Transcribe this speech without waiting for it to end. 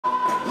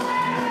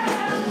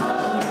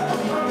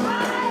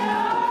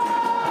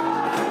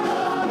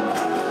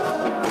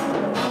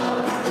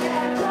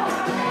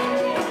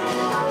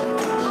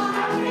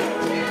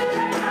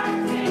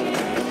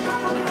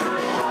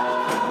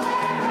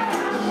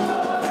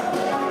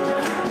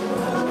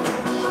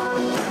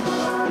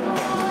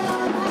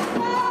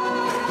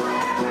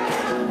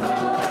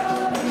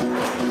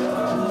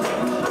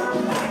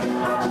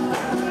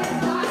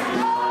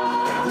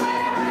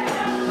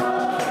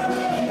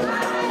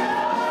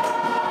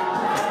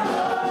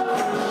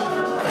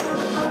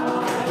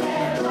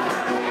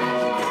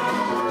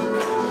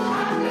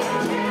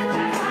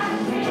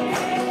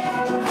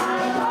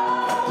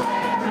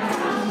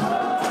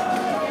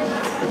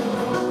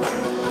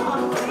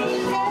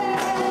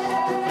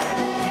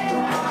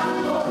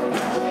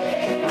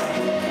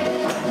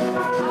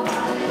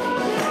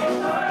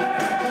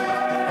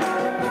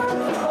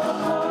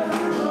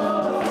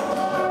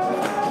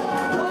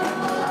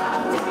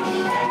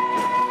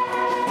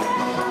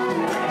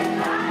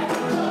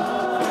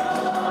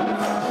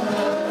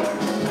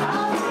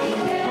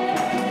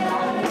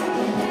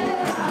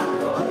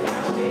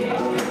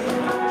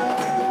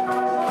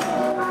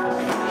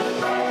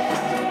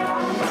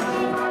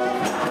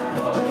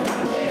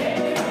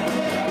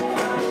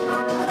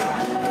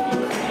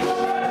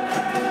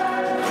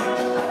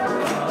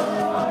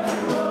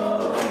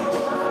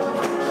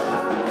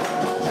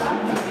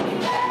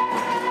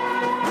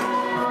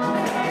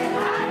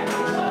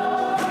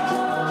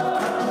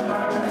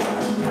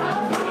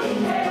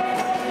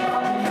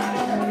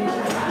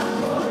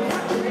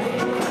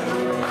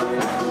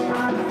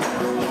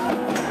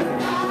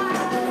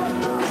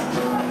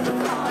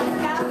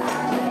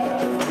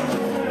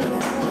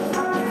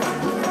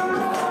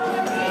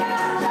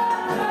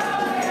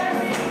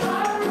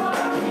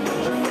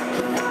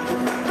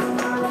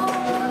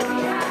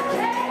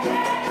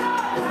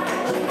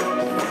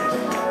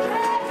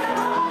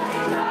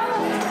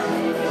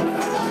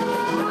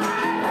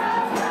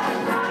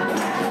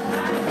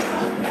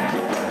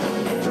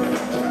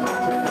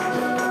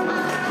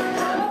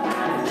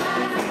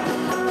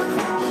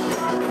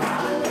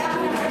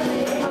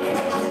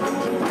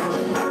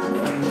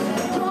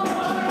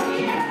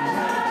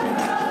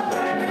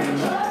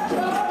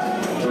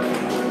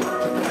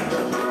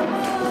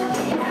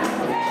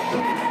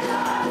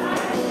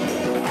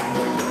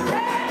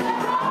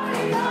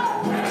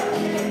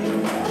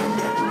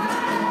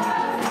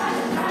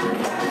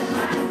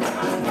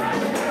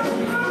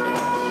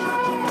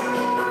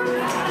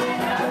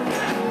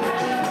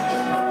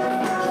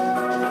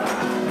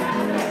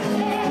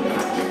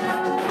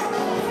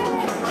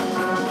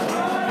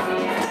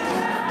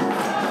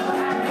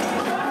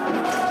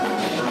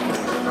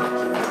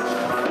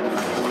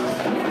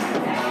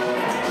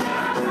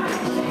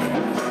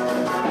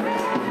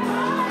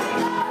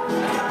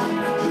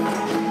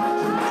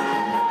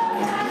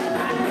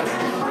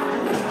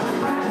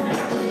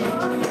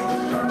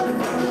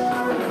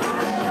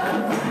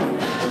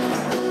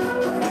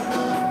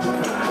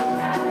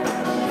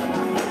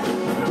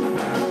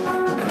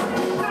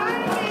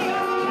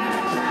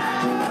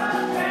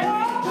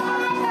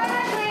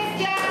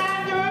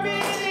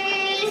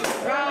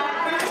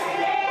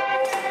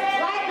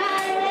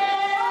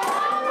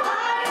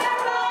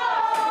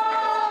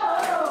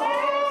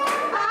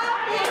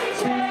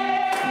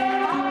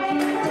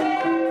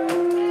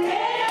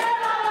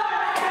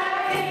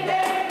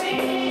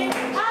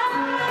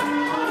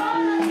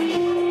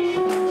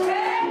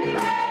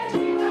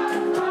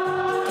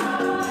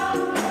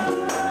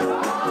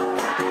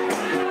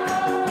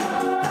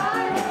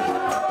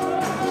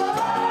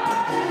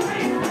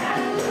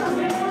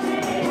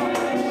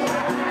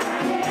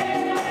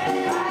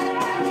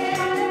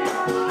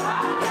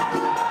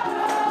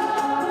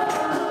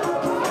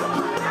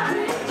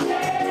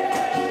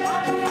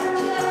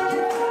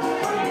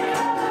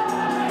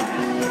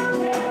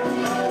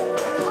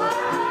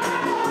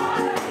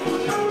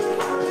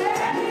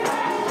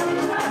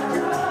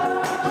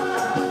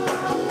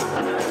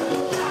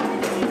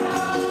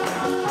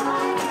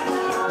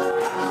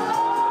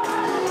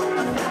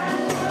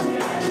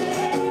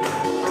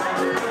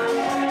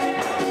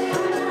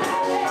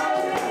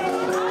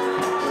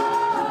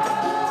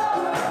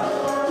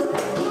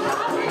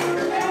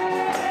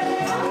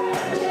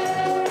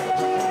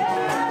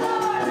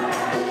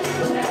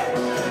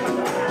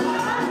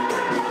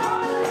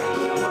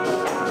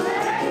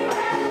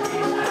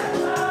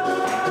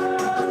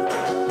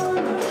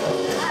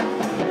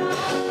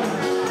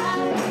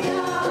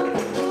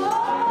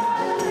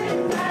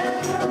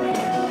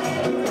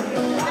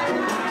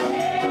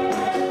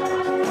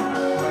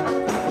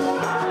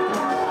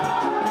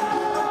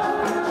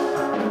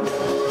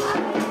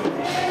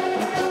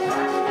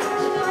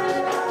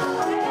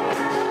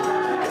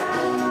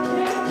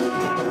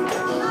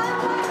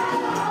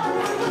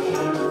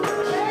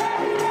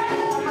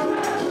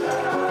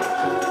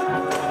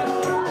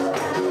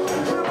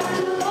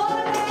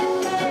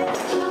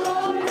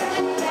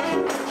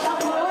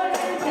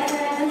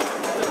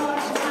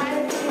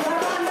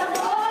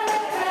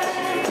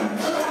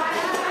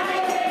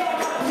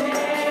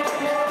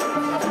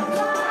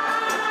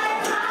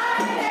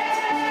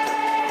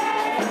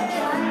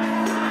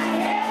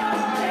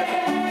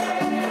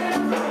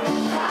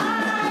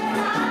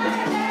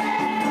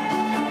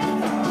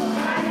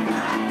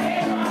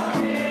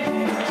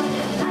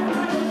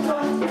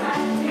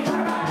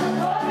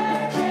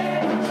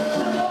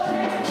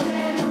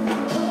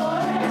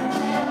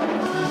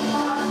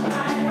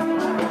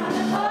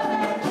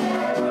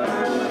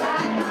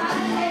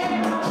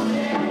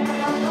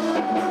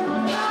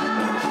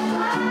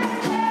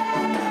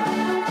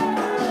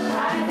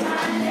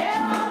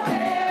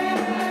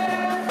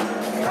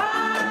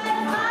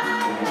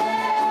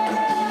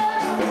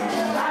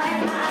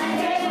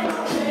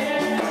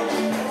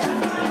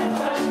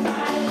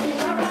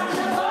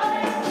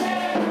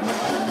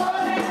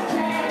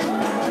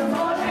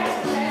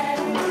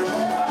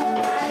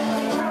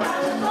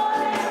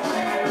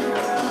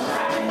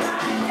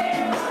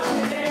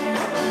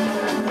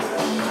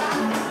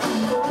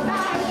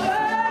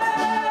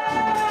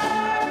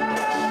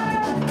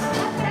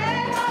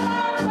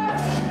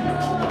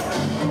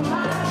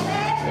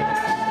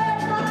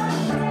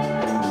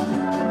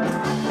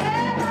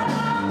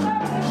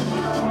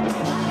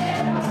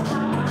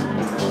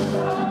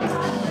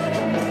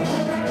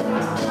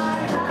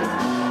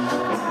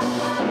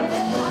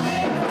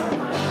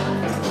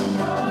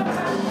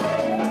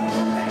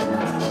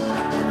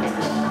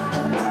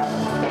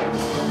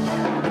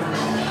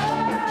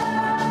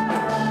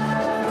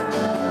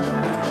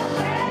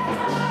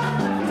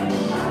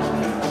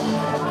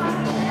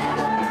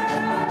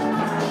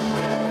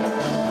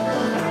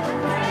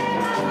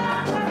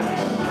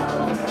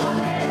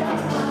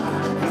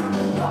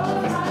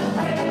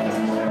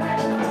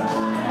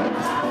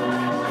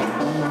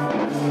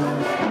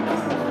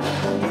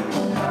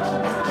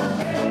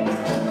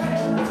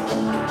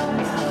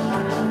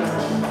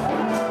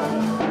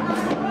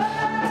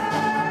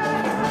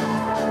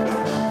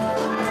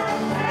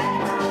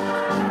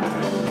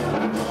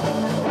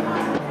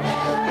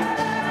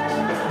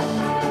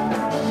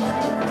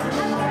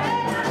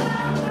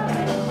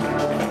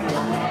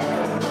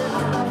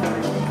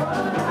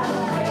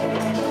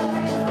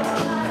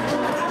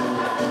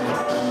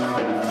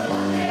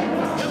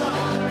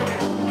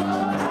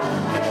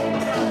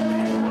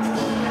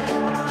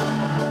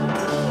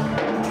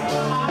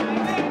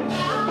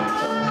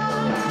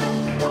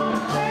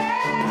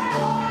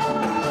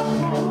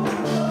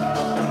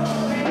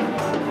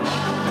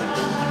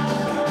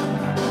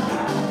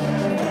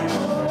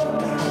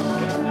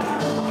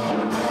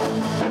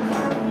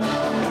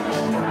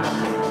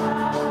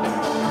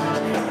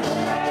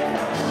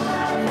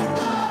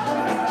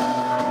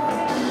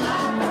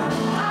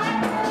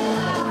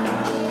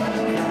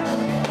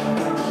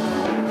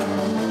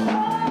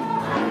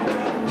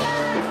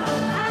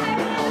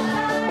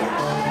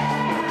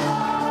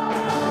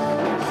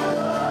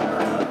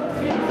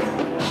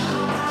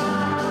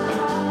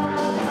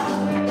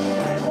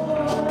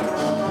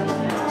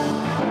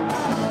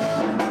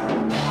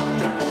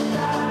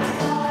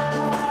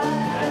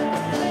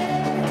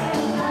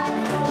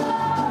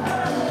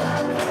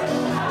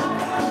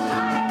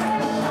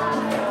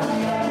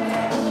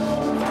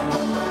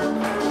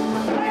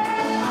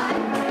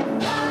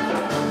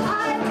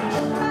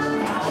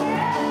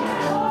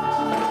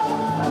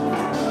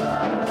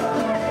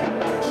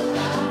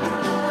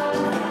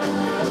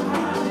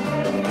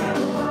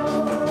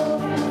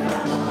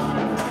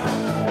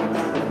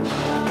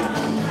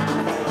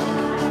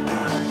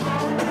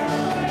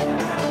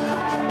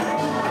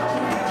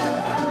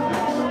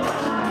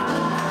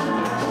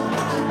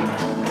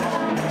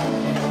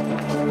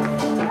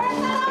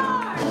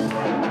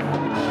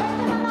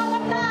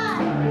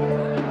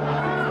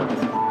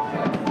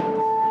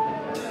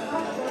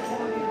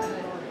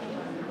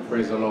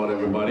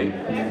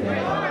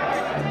everybody.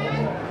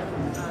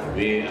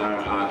 We are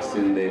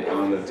asking the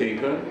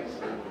undertaker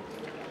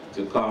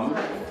to come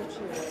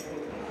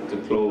to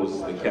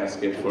close the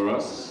casket for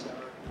us.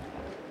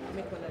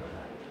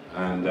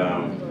 And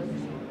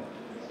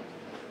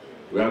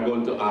we are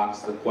going to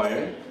ask the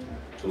choir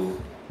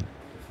to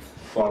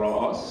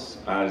follow us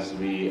as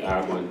we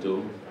are going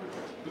to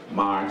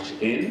march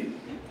in.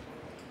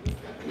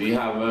 We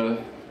have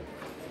a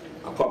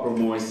couple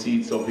more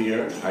seats up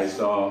here. I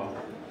saw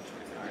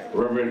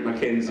Reverend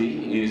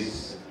Mackenzie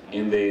is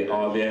in the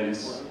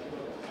audience.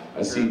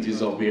 A seat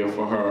is up here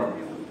for her,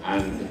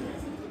 and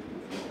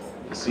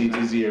a seat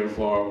is here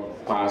for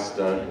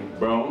Pastor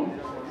Brown,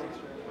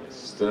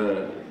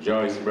 Sister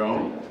Joyce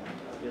Brown,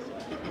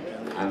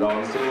 and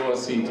also a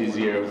seat is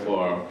here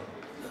for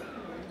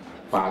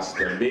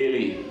Pastor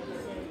Bailey.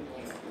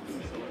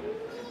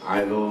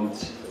 I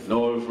don't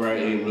know if we're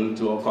able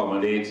to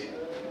accommodate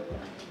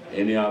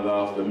any other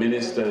of the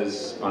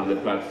ministers on the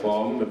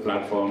platform. The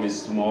platform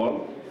is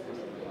small,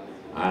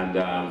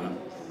 and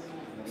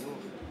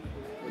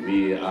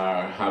we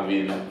are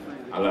having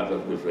a lot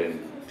of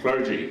different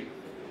clergy.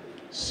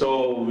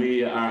 So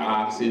we are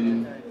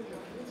asking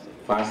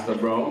Pastor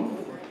Brown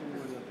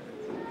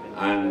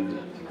and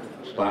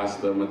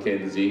Pastor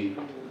Mackenzie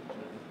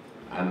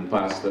and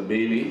Pastor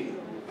Bailey.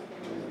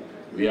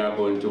 We are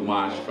going to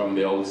march from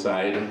the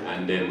outside,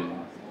 and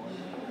then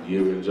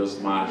you will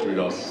just march with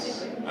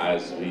us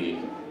as we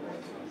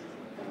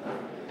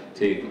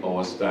take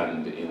our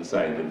stand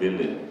inside the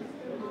building.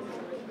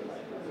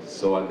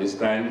 So at this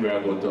time, we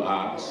are going to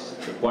ask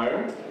the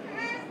choir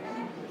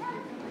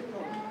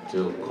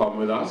to come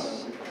with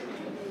us,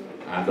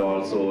 and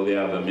also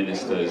the other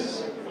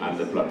ministers on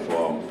the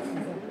platform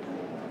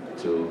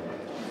to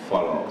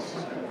follow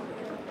us.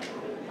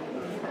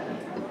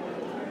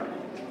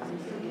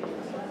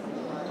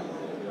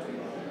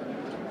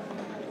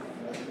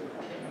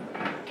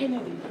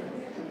 Kennedy.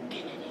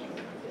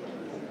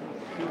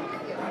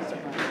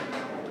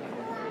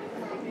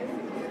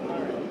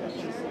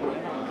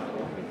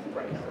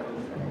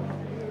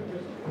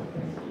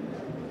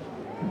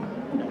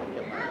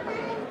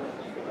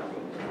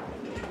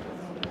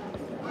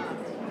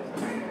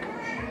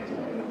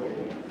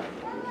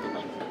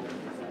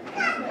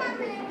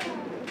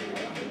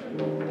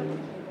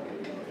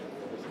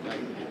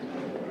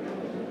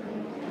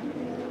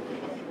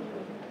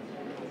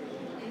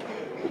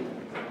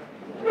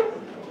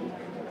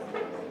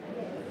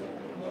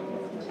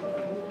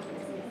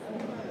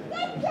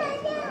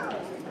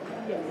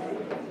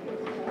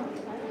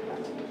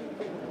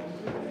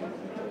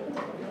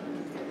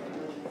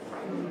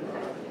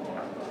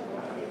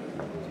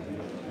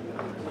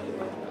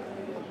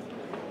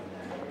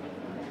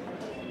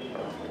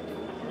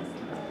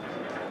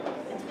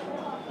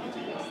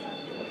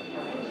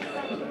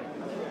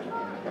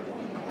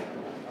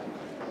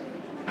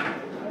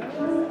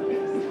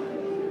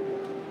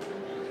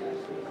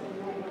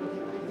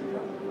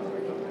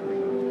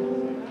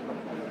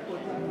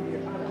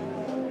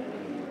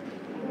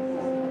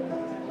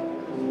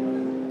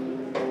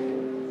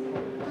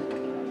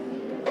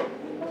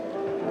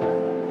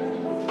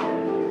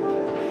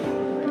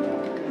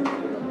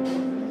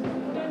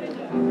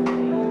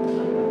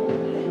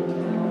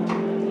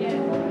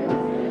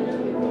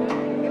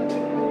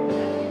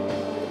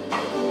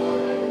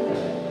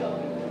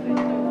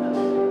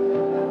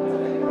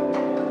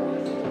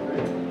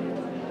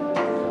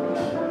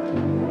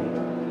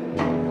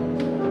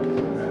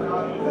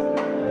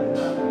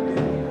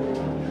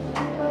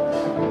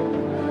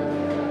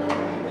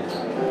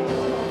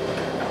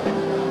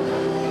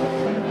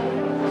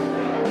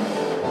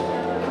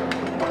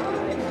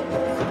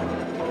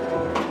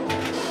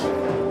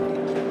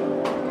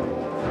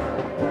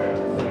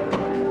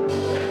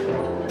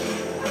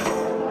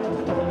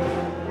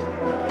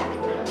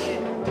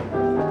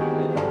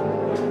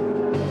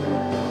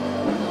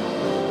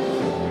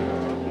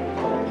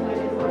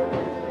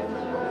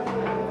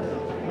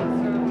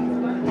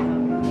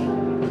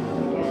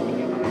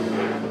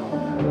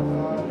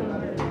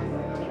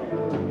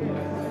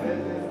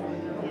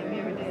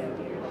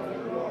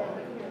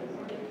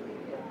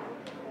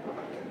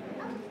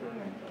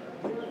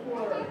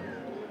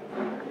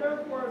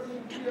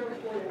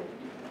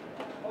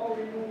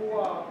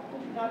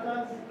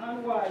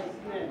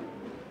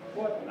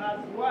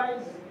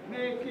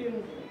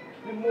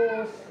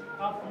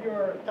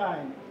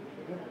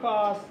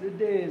 Because the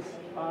days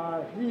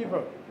are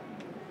evil.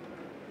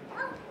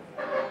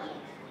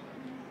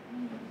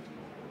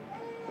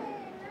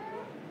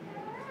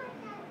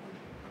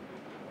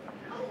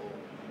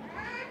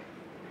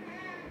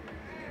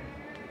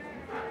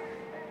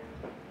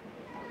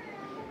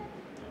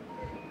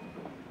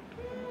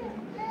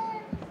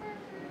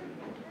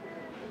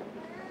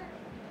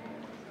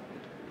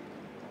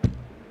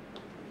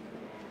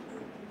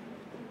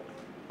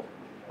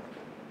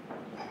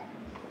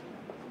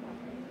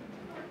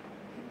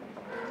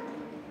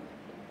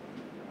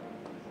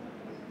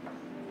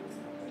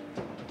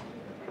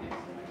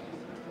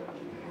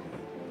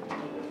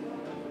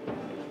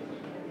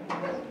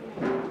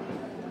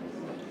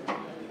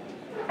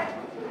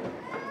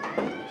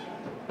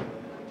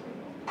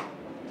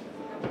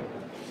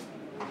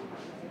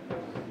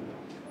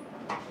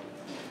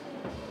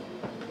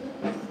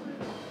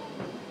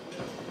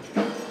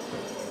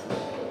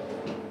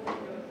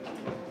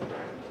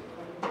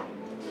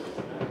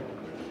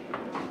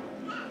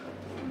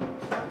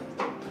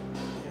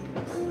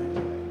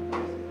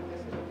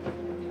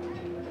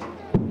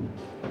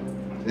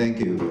 Thank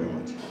you very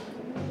much.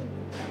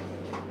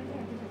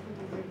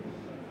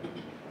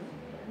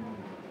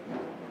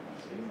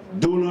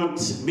 Do not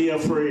be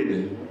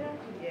afraid,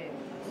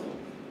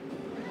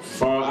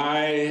 for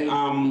I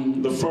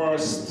am the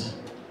first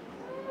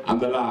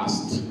and the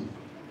last.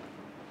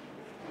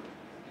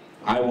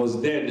 I was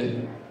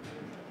dead,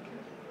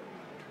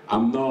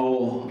 and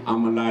now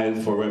I'm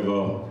alive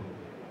forever,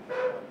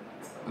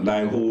 and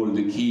I hold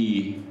the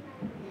key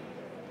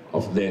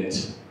of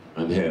death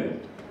and hell.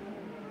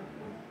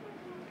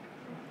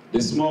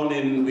 This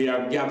morning we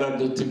are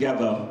gathered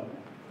together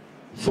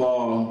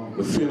for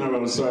the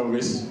funeral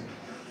service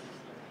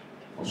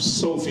of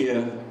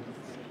Sophia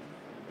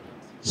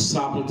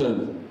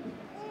Sappleton,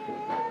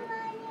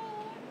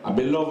 a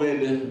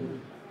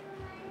beloved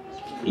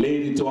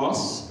lady to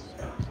us.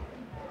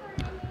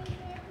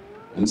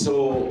 And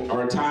so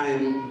our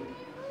time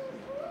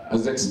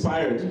has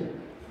expired,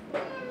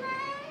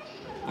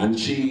 and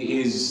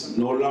she is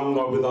no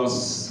longer with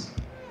us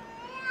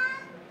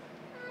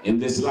in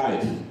this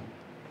life.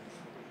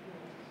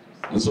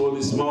 And so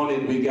this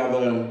morning we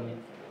gather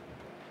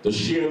to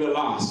share the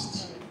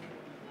last.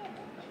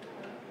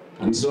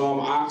 And so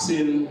I'm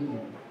asking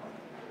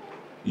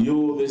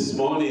you this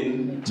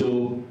morning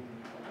to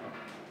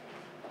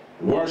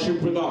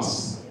worship with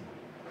us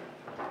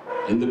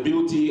in the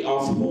beauty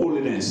of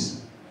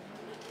holiness.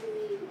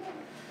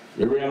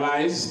 We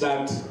realize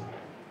that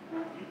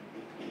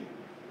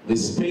the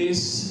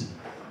space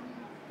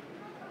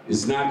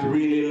is not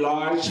really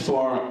large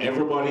for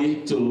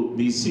everybody to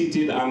be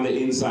seated on the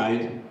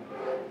inside,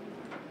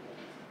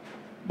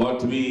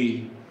 but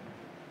we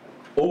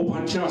hope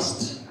and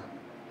trust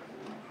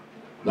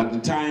that the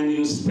time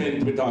you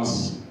spent with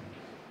us,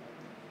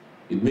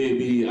 it may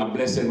be a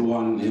blessed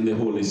one in the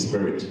Holy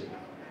Spirit.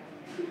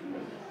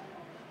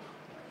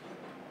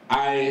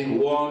 I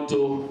want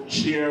to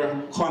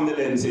share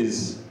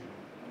condolences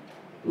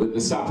with the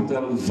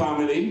Sappleton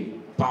family,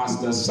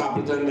 Pastor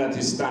Sappleton that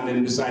is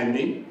standing beside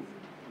me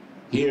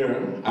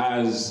here,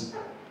 as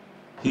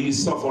he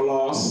suffered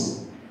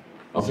loss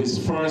of his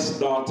first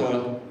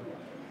daughter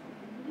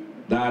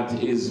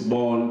that is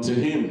born to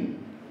him.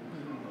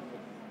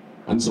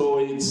 And so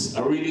it's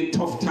a really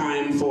tough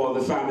time for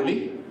the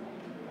family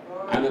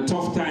and a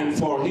tough time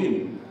for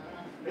him.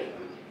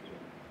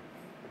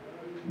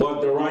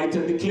 But the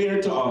writer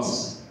declared to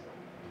us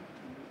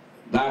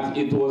that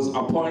it was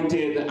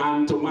appointed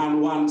unto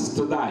man once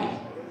to die,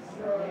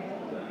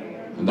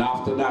 and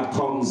after that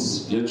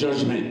comes your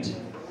judgment.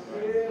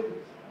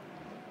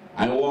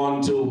 I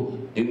want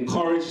to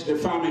encourage the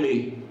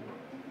family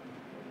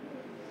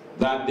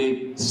that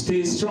they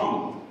stay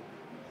strong.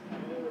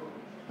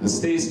 And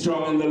stay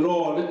strong in the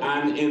Lord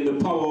and in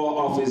the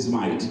power of his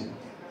might.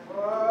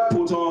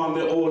 Put on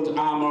the old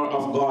armor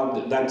of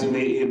God that you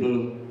may be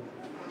able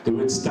to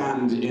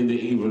withstand in the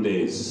evil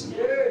days.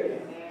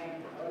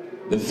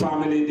 The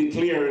family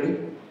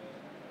declared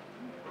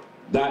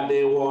that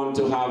they want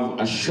to have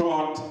a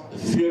short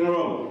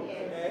funeral.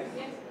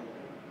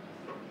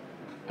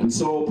 And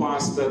so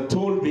Pastor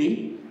told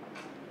me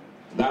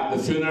that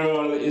the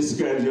funeral is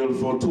scheduled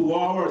for 2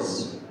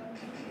 hours.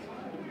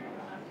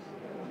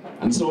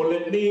 And so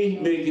let me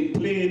make it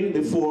plain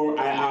before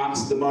I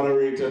ask the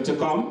moderator to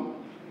come,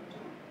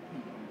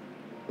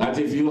 that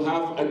if you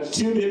have a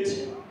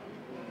tribute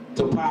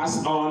to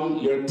pass on,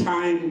 your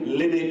time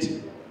limit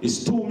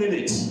is 2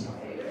 minutes.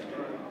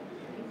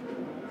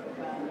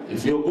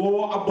 If you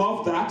go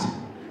above that,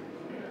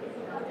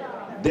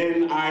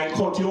 then I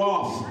cut you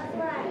off.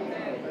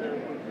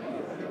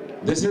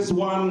 This is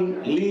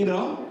one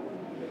leader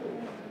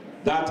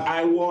that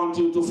I want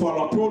you to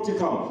follow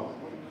protocol.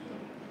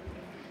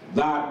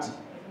 That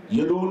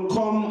you don't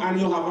come and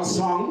you have a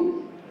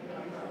song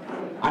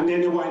and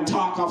then you go and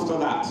talk after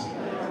that.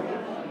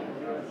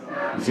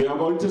 If you are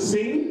going to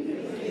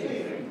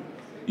sing,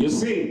 you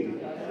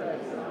sing,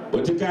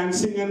 but you can't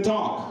sing and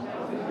talk.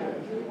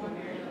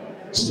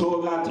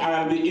 So that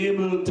I'll be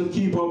able to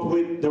keep up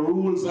with the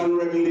rules and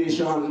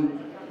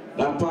regulation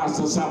that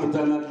Pastor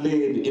Sappleton had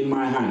laid in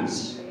my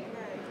hands.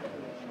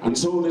 And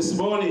so this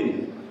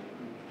morning,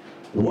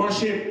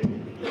 worship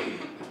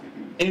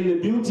in the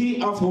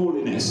beauty of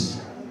holiness,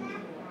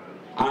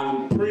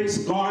 and praise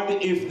God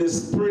if the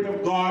Spirit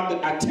of God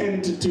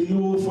attend to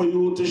you for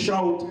you to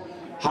shout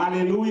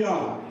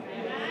hallelujah.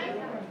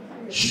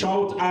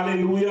 Shout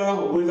hallelujah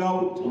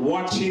without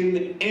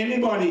watching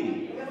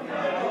anybody,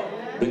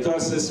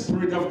 because the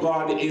Spirit of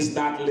God is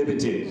not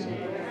limited.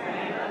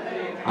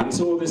 And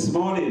so this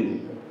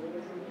morning,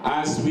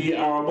 as we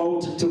are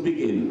about to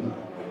begin,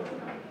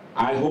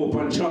 I hope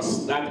and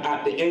trust that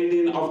at the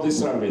ending of the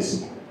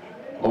service,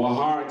 our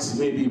hearts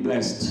may be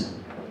blessed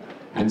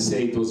and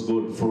say it was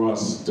good for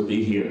us to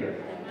be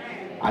here.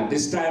 At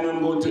this time,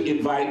 I'm going to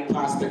invite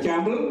Pastor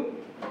Campbell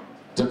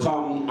to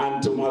come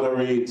and to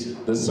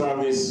moderate the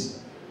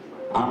service.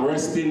 I'm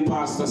resting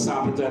Pastor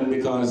Sappleton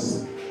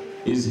because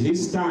it's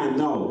his time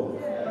now.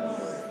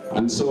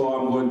 And so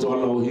I'm going to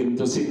allow him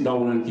to sit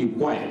down and keep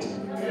quiet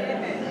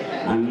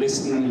and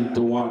listen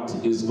to what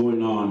is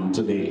going on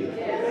today.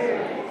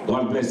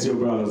 God bless you,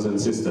 brothers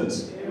and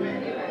sisters.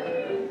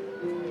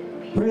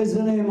 Praise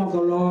the name of the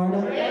Lord.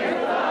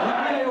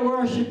 Let me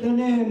worship the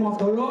name of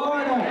the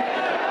Lord.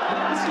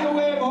 Let's you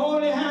wave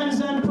holy hands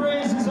and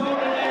praise His holy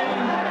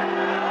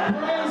name.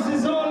 Praise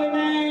His holy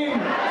name.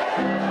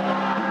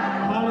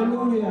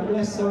 Hallelujah.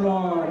 Bless the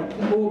Lord.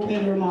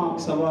 Open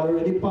remarks have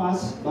already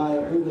passed by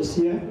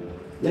overseer.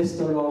 Bless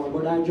the Lord.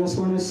 But I just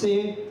want to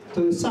say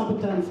to the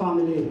Sappleton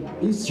family,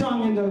 be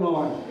strong in the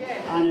Lord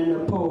and in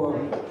the power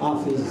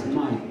of His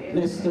might.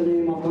 Bless the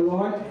name of the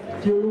Lord.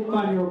 If you look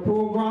on your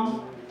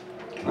program,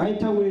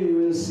 right away you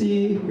will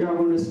see we are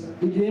going to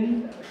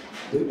begin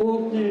the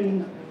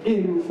opening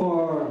hymn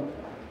for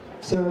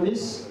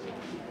service,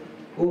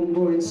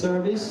 homegoing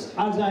service,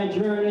 as I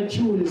journey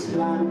through this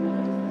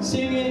land,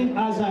 singing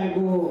as I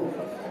go,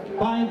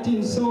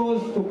 pointing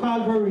souls to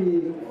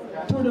Calvary,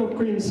 to the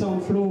crimson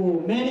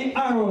flow. Many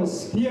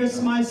arrows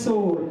pierce my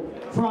soul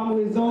from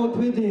without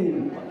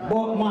within,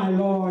 but my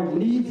Lord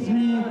leads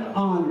me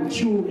on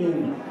through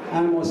Him.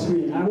 I must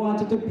win. I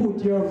want you to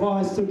put your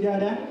voice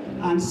together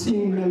and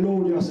sing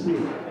melodiously.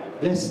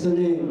 Bless the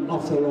name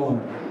of the Lord.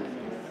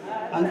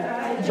 And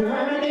I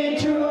journey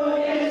through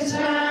this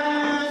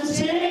land,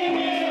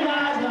 singing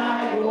as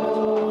I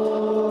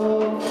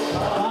go,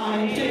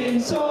 finding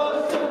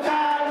souls to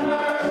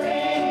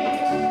Calvary,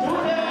 to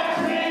the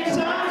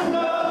crimson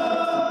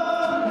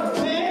flow.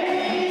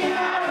 Many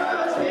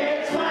arrows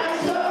pierce my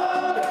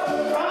soul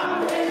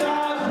from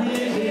without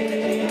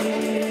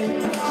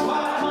within,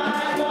 but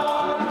my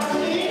Lord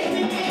lead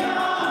me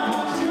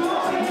on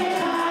through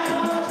Him. I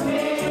must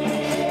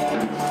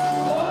win.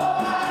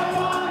 Oh, I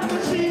want to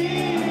see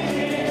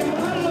Him,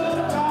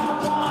 look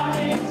upon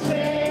His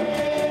face.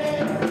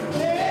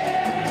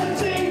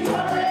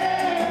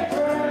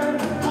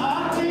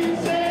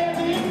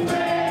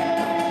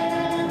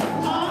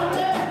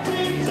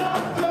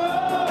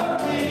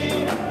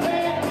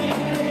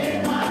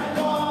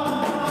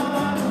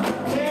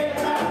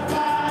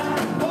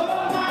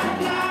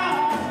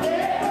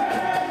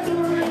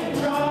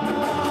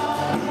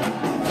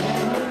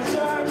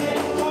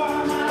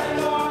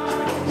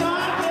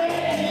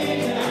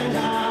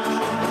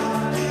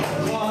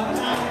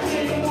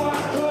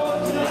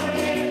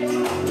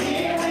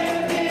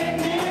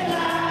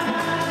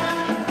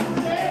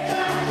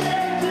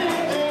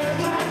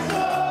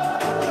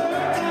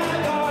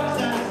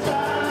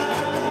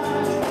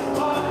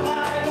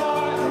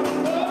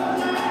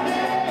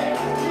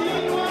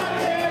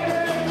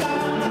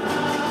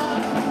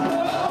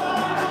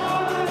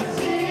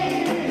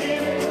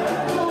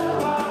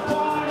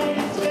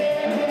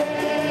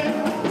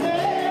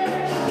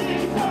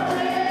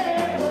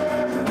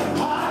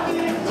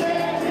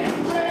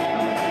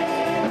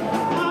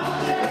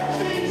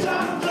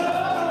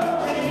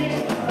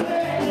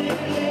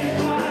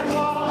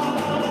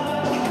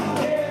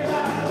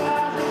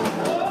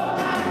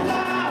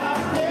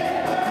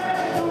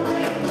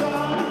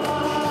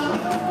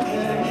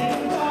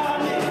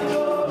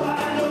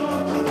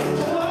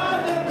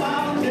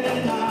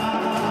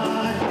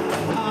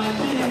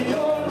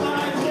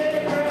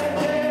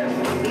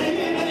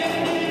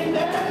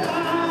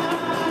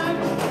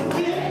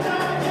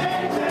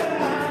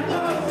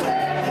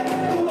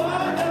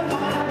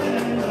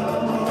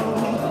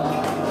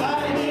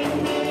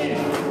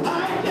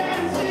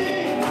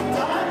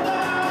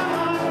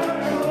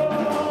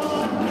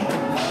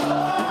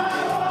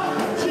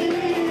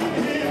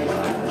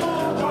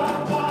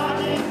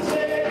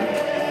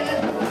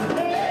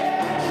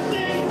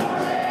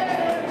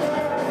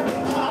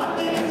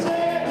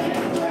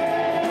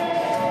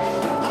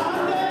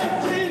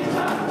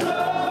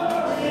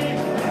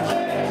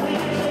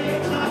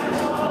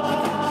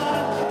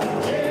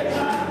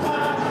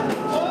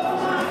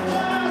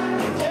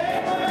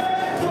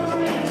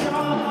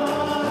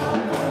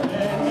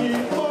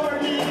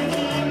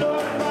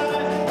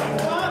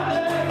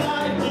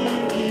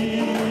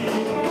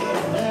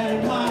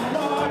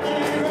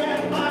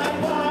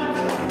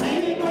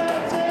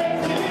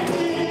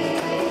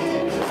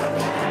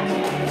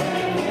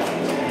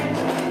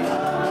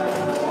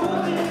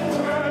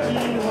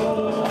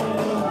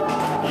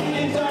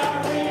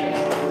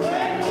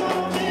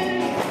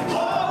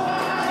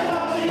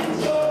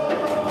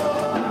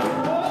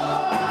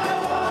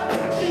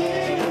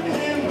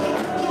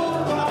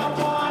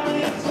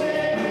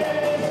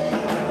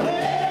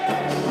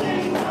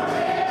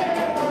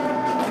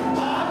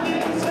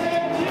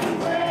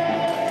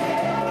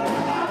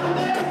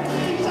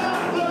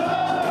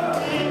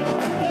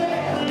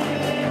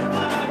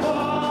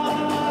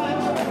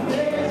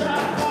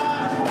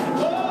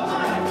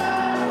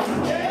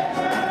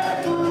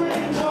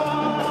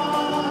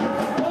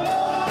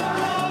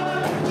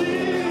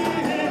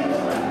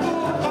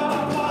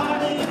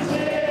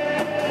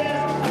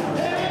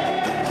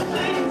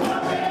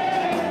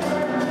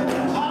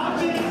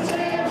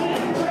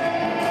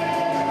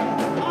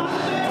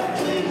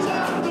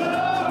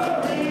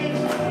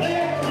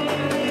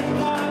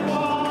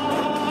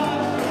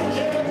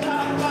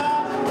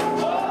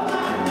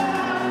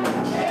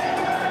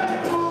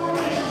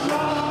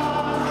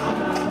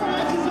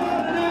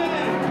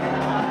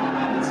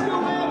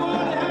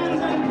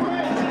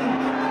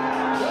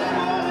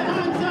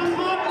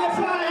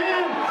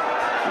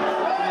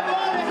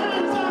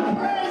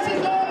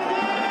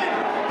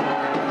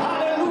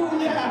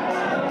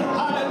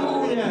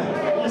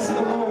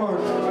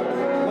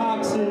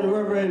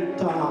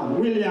 Reverend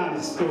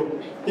Williams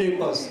to take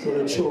us to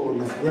the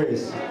throne of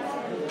grace.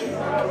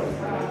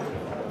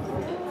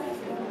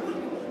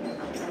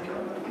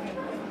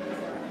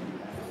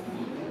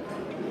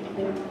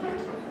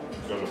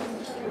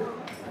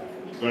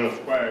 Let us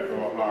quiet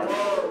our hearts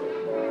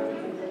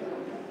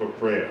for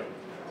prayer.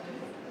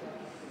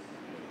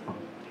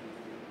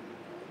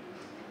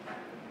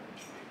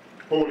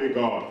 Holy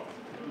God,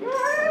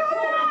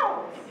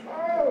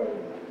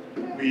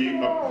 we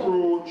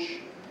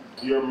approach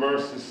your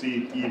mercy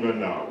seat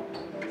even now.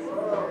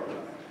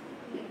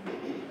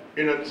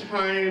 In a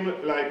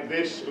time like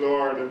this,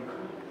 Lord,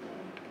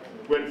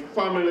 when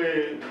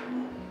family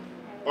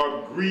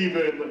are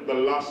grieving the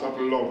loss of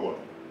a loved one,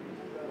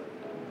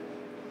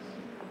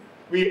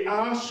 we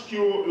ask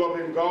you,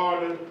 loving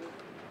God,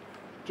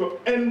 to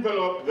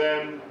envelop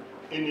them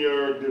in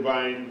your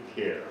divine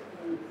care.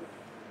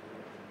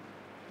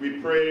 We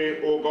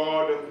pray, O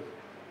God,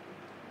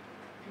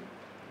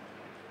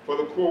 for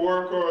the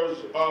co-workers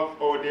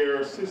of our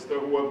dear sister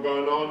who have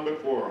gone on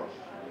before us.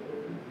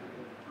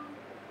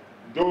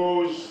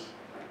 Those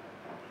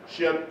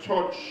she had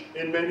touched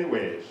in many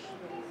ways.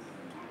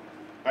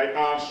 I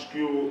ask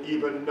you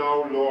even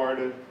now,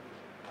 Lord,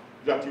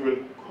 that you will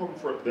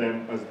comfort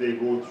them as they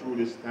go through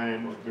this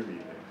time of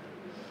bereavement.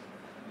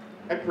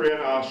 I pray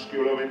and ask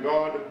you, loving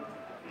God,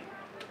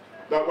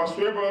 that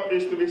whatsoever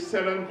is to be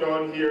said and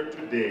done here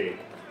today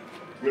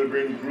will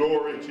bring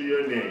glory to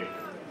your name.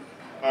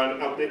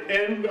 And at the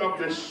end of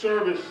the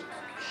service,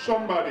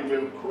 somebody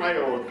will cry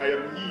out, I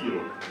am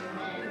healed,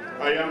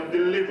 I am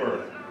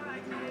delivered,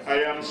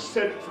 I am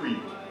set free,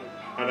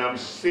 and I'm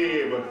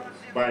saved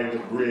by the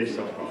grace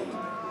of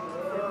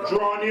God.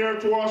 Draw near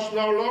to us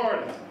now,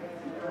 Lord,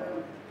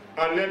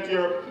 and let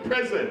your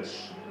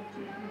presence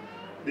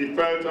be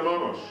felt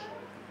among us.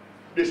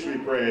 This we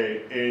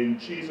pray in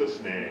Jesus'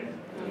 name.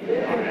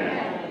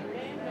 Amen.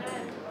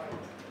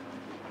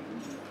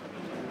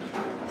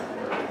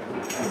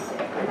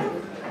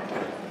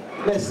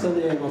 Bless the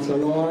name of the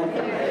Lord.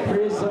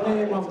 Praise the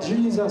name of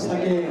Jesus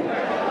again.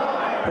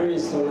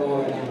 Praise the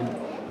Lord.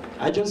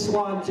 I just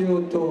want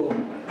you to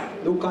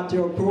look at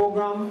your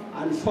program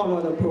and follow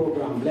the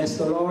program. Bless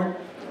the Lord.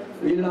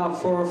 We'll have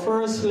for our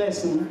first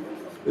lesson,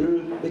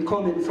 we'll be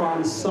coming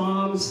from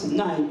Psalms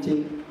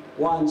 90,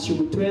 1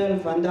 through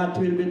 12, and that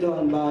will be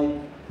done by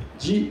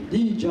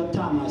Deja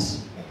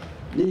Thomas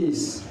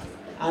Lees.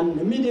 And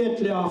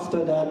immediately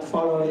after that,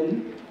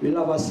 following, we'll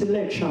have a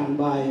selection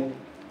by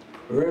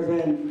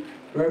Reverend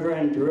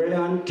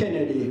Ryan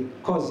Kennedy,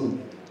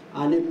 cousin.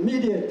 And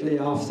immediately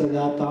after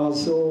that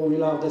also,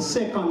 we'll have the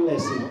second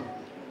lesson.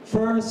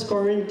 1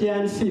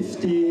 Corinthians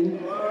 15,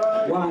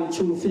 1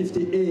 through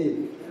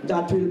 58.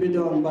 That will be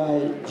done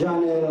by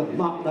Janelle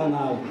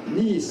McDonald,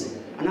 niece.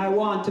 And I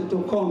want you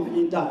to come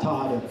in that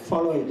order.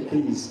 Follow it,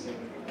 please.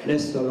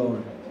 Bless the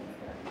Lord.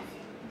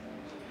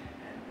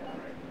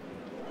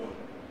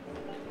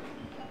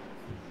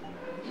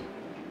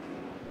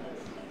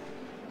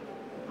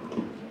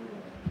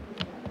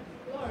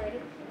 Lord,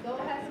 thou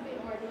hast been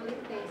orderly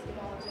placed in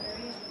all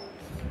generations.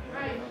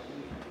 Right.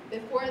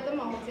 Before the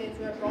mountains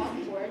were brought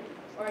forth,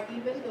 or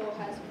even thou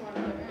hast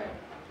formed the earth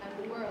and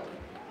the world,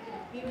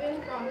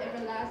 even from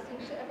everlasting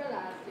to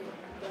everlasting,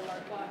 the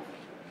Lord God.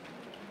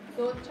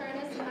 Thou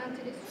turnest man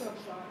to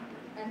destruction,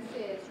 and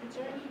sayest,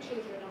 Return ye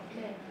children of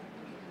men.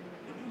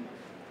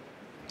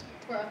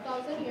 For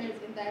 1,000 years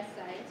in thy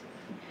sight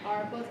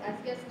are but as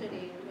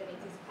yesterday when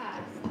it is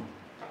past,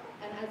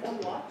 and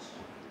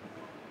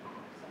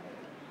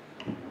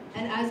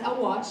as a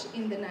watch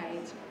in the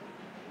night.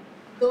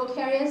 Thou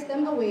carriest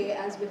them away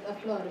as with a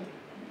flood.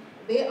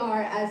 They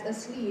are as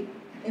asleep.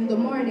 In the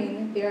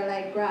morning they are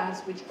like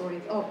grass which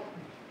groweth up.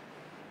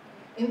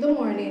 In the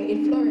morning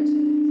it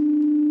flourisheth,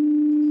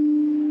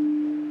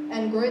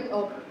 and groweth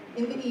up.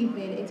 In the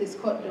evening it is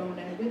cut down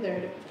and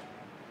withered.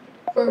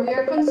 For we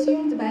are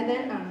consumed by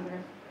thine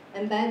anger,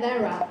 and by thy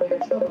wrath we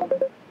are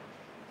troubled.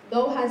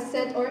 Thou hast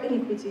set our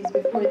iniquities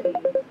before thee,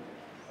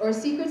 our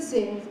secret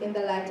sins in the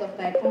light of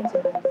thy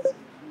countenance.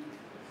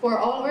 For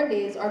all our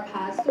days are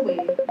passed away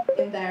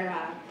in thy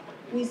wrath.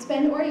 We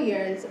spend our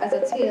years as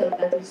a tale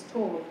that is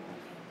told.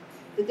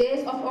 The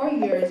days of our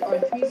years are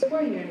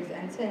 80 years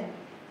and 10.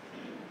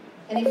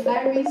 And if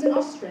by reason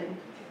of strength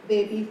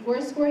they be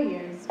 80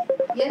 years,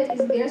 yet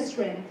is their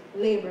strength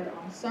labor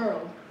on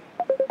sorrow.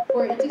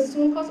 For it is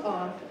soon cut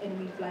off, and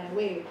we fly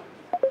away.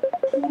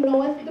 Who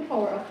knoweth the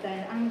power of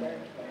thine anger?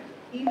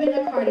 Even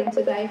according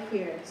to thy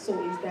fear, so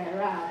is thy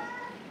wrath.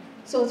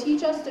 So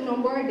teach us to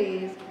number our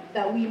days,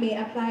 that we may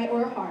apply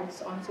our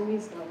hearts unto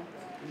wisdom.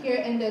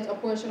 Here ended a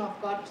portion of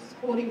God's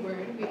holy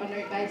word. We honor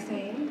it by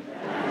saying,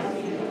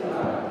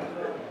 Amen.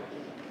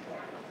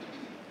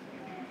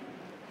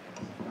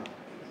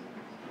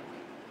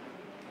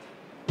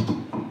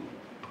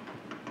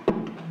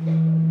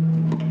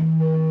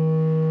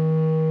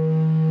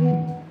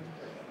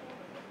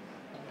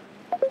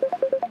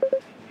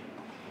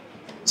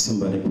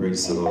 Somebody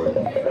praise the Lord.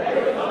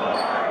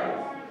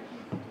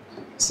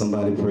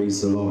 Somebody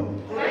praise the Lord.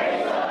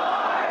 Praise the Lord.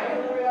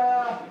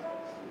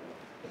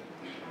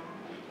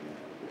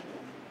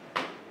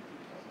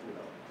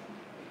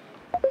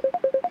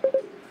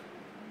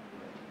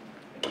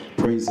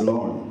 praise the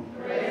Lord.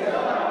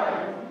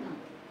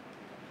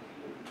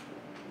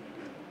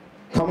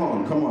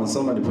 Come on,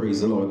 somebody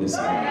praise the Lord this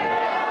morning.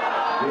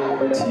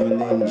 Glory to your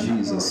name,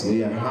 Jesus.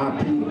 We are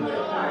happy.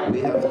 We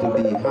have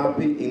to be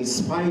happy in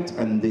spite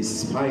and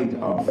despite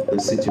of the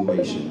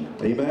situation.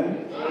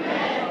 Amen?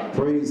 Amen.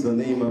 Praise the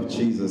name of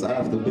Jesus. I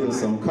have to build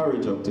some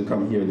courage up to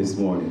come here this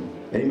morning.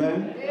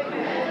 Amen?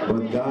 Amen.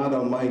 But God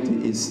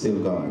Almighty is still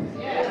God.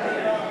 Yes.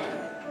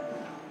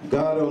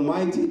 God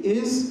Almighty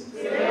is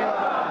still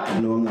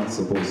God. No, I'm not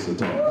supposed to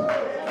talk.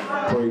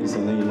 Praise the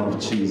name of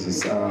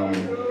Jesus.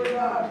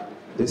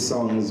 These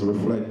songs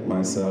reflect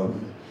myself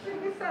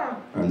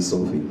and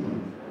Sophie.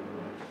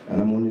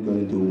 And I'm only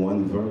going to do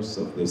one verse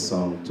of this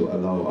song to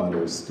allow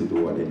others to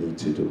do what they need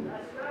to do.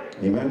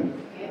 Amen?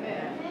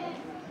 Amen.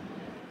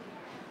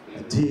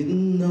 I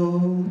didn't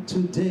know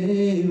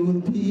today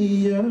would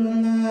be your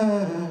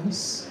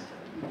last,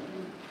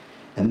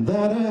 and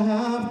that I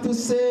have to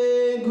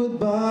say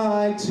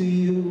goodbye to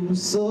you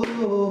so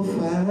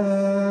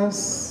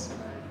fast.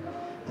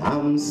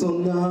 I'm so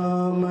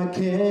numb I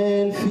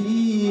can't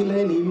feel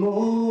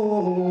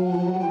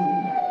anymore,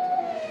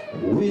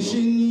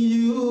 wishing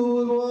you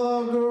would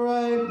walk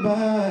right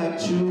back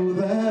through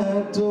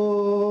that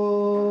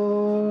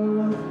door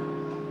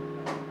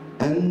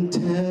and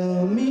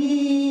tell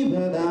me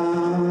that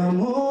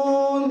I'm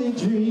only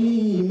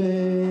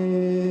dreaming.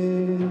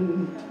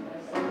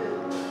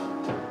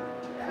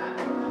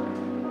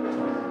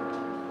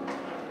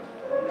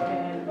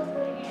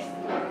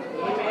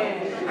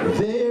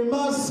 There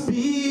must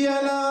be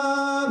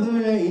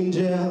another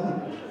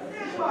angel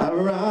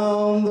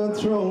around the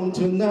throne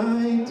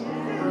tonight.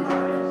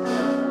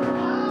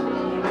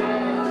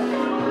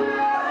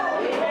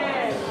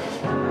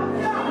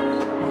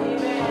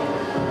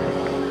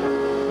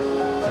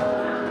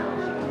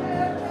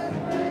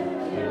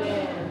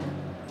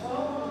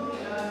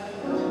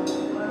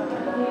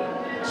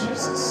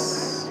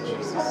 Jesus.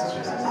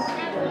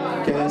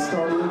 Can I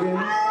start it again?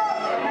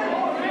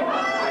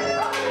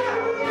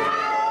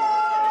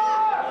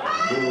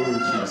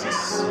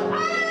 Jesus.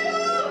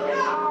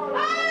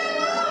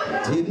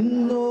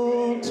 Didn't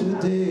know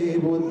today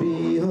would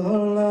be her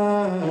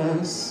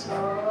last,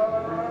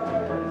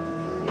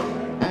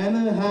 and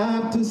I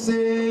have to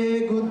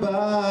say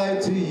goodbye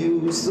to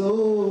you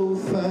so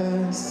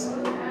fast.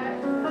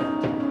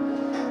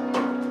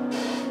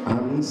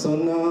 I'm so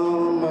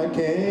numb I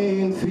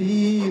can't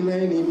feel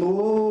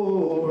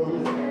anymore,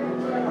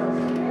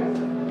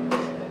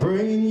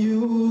 praying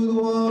you'd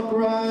walk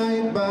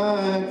right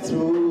back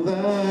through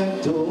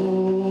that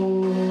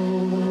door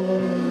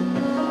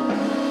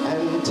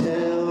and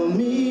tell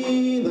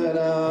me that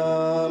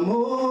I'm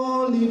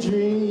only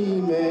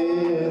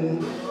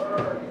dreaming,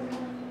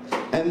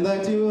 and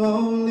that you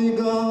only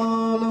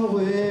gone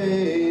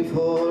away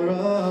for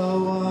a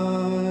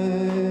while.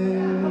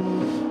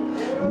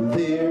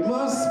 There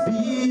must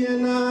be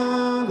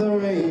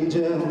another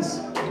angels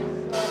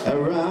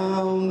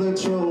around the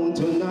throne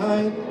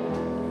tonight.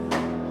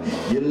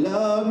 Your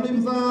love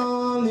lives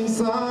on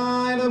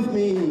inside of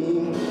me,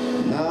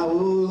 and I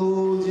will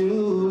hold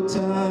you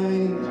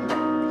tight.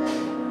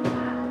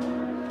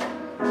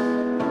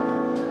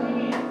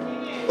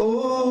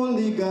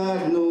 Only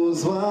God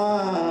knows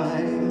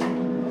why.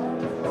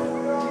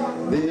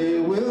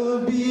 There will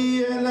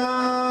be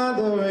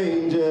another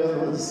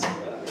angels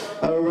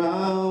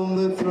around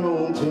the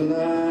throne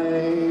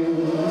tonight.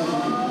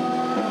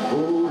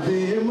 Oh,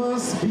 there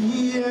must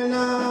be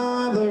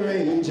another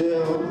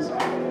angels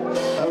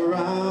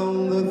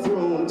around the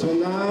throne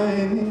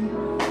tonight.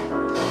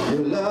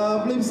 Your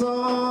love lives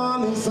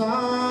on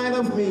inside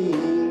of me,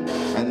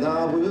 and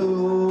I will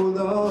hold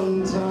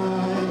on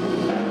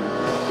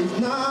tight. It's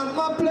not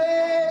my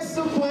place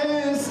to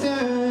question,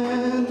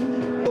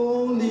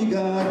 only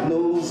God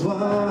knows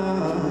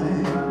why.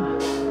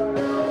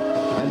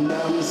 And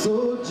I'm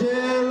so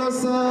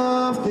jealous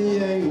of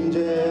the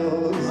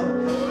angels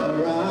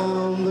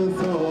around the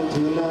throne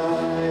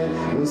tonight.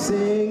 We're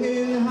singing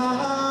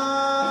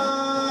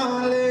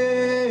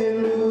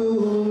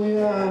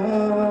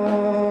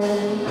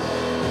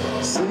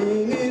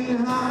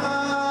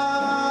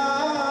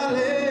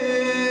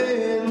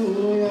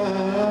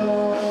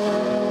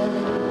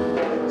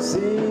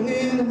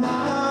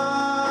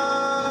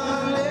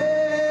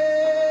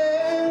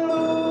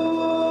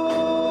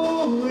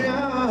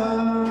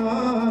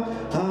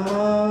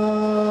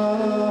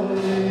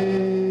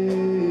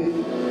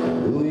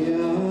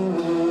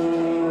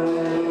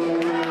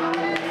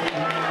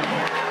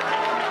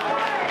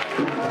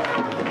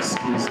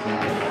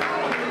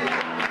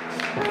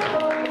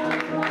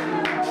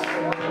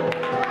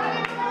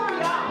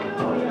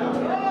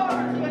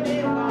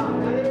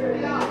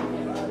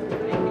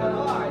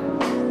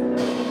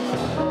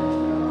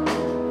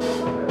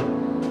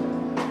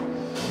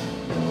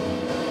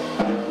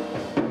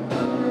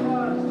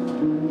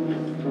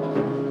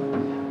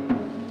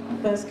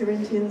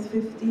Corinthians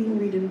 15,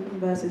 reading from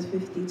verses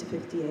 50 to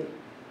 58.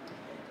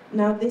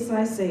 Now this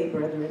I say,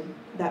 brethren,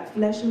 that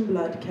flesh and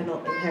blood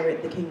cannot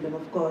inherit the kingdom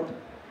of God,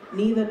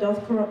 neither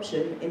doth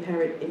corruption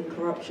inherit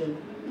incorruption.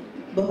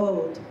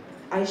 Behold,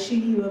 I shew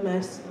you a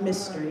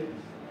mystery.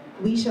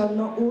 We shall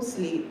not all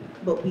sleep,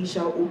 but we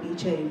shall all be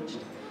changed.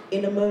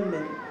 In a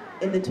moment,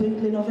 in the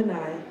twinkling of an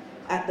eye,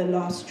 at the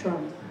last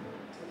trump.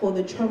 For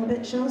the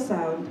trumpet shall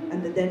sound,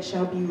 and the dead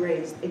shall be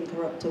raised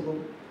incorruptible,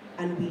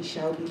 and we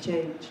shall be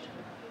changed.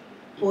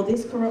 For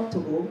this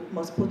corruptible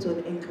must put on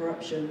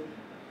incorruption,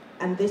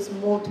 and this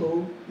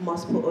mortal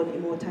must put on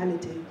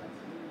immortality.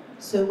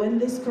 So when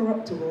this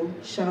corruptible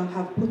shall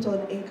have put on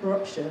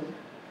incorruption,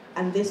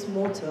 and this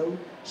mortal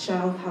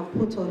shall have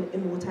put on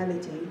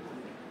immortality,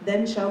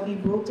 then shall be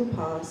brought to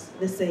pass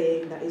the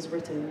saying that is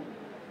written,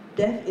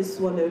 Death is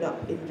swallowed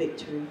up in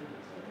victory.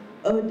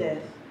 O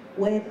death,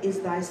 where is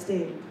thy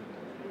sting?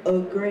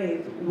 O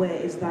grave, where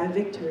is thy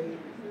victory?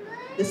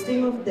 The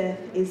sting of death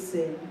is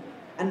sin,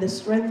 and the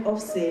strength of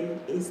sin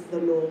is the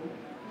law.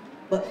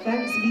 But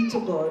thanks be to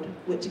God,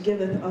 which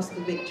giveth us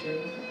the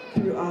victory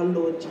through our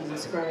Lord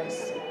Jesus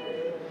Christ.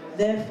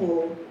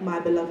 Therefore, my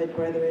beloved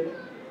brethren,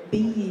 be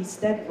ye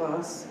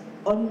steadfast,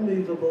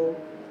 unmovable,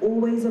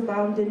 always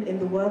abounding in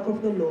the work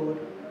of the Lord,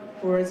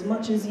 for as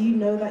much as you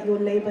know that your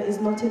labor is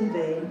not in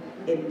vain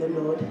in the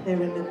Lord.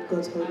 Hearing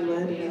God's holy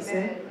word, and we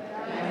say,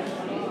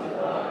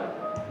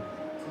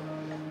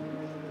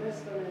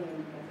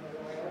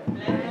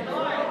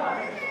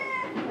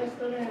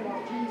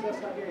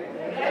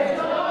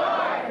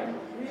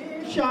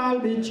 We shall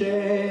be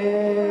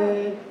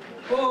changed.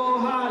 Oh,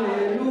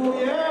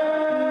 hallelujah.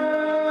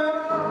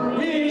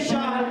 We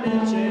shall be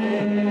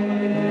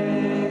changed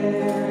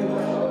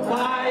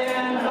by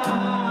and by.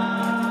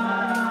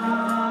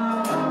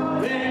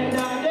 When the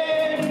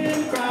dead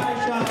in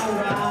Christ shall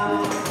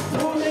rise,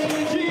 only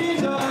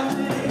Jesus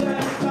in the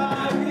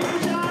sky. We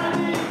shall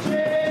be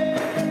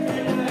changed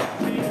in the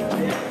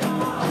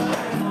kingdom of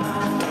God.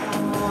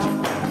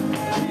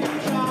 We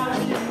shall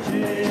be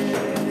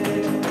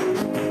changed.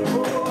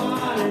 Oh,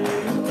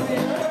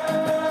 hallelujah.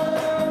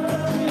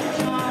 We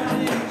shall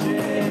be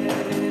changed.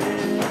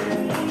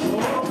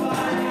 Oh,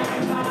 by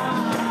and by.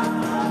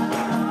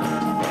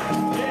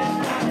 When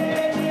the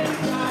dead in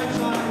Christ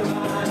shall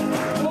rise,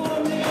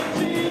 only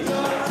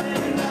Jesus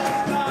in the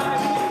sky.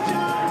 We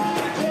shall be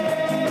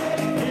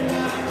changed in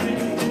the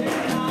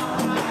kingdom of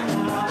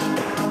God.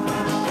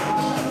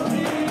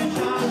 We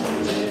shall be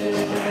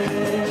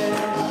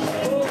changed.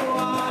 Oh,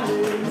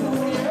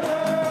 hallelujah.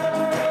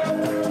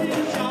 We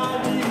shall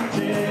be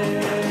changed.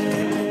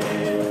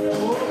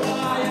 Oh,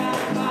 by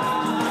and by.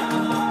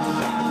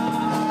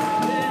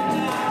 When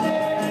the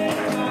dead in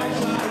Christ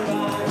shall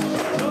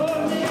rise,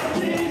 only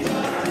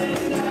Jesus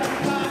in the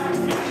sky.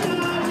 We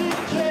shall be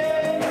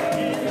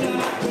changed in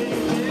the kingdom of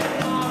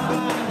God.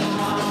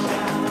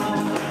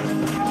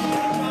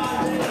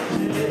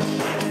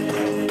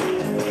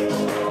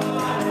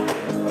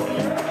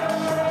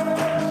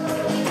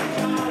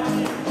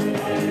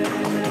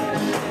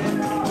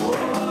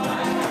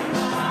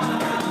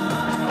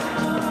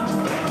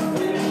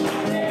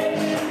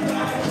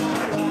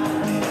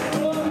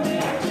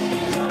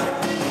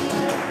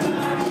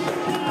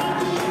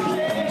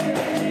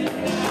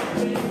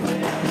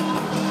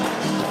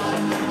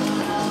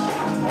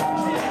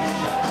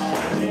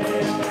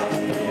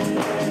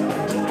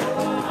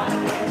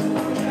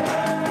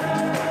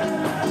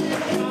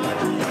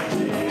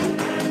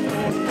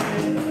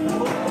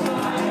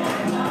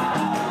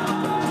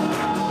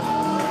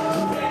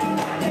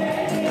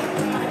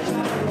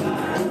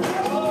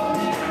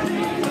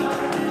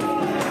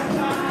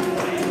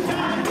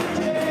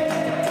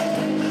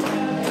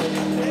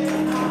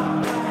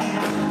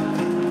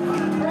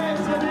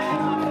 Praise the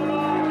name of the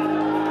Lord.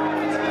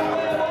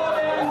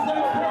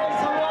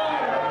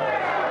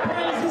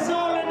 Praise His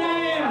holy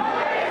name.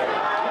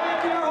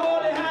 Wave your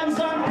holy hands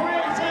and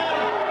praise Him.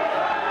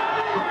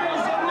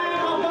 Praise the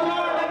name of the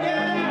Lord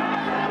again.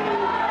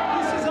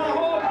 This is a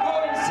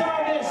homegoing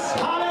service.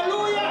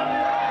 Hallelujah.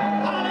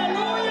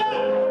 Hallelujah.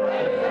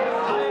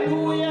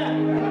 Hallelujah.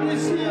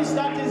 This is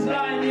that is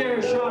lying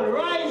here shall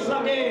rise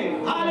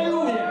again.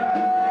 Hallelujah.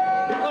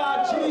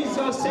 Because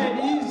Jesus said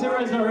He is the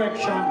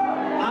resurrection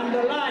and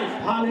the life.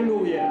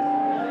 Hallelujah.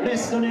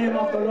 Bless the name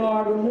of the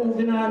Lord. We're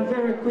moving on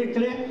very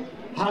quickly.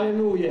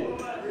 Hallelujah.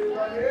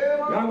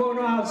 We are going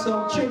to have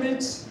some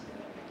tributes.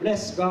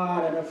 Bless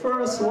God. And the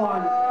first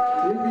one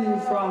will be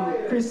from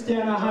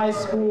Christiana High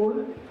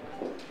School.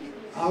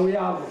 And we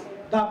have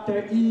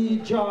Dr. E.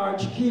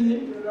 George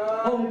Keane,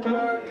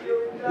 uncle.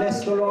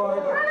 Bless the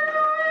Lord.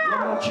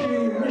 Number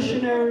 3,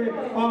 missionary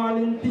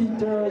Arlene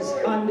Peters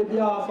on the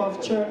behalf of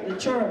the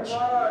church.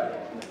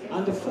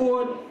 And the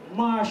 4th,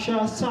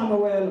 Marsha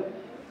Samuel,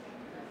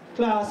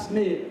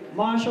 classmate.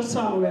 Marsha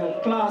Samuel,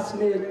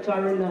 classmate,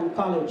 Clarendon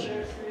College.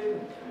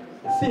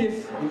 The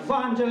 5th,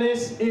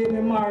 Evangelist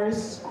Amy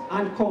Morris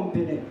and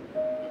Company.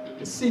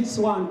 The 6th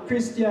one,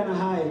 Christiana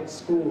High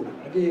School,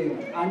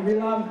 again. And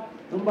we'll have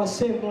number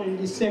 7 in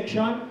this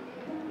section,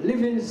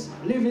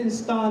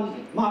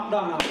 Livingston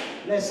McDonald.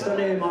 Bless the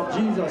name of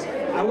Jesus.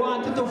 I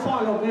want you to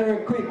follow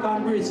very quick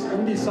and brisk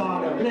in this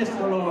order. Bless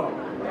the Lord.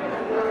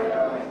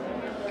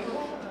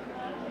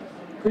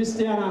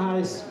 Christiana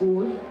High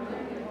School.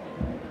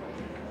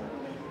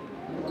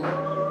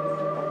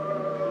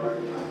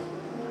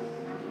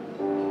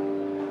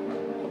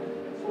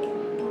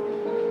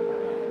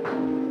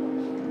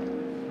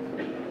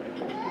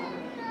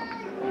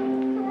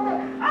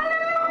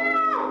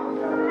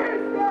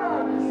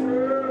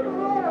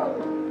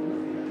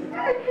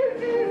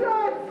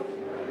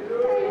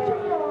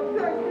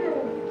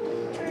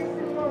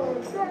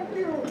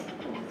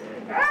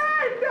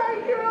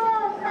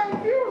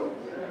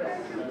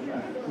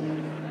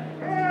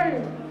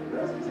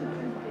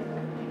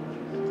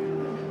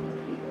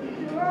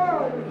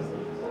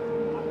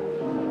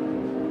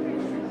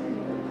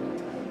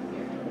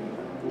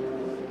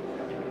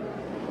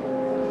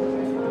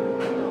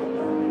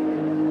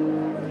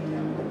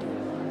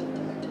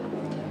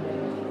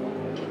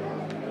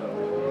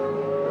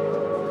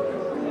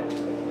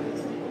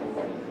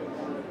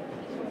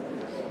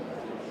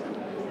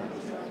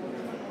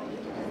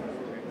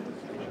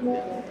 To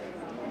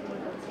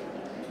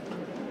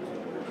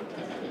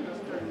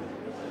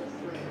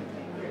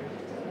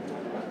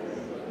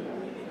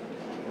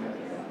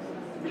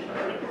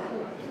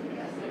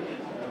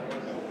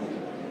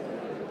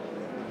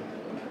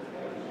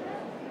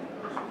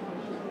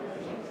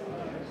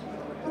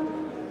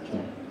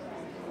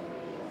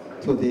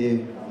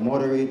the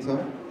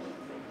moderator,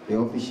 the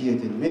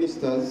officiating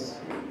ministers,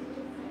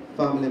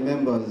 family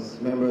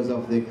members, members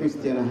of the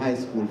Christian High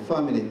School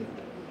family,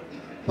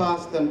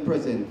 past and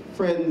present,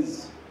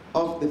 friends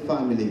of the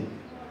family,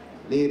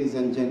 ladies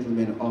and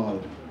gentlemen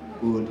all,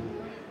 good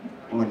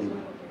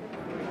morning.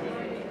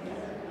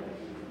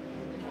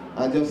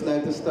 I'd just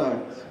like to start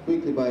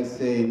quickly by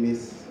saying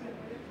Miss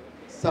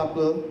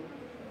Sappleton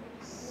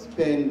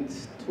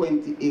spent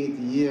 28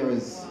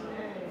 years,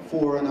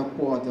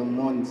 4¼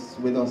 months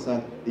with us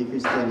at the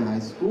Christian High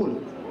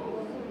School.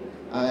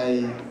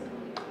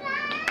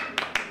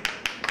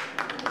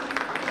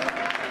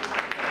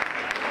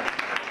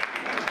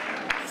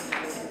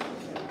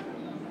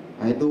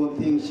 I don't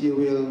think she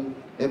will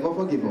ever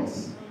forgive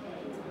us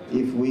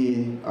if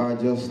we are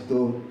just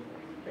to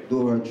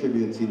do her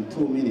tributes in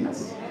 2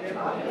 minutes.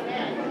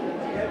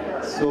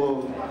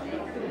 So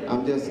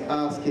I'm just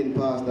asking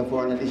Pastor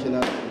for an additional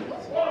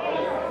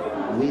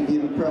minute. We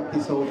didn't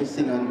practice how to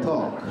sing and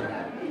talk,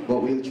 but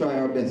we'll try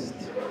our best.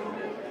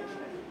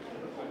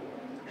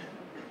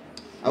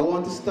 I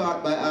want to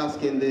start by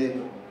asking the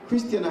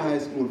Christian High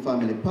School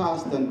family,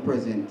 past and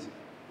present,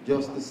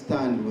 just to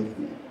stand with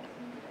me.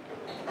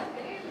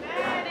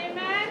 Amen,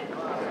 amen.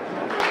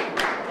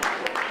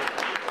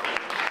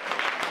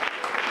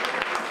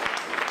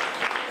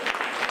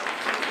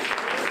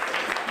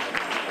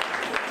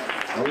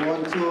 I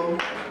want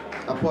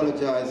to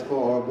apologize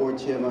for our board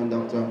chairman,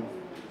 Dr.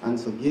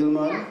 Ansel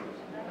Gilman,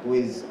 who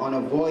is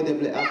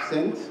unavoidably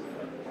absent,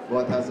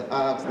 but has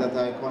asked that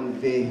I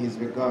convey his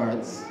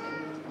regards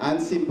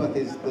and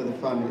sympathies to the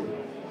family,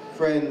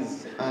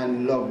 friends,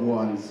 and loved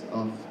ones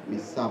of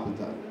Miss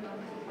Sappleton.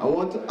 I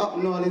want to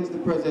acknowledge the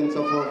presence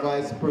of our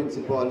Vice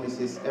Principal,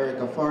 Mrs.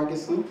 Erica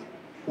Ferguson,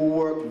 who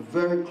worked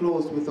very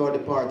close with our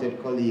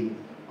departed colleague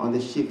on the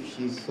shift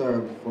she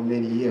served for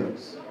many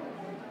years.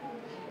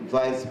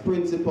 Vice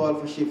Principal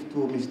for Shift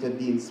 2, Mr.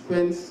 Dean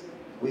Spence,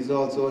 who is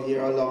also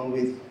here along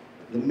with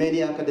the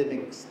many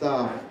academic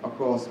staff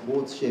across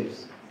both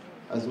shifts,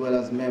 as well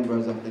as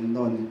members of the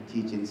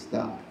non-teaching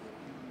staff.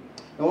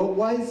 Now, a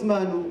wise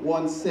man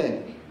once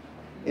said,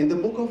 in the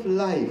book of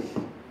life,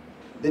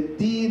 the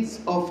deeds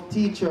of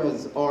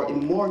teachers are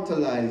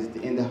immortalized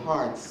in the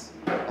hearts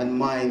and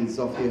minds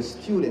of their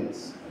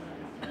students.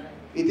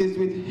 It is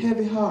with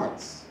heavy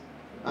hearts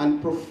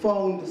and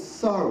profound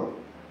sorrow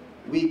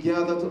we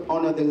gather to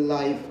honor the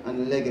life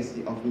and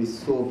legacy of Miss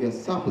Sophia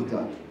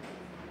Sappleton,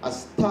 a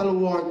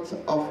stalwart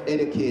of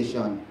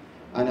education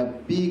and a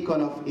beacon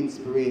of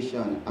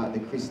inspiration at the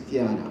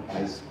Christiana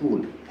High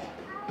School.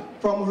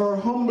 From her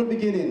humble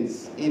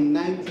beginnings in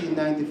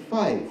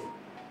 1995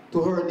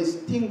 to her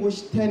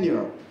distinguished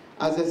tenure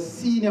as a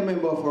senior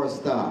member of our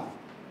staff,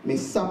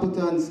 Miss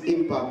Sappleton's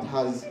impact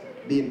has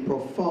been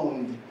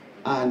profound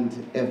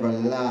and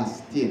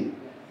everlasting.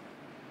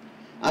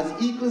 As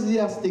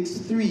Ecclesiastes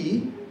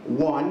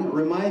 3:1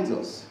 reminds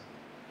us,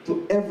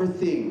 to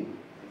everything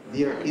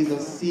there is a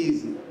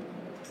season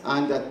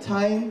and a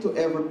time to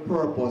every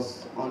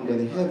purpose under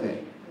the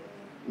heaven.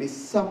 Miss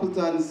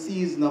Sappleton's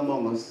season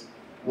among us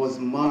was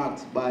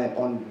marked by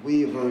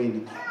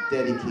unwavering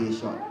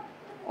dedication,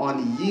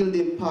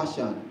 unyielding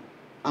passion,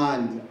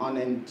 and an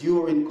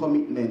enduring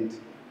commitment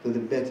to the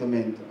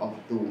betterment of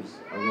those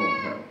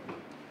around her.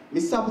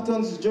 Miss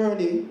Sappleton's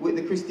journey with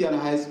the Christiana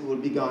High School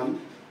began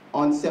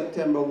on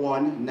September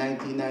 1,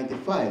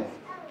 1995.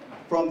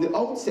 From the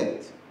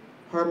outset,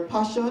 her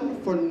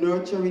passion for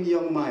nurturing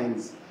young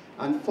minds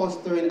and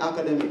fostering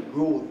academic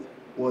growth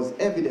was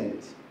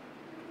evident.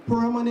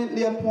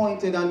 Permanently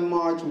appointed on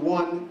March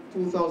 1,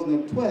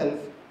 2012,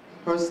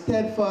 her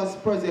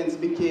steadfast presence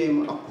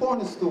became a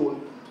cornerstone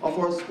of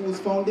our school's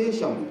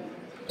foundation,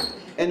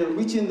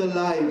 enriching the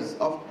lives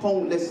of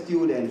countless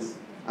students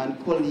and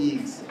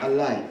colleagues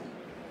alike.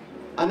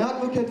 An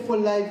advocate for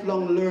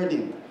lifelong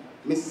learning,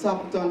 Miss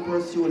Sappleton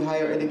pursued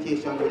higher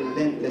education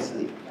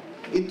relentlessly.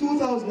 In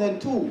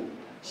 2002,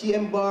 she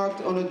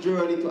embarked on a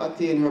journey to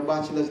attain her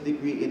bachelor's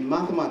degree in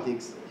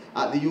mathematics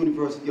at the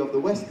University of the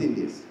West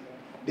Indies.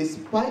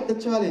 Despite the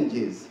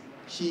challenges,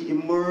 she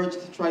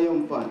emerged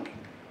triumphant,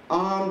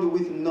 armed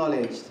with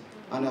knowledge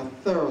and a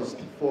thirst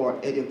for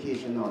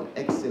educational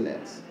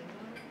excellence.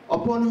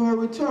 Upon her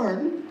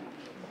return,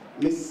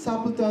 Miss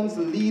Sappleton's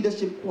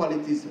leadership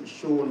qualities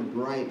shone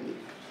brightly,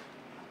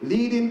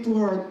 leading to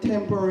her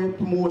temporary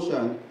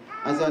promotion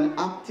as an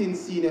acting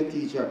senior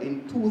teacher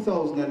in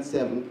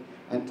 2007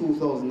 and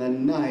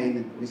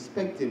 2009,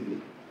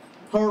 respectively.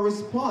 Her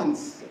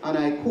response, and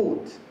I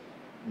quote,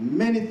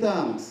 "Many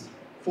thanks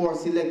for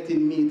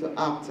selecting me to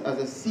act as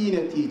a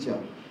senior teacher,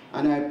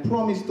 and I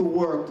promise to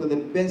work to the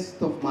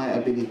best of my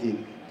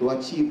ability to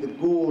achieve the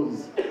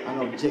goals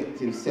and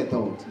objectives set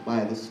out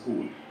by the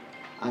school."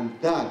 And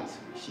that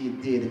she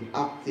did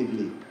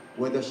actively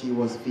whether she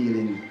was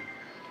feeling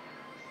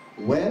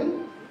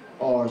well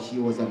or she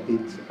was a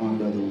bit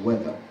under the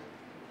weather.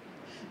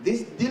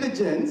 This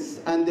diligence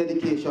and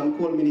dedication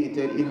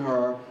culminated in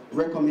her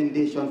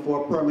recommendation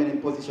for a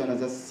permanent position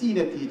as a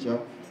senior teacher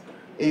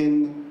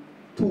in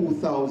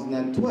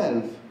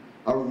 2012,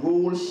 a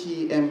role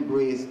she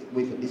embraced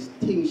with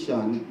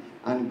distinction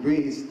and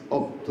graced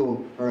up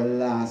to her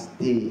last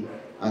day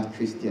at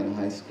Christian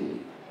High School.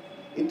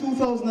 In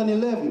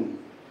 2011,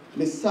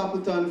 Ms.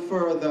 Sappleton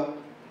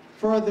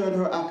furthered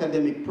her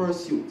academic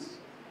pursuits,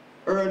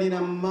 earning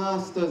a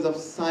Master's of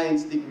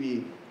Science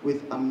degree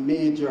with a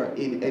major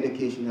in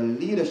educational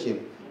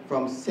leadership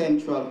from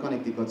Central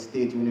Connecticut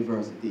State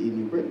University in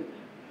New Britain,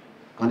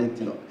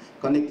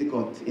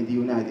 Connecticut in the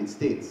United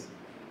States.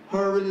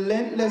 Her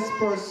relentless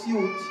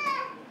pursuit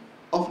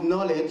of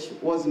knowledge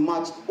was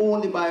matched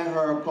only by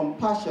her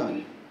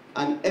compassion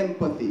and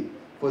empathy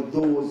for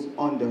those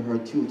under her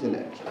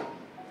tutelage.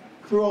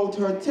 Throughout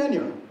her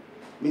tenure,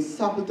 Ms.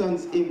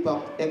 Sappleton's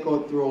impact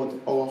echoed throughout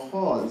our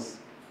halls,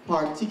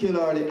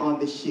 particularly on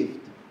the shift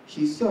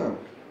she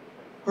served.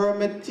 Her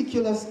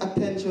meticulous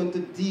attention to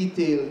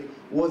detail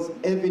was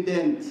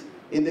evident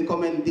in the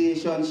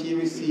commendation she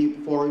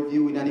received for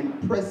reviewing an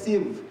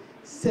impressive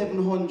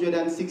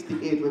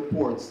 768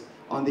 reports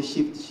on the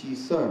shift she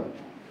served.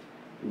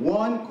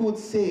 One could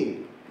say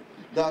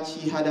that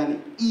she had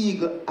an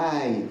eagle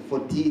eye for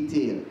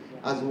detail,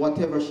 as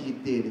whatever she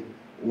did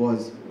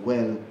was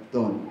well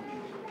done.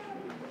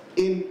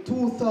 In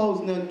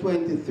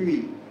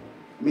 2023,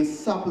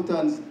 Ms.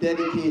 Sappleton's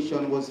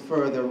dedication was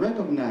further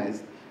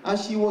recognized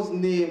as she was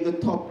named the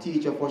top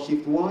teacher for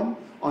Shift 1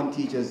 on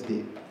Teachers'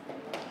 Day.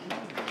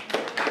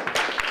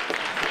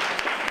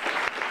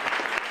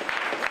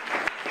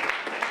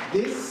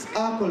 This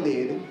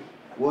accolade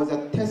was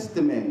a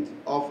testament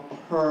of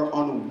her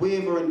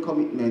unwavering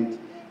commitment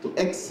to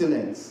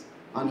excellence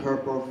and her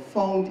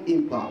profound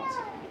impact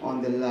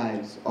on the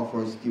lives of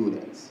her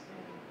students.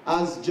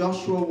 As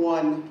Joshua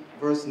 1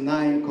 verse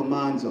 9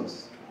 commands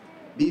us,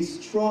 be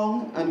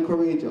strong and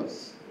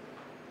courageous.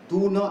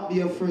 Do not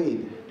be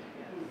afraid.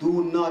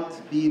 Do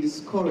not be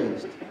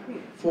discouraged,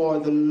 for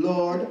the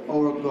Lord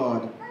our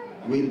God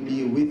will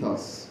be with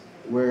us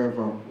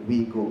wherever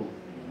we go.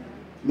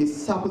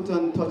 Miss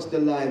Sappleton touched the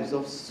lives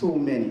of so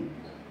many,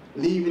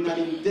 leaving an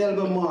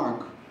indelible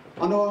mark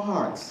on our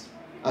hearts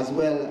as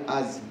well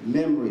as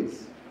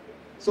memories.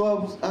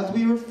 So as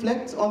we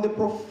reflect on the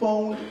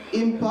profound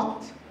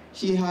impact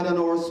she had on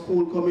our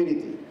school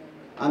community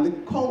and the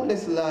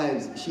countless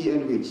lives she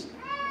enriched,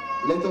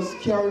 let us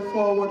carry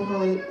forward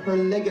her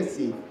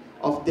legacy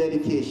of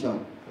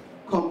dedication,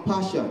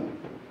 compassion,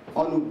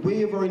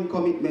 unwavering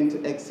commitment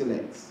to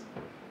excellence.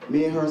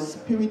 May her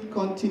spirit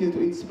continue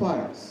to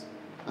inspire us,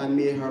 and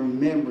may her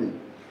memory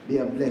be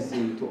a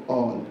blessing to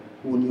all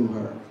who knew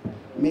her.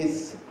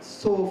 Miss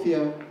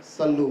Sophia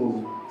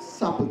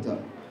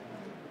Sappleton,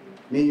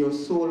 may your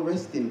soul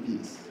rest in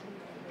peace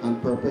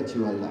and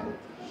perpetual light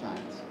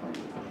shines on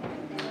you.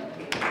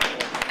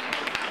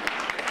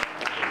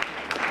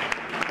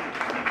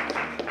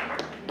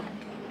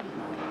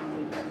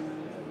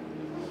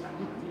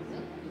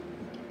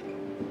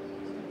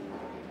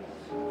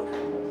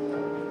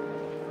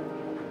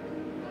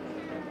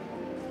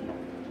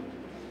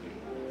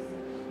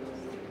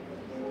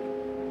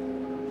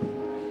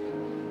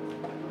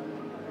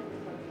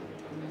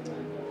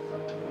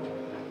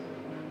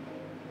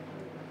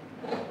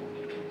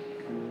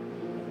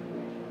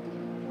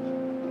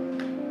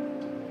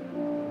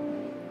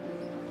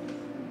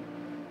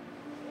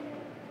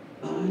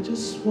 I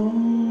just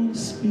want to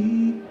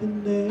speak the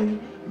name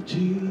of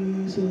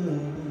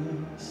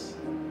Jesus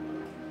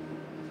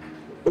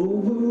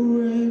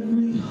over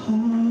every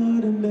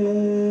heart and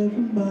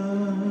every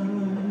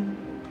mind,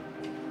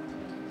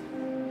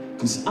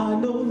 'cause I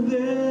know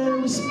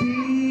there is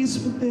peace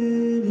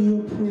within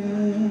your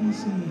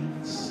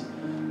presence.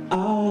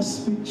 I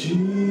speak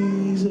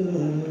Jesus.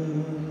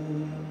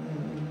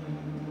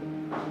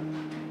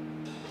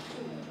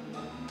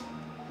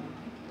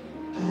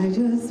 I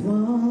just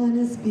want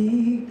to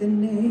speak the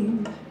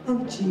name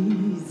of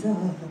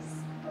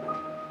Jesus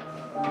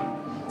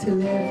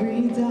till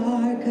every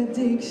dark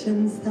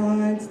addiction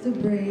starts to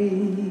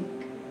break,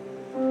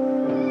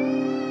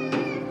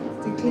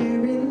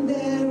 declaring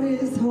there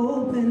is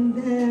hope and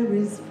there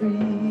is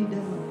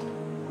freedom.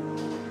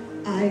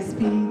 I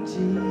speak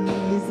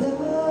Jesus.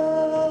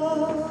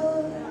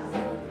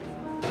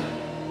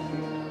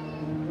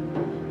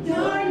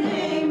 Your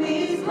name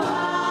is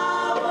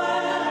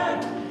power.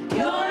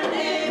 Your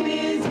name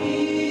is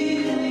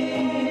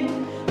healing.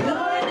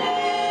 Your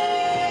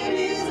name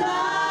is life.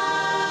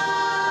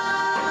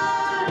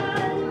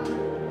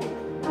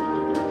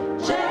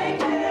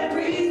 Shake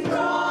every throne.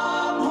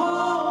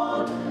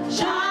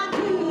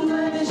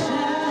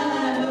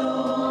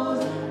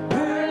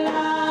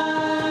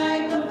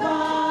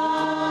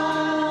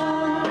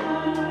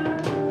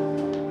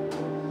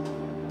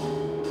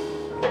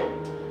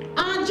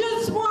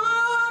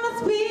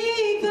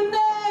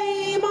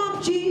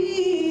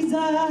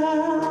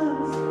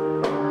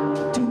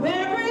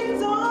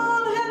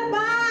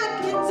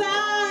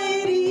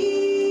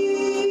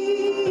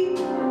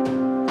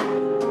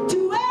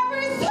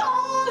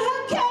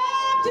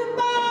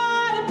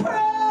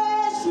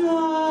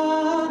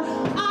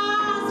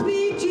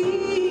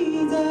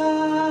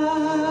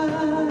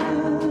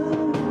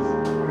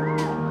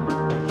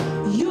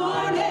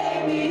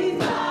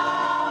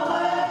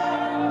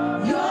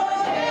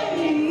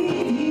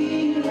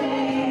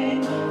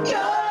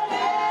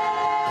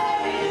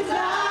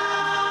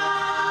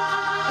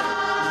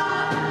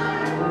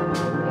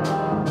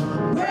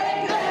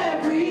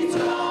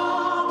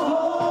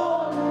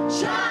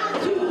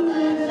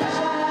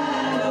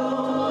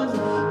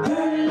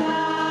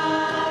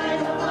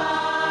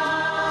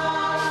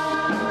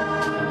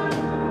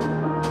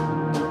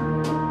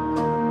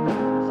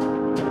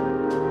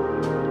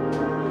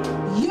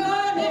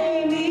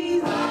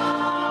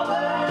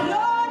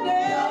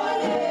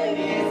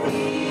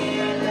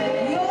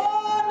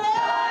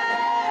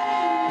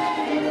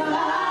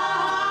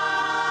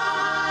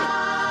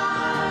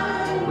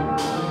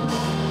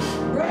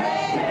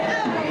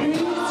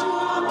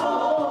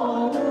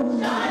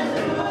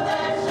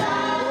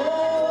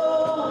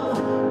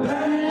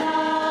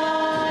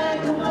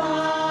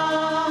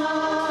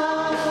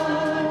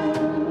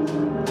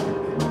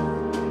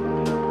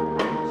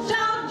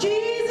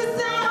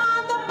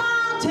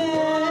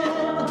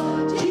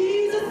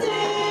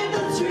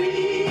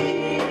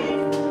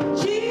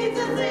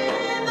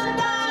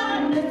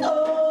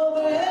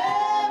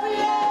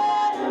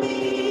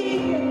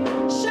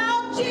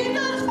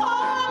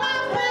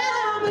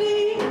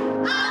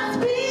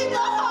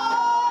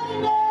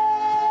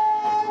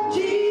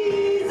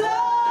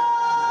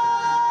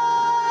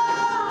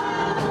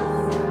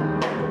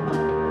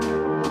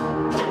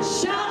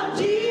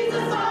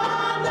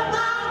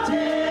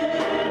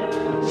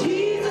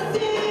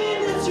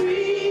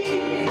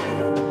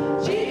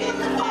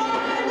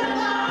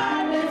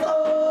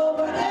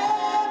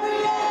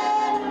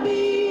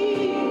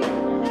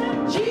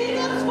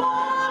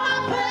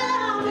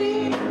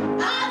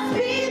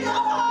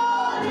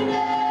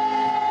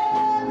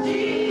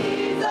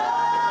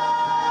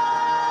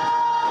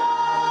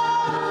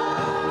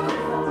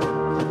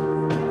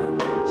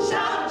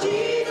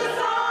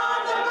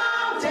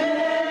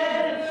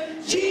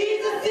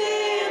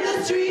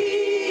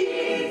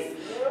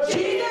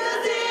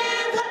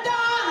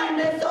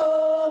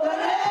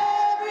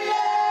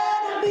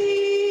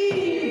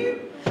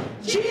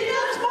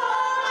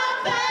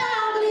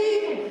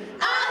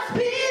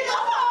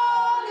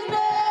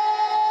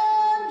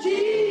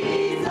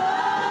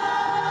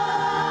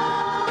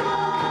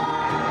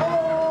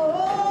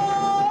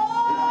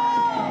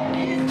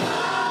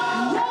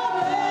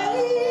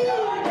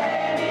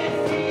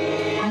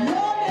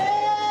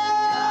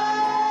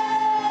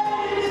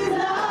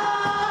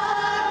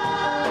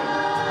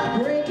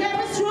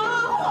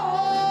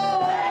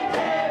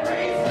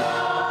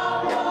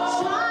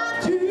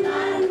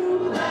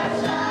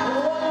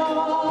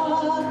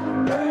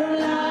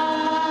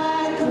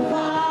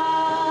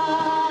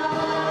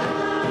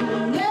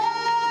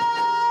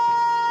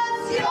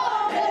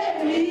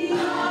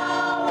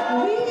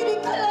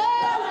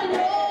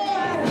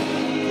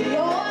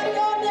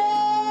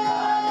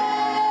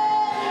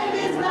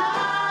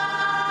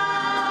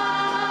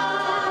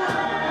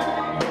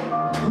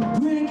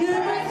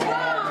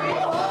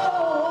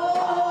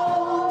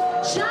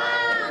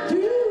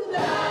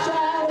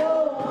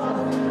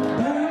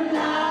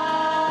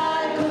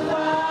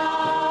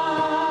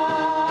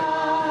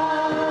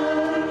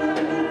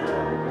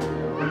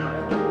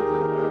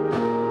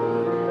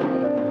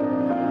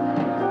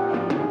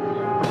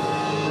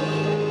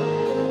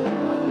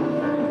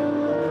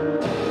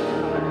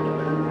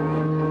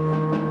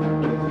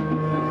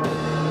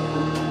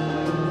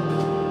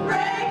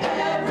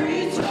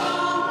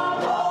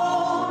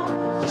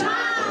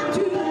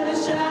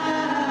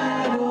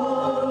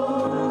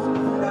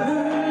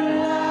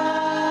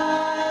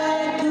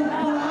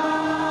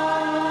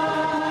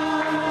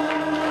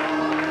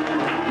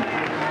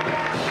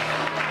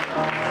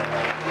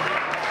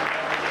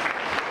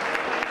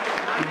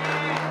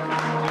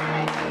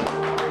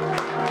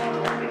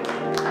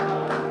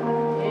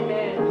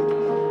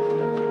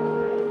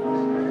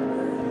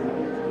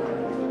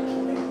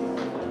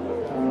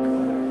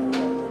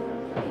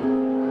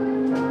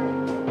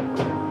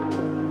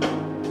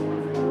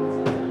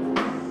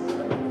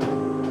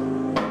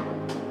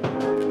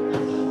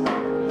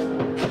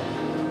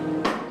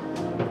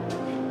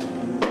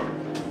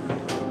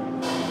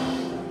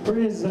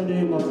 Praise the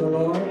name of the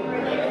Lord.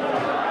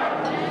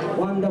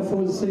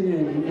 Wonderful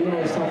singing in the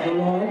house of the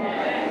Lord.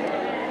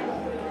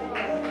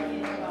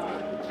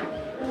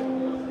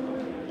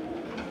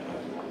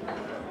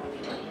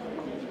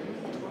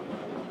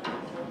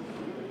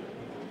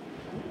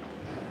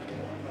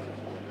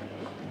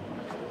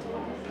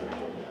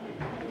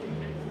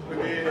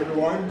 Good day,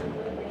 everyone.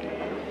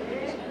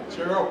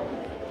 Cheer up.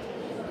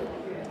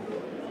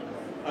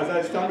 As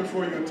I stand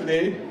before you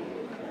today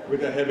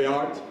with a heavy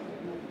heart,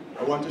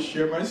 I want to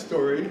share my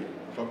story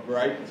of a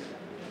bright,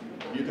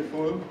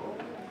 beautiful,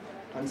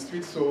 and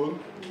sweet soul,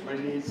 my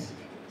niece,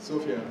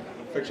 Sophia,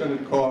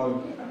 affectionately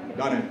called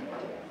Donna.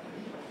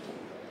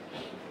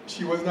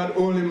 She was not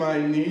only my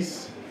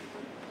niece,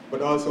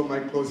 but also my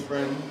close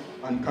friend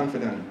and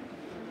confidant.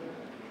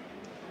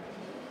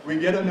 We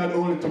gather not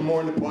only to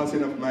mourn the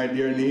passing of my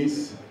dear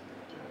niece,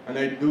 and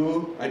I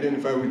do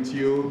identify with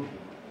you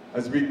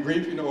as we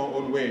grieve in our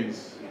own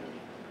ways.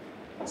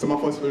 Some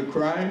of us will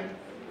cry,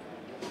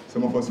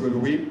 some of us will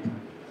weep,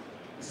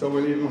 some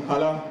will even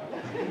holler,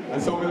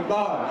 and some will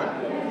bawl.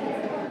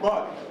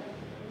 But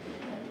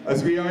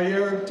as we are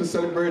here to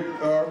celebrate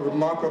her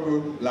remarkable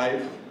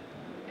life,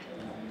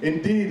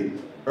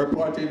 indeed, her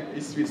parting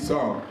is sweet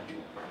song.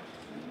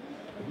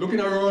 Looking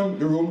around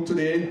the room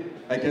today,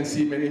 I can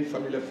see many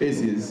familiar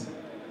faces,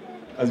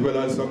 as well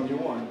as some new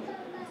ones.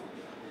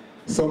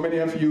 So many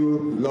of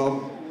you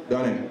love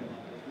Donna.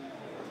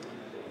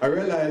 I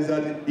realize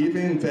that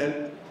even in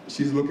death,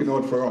 she's looking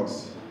out for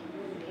us.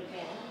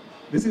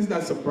 This is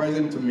not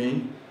surprising to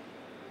me.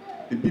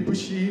 The people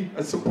she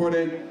has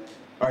supported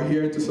are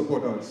here to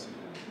support us.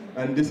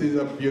 And this is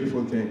a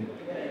beautiful thing.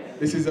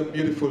 This is a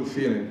beautiful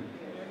feeling.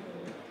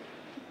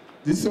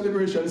 This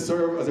celebration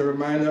serves as a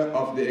reminder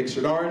of the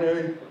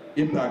extraordinary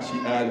impact she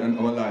had on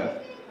our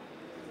life.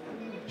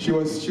 She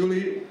was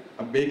truly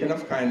a beacon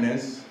of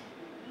kindness,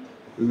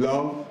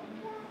 love,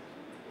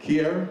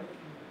 care,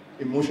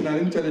 emotional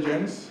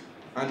intelligence,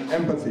 and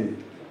empathy.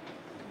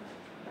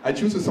 I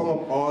choose to sum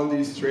up all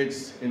these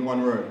traits in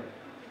one word: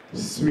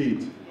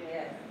 sweet.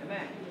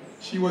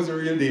 She was a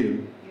real deal.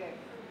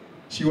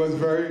 She was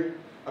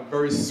a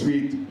very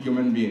sweet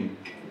human being.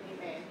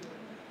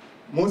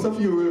 Most of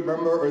you will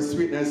remember her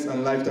sweetness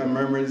and lifetime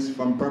memories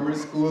from primary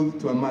school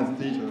to a math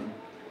teacher.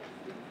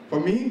 For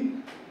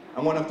me,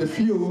 I'm one of the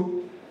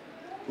few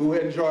who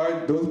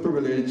enjoyed those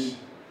privileged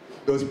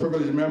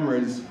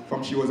memories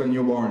from she was a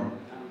newborn.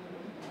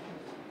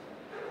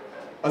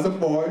 As a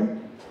boy,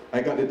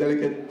 I got the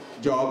delicate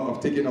job of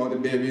taking out the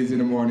babies in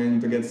the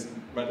morning to get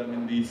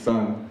vitamin D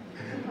sun,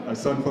 a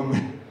sun from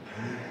me.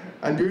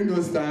 And during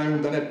those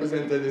times, Donna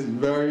presented this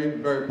very,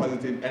 very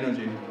positive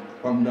energy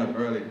from that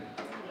early.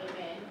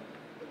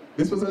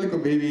 This was a little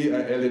baby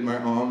I held in my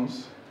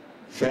arms,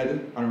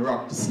 fed and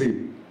rocked to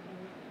sleep.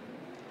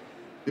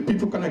 The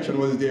people connection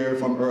was there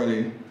from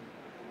early.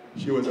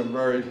 She was a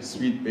very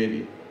sweet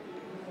baby.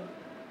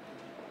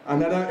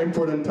 Another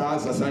important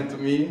task assigned to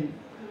me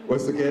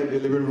was to get the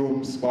living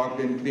room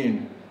sparkling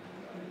clean.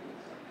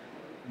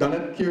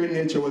 Donna's caring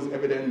nature was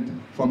evident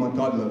from a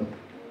toddler.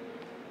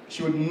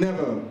 She would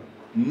never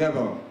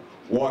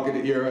walk in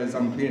the areas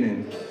I'm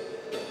cleaning.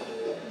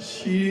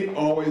 She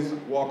always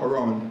walked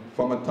around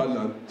from a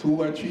toddler,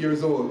 2 or 3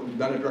 years old.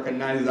 Donna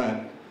recognized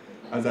that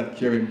as a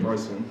caring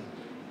person.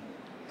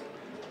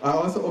 I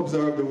also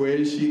observed the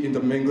way she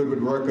intermingled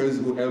with workers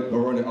who helped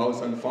around the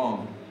house and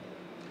farm.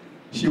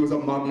 She was a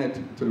magnet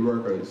to the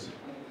workers.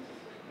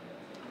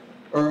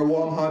 Her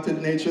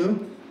warm-hearted nature,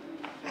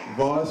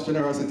 vast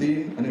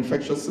generosity, and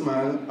infectious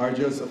smile are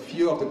just a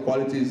few of the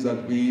qualities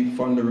that we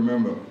fondly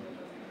remember.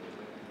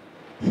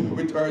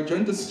 With her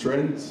gentle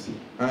strength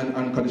and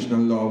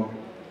unconditional love,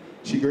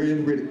 she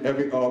grieved with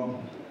every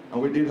hug,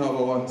 and we did have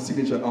our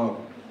signature hug.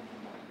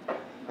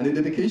 And the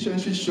dedication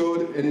she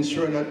showed in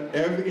ensuring that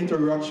every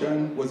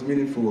interaction was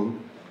meaningful.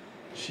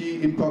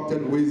 She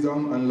impacted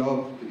wisdom and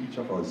love to each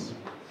of us.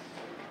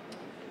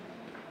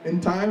 In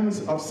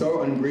times of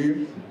sorrow and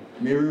grief,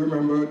 may we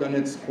remember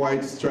Donna's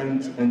quiet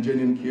strength and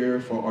genuine care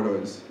for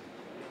others.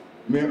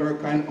 May her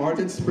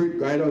kind-hearted spirit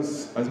guide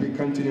us as we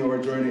continue our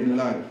journey in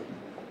life.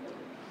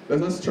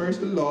 Let us cherish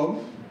the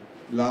love,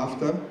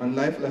 laughter, and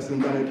life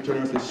lessons Donna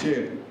generously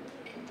shared.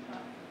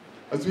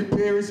 As we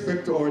pay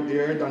respect to our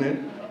dear Donna,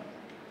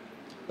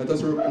 let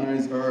us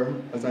recognize her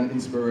as an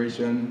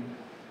inspiration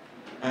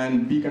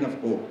and beacon of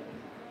hope.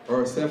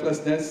 Her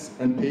selflessness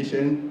and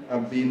patience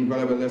have been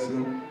valuable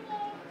lessons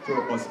to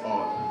us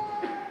all.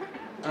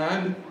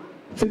 And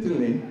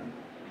fittingly,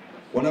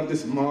 one of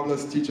this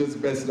marvelous teacher's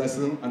best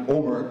lessons and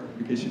homework,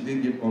 because she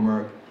did give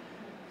homework,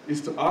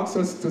 is to ask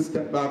us to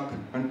step back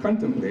and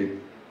contemplate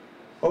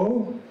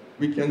how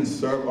we can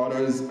serve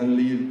others and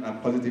leave a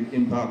positive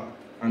impact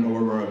on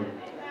our world,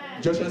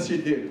 just as she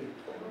did,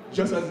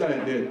 just as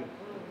Donna did.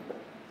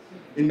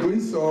 In doing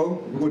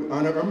so, we would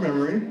honor her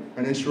memory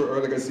and ensure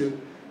her legacy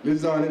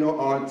lives on in our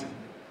heart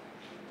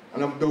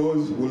and of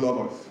those who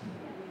love us.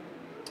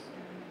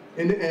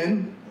 In the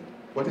end,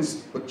 what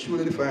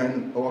truly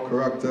defines our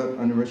character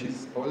and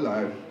enriches our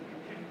life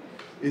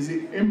is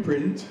the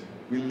imprint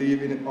we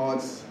leave in the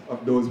hearts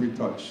of those we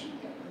touch.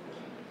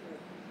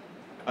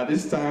 At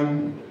this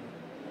time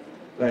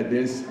like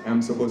this,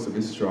 I'm supposed to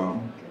be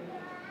strong.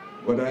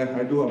 But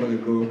I do have a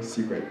little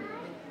secret.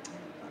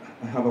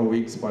 I have a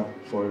weak spot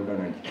for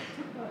Janet.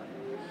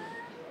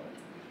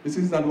 This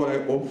is not what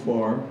I hope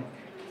for.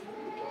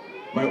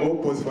 My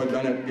hope was for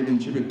Janet giving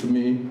tribute to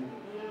me.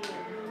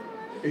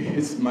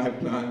 It's my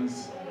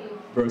plans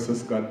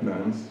versus God's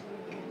plans.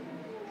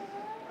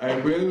 I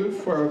will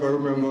forever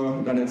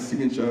remember Janet's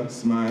signature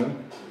smile,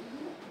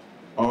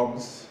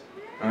 hugs,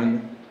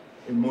 and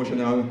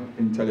emotional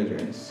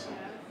intelligence.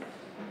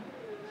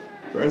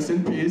 Rest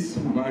in peace,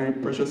 my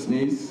precious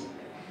niece.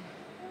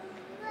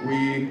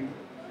 We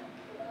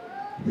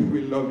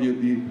love you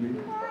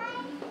deeply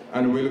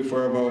and will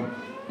forever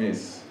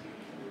miss.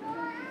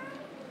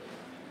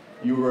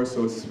 You were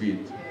so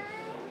sweet.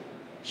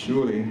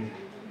 Truly,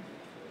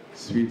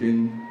 sweet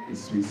in the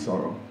sweet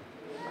sorrow.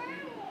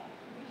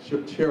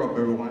 Cheer up,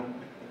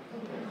 everyone.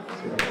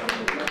 Cheer up.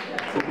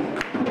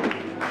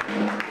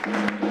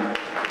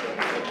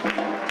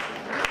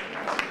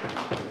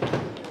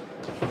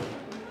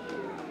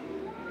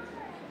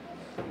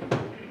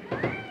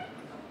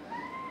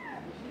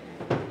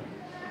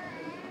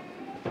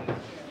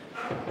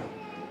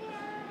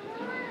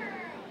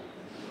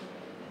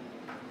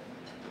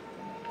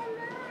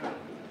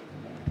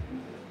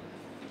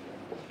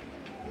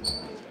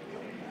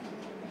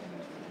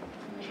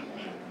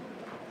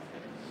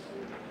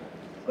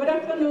 Good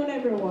afternoon,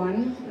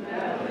 everyone.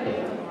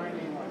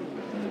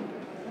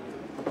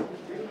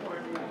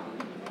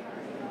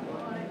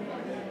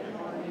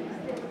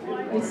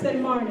 It's still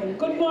morning.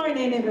 Good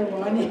morning,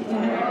 everyone.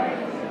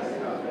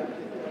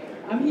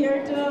 I'm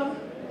here to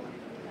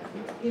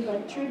give a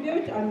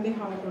tribute on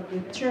behalf of the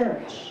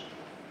church.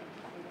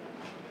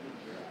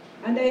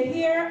 And I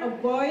hear a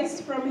voice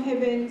from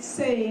heaven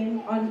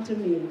saying unto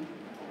me,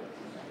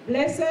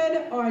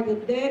 Blessed are the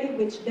dead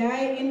which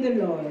die in the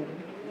Lord,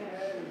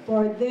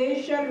 for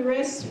they shall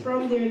rest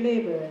from their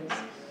labors,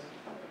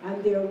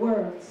 and their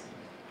works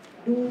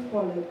do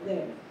follow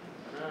them.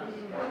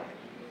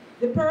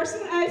 The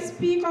person I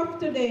speak of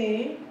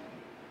today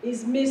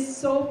is Miss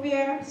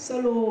Sophia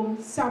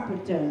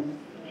Sappleton.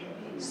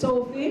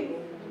 Sophie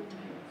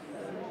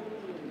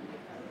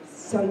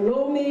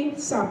Salome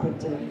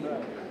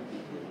Sappleton.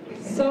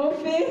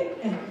 Sophie,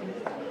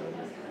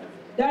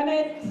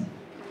 Janet,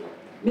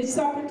 Miss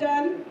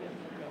Sappleton,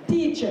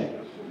 teacher.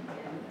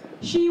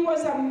 She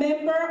was a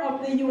member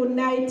of the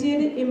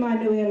United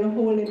Emmanuel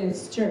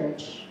Holiness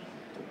Church.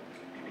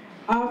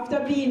 After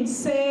being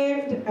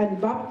saved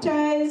and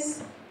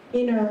baptized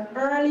in her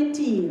early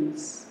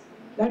teens,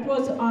 that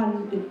was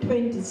on the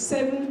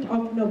 27th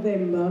of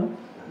November,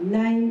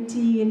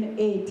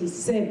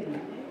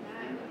 1987.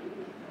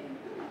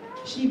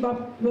 She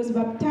was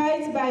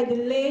baptized by the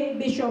late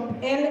Bishop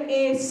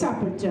L.A.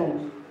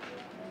 Sappleton.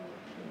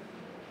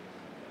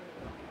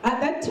 At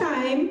that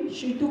time,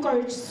 she took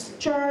her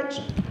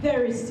church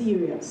very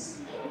serious.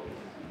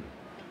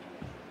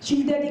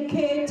 She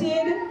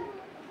dedicated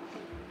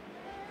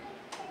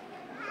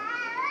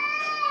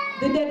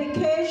the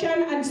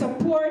dedication and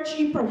support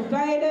she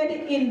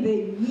provided in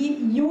the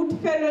youth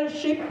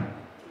fellowship,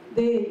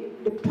 the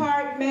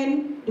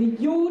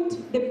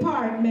youth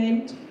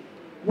department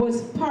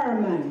was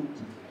paramount.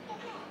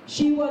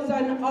 She was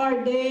an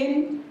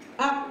ordained,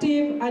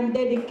 active, and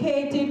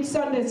dedicated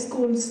Sunday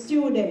school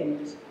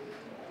student.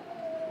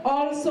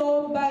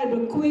 Also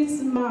Bible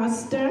quiz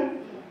master,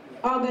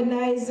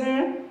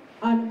 organizer,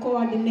 and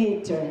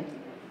coordinator.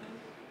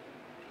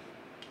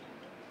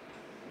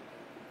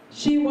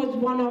 She was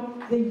one of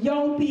the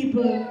young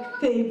people's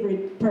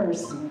favorite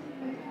person.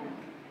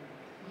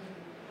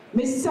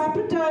 Ms.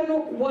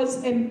 Sappleton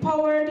was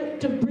empowered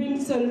to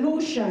bring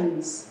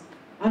solutions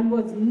and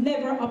was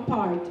never a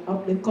part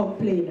of the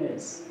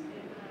complainers.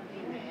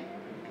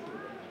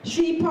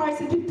 She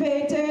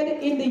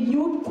participated in the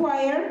youth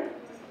choir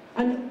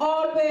and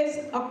always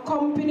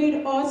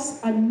accompanied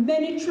us on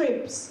many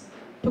trips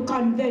to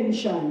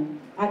convention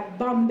at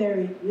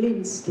Banbury,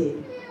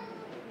 Linstead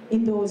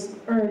in those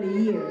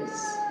early years.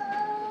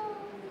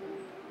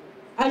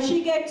 As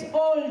she gets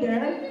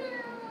older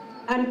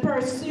and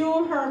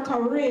pursue her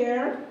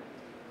career,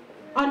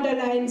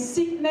 underlying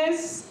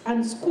sickness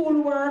and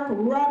schoolwork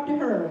robbed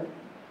her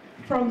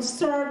from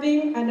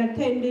serving and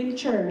attending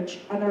church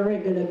on a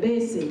regular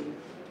basis.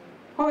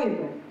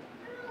 However,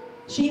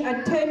 she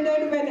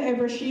attended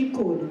whenever she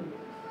could,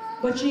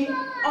 but she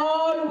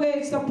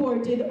always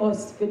supported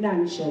us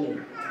financially.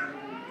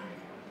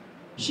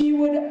 She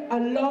would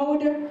allow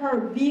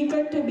her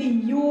vehicle to be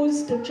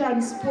used to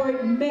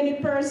transport many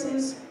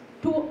persons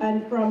to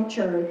and from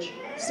church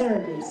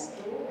service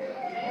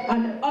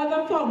and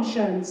other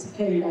functions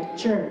held at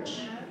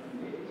church.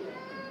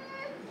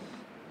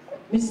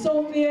 Miss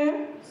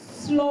Sophia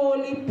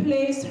slowly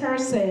placed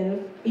herself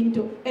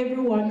into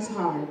everyone's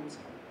heart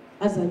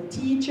as a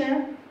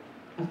teacher,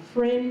 a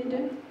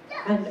friend,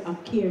 and a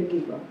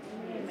caregiver.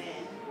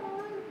 Amen.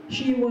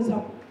 She was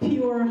a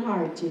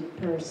pure-hearted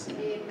person.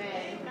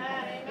 Amen.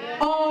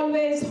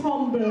 Always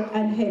humble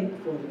and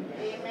helpful.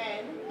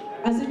 Amen.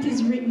 As it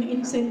is written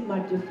in St.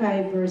 Matthew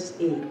 5, verse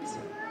 8.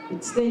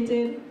 It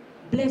stated,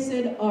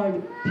 "Blessed are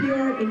the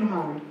pure in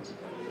heart,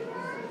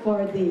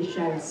 for they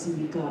shall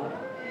see God."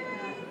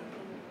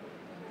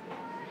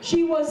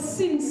 She was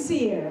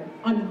sincere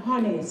and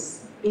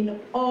honest in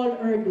all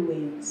her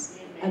doings,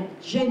 a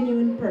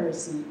genuine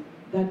person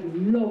that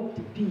loved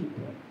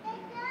people.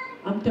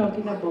 I'm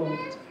talking about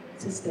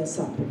Sister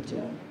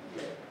Sappleton.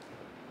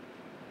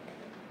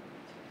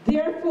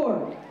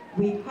 Therefore,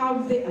 we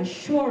have the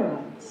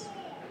assurance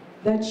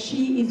that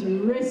she is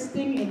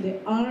resting in the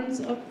arms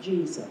of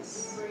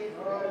Jesus.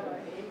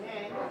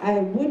 I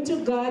would to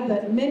God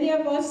that many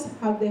of us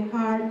have the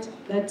heart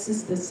that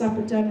Sister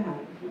Sappleton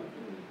had.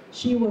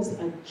 She was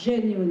a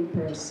genuine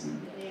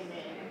person.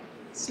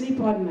 Sleep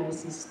on, my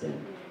sister.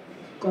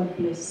 God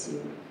bless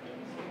you.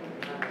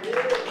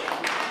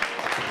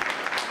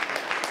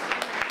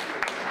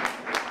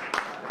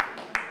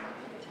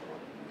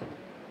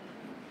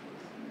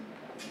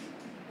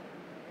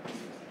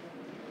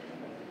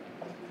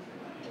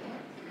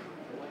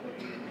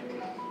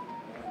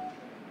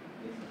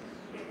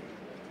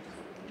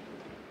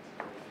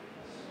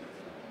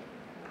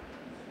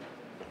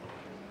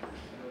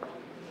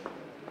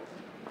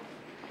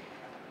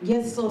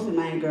 Yes, Sophie,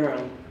 my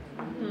girl.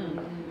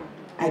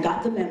 I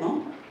got the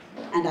memo,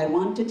 and I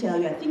want to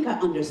tell you, I think I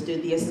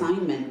understood the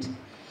assignment,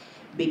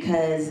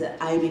 because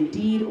I'm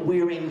indeed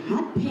wearing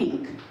hot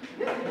pink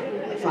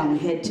from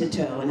head to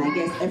toe, and I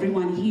guess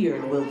everyone here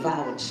will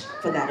vouch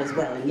for that as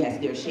well. And yes,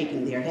 they're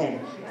shaking their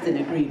head. It's in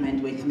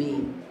agreement with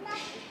me.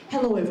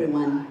 Hello,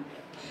 everyone.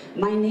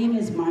 My name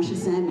is Marcia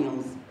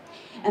Samuels,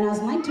 and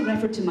I'd like to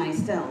refer to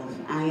myself.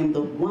 I am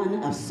the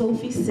one of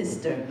Sophie's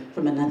sister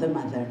from another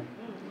mother.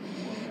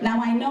 Now,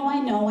 I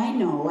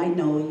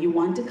know you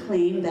want to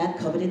claim that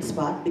coveted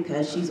spot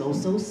because she's oh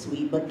so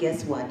sweet, but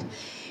guess what?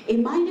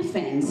 In my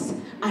defense,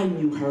 I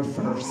knew her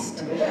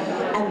first,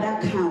 and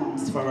that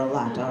counts for a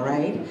lot, all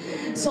right?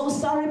 So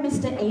sorry,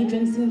 Mr.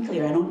 Adrian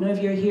Sinclair, I don't know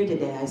if you're here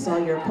today. I saw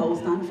your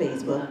post on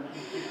Facebook.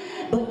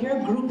 But your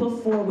group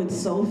of 4 with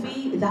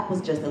Sophie, that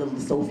was just a little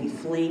Sophie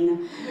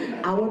fling.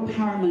 Our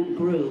empowerment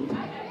group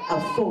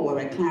of 4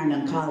 at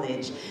Clarendon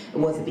College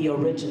was the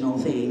original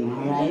thing,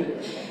 all right?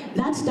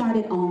 That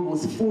started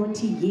almost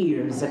 40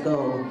 years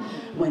ago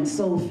when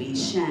Sophie,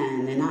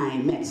 Shan, and I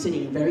met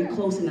sitting very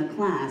close in a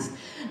class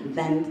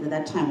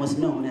that time was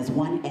known as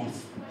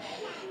 1F.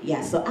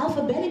 Yeah, so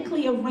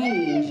alphabetically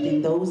arranged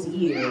in those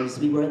years,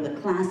 we were the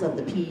class of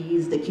the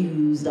P's, the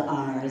Q's, the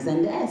R's,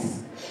 and the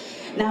S.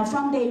 Now,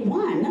 from day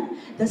one,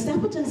 the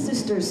Sappleton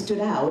sisters stood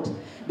out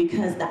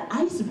because the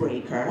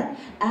icebreaker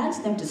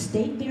asked them to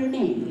state their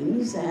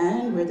names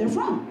and where they're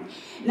from.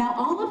 Now,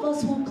 all of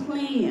us who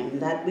claim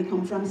that we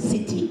come from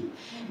city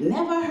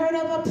never heard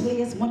of a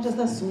place much as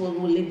the soul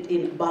who lived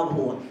in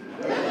Boghole.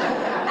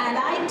 And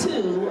I,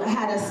 too,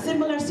 had a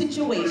similar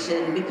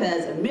situation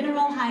because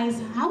Mineral Heights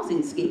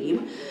housing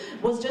scheme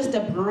was just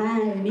a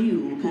brand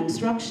new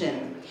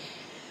construction.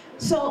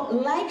 So,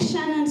 like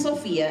Shannon and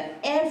Sophia,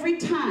 every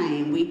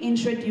time we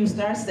introduced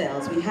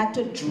ourselves, we had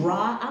to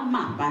draw a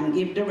map and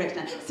give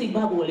direction. See,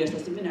 Boghole, you're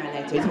supposed to be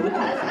like this, where we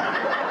come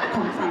from.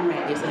 Come from,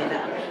 right? You say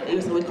that.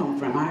 Here's where we come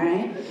from, all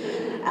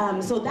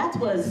right? So that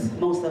was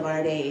most of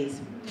our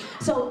days.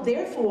 So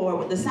therefore,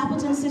 with the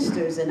Sappleton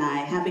sisters and I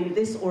having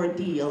this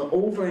ordeal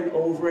over and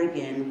over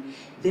again,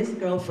 this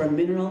girl from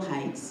Mineral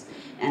Heights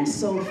and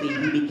Sophie,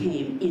 we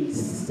became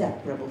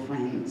inseparable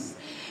friends.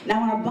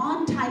 Now our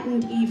bond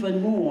tightened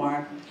even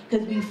more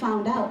because we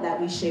found out that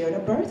we shared a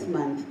birth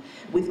month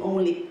with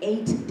only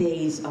 8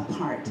 days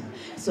apart.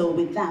 So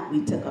with that,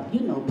 we took up, you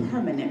know,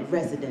 permanent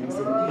residence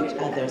in each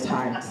other's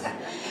hearts.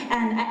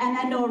 And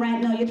I know right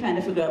now you're trying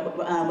to figure out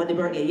what the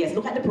birthday is. Yes,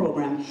 look at the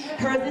program.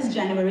 Hers is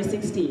January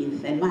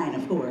 16th, and mine,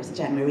 of course,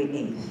 January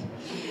 8th.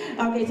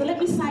 Okay, so let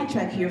me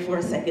sidetrack here for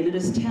a second and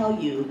just tell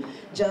you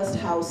just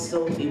how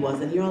Sophie was.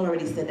 And you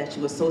already said that she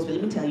was so sweet.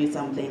 Let me tell you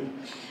something.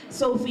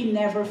 Sophie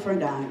never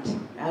forgot.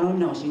 I don't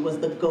know, she was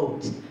the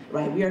GOAT,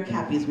 right? We are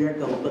Cappies, we are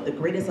GOAT, but the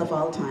greatest of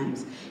all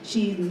times.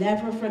 She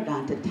never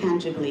forgot to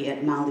tangibly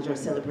acknowledge or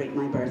celebrate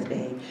my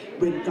birthday,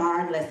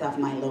 regardless of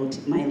my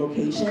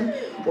location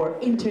or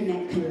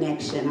internet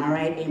connection, all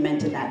right? Amen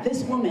to that.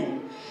 This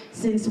woman,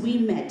 since we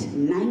met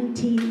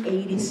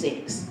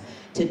 1986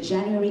 to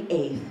January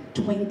 8th,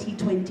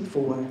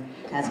 2024,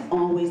 has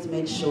always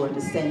made sure to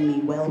send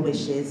me well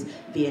wishes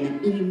via an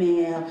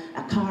email,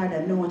 a card,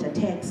 a note, a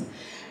text.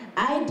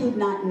 I did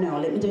not know,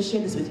 let me just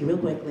share this with you real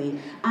quickly,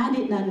 I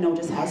did not know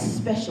just how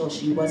special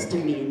she was to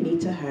me and me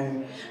to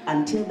her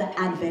until the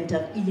advent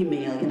of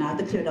email. You know, I have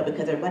to clear it up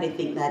because everybody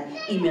think that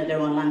email there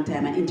on a long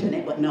time and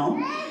internet, but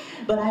no.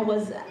 But I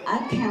was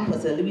at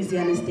campus at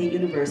Louisiana State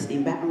University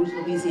in Baton Rouge,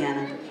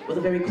 Louisiana. It was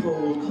a very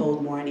cold,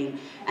 cold morning.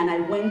 And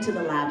I went to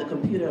the lab, the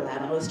computer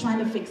lab. I was trying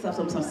to fix up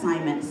some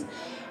assignments.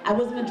 I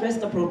wasn't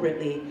dressed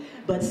appropriately,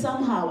 but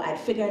somehow I'd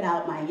figured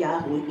out my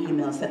Yahoo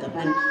email setup.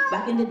 And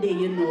back in the day,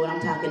 you know what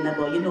I'm talking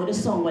about. You know the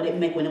song what it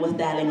meant when it was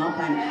dialing up,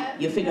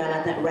 and you figure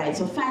out that right.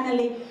 So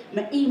finally,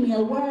 my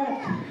email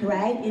worked,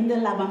 right? In the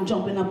lab, I'm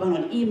jumping up on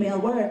an email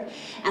work.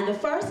 And the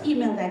first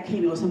email that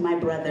came was from my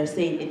brother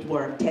saying it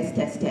worked, test,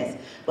 test, test.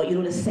 But you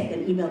know the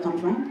second email come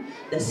from?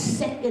 The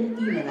second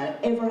email I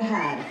ever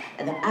had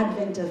at the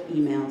advent of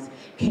emails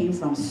came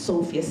from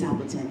Sophia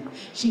Sappleton.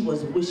 She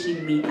was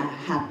wishing me a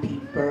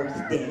happy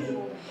birthday.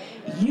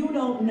 You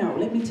don't know,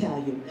 let me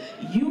tell you,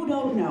 you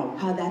don't know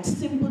how that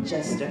simple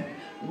gesture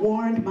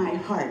warmed my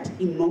heart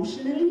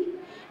emotionally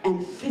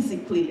and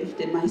physically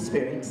lifted my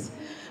spirits.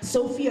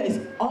 Sophia is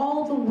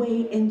all the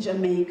way in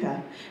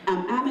Jamaica.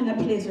 I'm in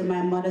a place where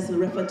my mother still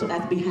referred to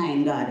as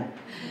behind God.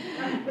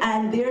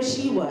 And there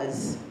she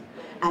was.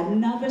 I've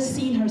never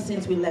seen her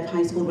since we left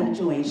high school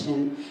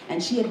graduation,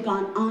 and she had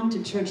gone on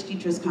to Church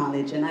Teachers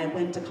College, and I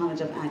went to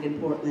College of Ag in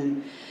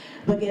Portland.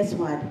 But guess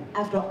what?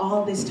 After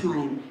all this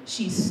time,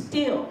 she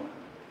still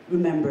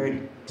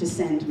remembered to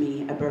send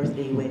me a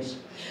birthday wish.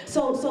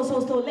 So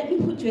let me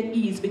put you at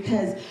ease,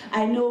 because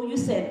I know you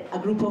said a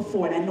group of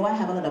 4, and I know I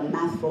have a lot of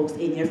math folks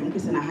in here from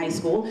Christiana High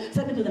School,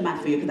 so let me do the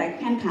math for you, because I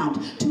can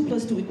count. 2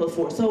 + 2 =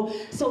 4. So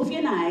Sophie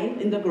and I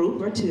in the group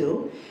were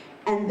 2,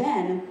 and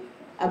then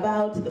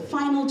about the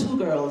final 2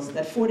 girls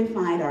that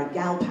fortified our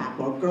gal pack,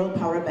 or girl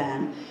power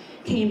band,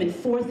 came in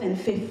 4th and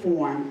 5th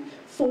form,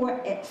 4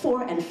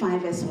 and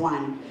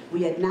 5S1.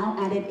 We had now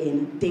added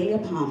in Delia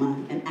Palmer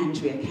and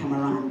Andrea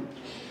Cameron.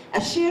 A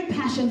shared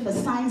passion for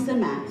science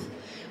and math,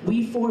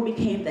 we 4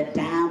 became the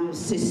Dam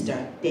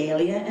Sister,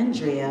 Delia,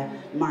 Andrea,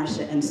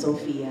 Marcia, and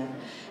Sophia.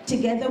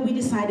 Together we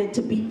decided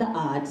to beat the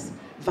odds,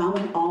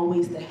 vowing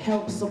always to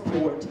help,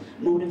 support,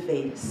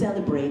 motivate,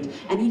 celebrate,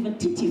 and even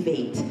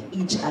titivate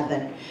each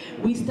other.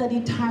 We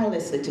studied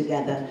tirelessly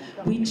together.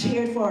 We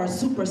cheered for our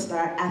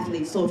superstar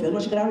athlete, Sophia. No,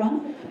 she could have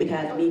run?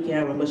 Because me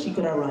can't run, but she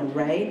could have run,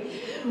 right?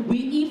 We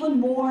even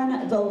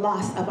mourned the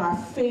loss of our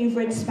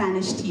favorite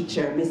Spanish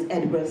teacher, Miss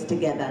Edwards,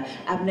 together.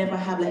 I've never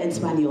habla en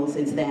español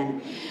since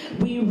then.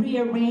 We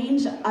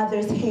rearranged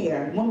others'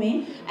 hair.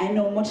 Mommy, I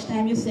know much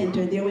time you sent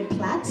her there with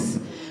plaits,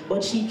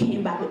 but she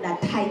came back with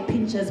that tight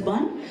pincher's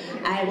bun.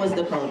 I was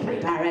the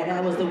culprit, all right? I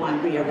was the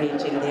one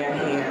rearranging their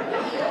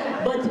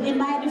hair. But in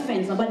my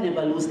defense, nobody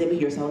never lose them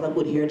here, so I was a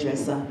good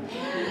hairdresser.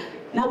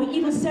 Now we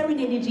even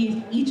serenaded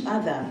each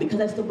other, because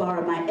I used to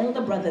borrow my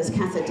elder brother's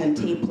cassette and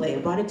tape player,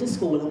 brought it to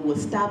school, and would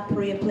stop,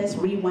 pray, press,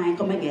 rewind,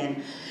 come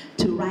again,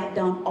 to write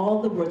down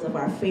all the words of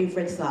our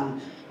favorite song.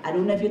 I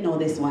don't know if you know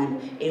this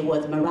one. It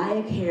was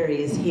Mariah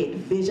Carey's hit,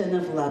 Vision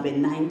of Love, in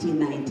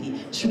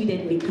 1990.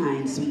 Treated me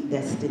kind, sweet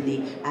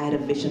destiny. I had a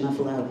vision of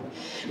love.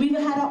 We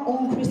even had our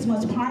own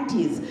Christmas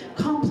parties,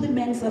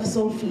 compliments of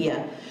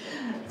Sophia.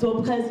 So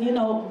because, you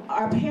know,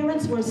 our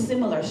parents were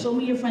similar. Show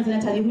me your friends and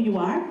I'll tell you who you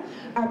are.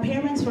 Our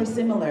parents were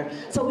similar.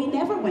 So we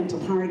never went to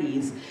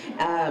parties,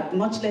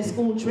 much less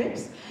school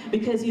trips,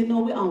 because, you know,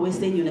 we always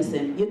stay in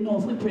unison. You know,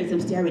 if we pray them,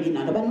 stay already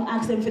now. Nobody don't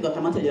ask them to go,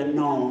 I'm going to tell you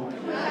no.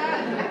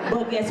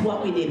 But guess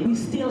what we did? We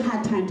still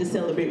had time to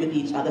celebrate with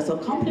each other. So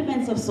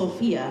compliments of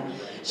Sophia,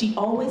 she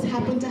always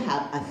happened to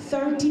have a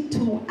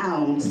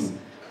 32-ounce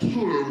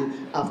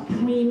can of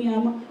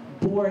premium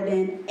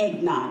Borden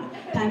eggnog.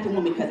 Thank you,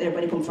 Mommy, because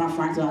everybody come from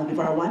France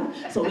before one.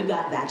 So we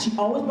got that. She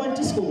always brought it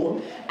to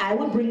school. I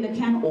would bring the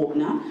can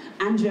opener.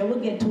 Andrea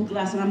would get 2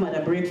 glasses and my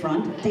mother break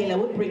front. Taylor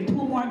would bring 2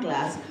 more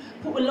glasses.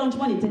 Put our lunch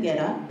money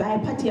together, buy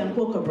patty and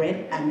cocoa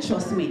bread, and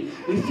trust me,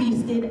 we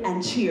feasted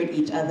and cheered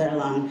each other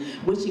along,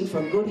 wishing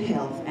for good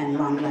health and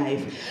long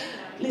life.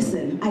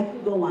 Listen, I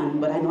could go on,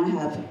 but I know I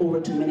have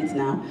over 2 minutes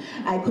now.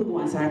 I could go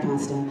on, sorry,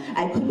 Pastor.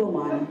 I could go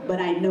on, but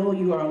I know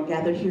you are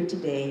gathered here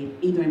today,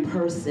 either in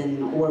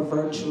person or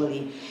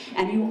virtually,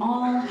 and you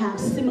all have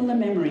similar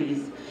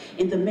memories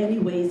in the many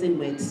ways in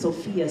which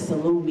Sophia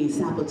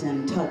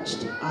Sappleton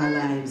touched our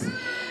lives.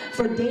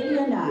 For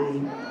Delia and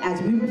I,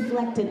 as we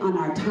reflected on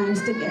our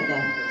times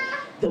together,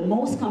 the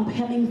most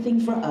compelling thing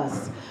for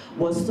us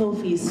was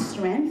Sophie's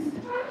strength,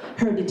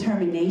 her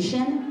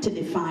determination to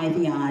defy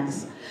the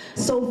odds.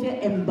 Sophia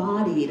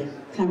embodied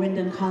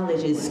Clarendon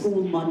College's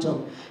school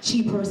motto.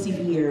 She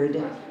persevered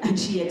and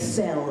she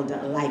excelled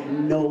like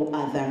no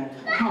other.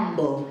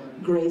 Humble,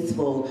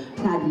 graceful,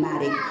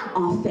 pragmatic,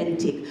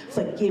 authentic,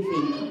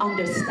 forgiving,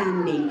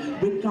 understanding,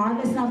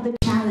 regardless of the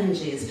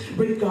challenges,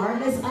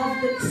 regardless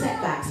of the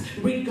setbacks,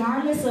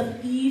 regardless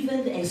of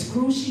even the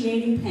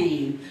excruciating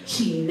pain,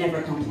 she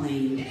never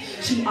complained.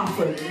 She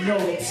offered no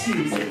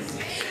excuses.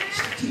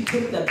 She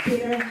took the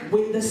bitter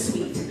with the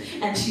sweet,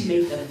 and she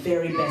made the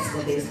very best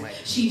of this.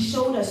 She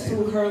showed us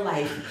through her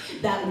life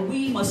that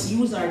we must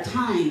use our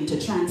time to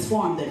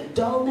transform the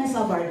dullness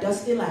of our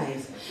dusty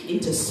lives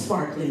into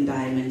sparkling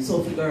diamonds.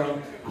 Sophie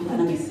girl, I'm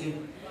gonna miss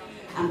you.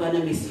 I'm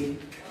gonna miss you.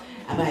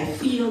 And I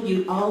feel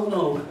you all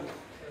know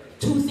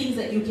 2 things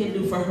that you can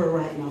do for her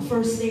right now.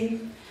 First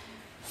things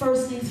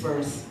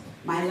first.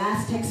 My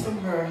last text from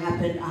her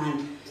happened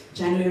on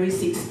January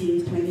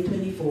 16th,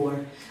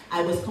 2024.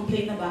 I was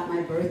complaining about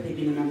my birthday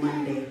being on a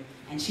Monday,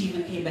 and she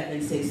even came back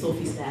and said,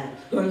 Sophie style,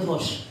 girl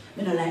hush,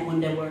 I don't like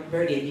Monday work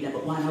birthday, you know,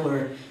 but 1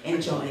 hour,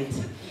 enjoy it.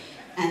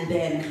 And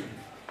then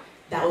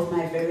that was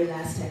my very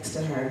last text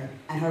to her.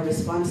 And her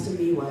response to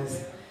me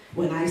was,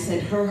 when I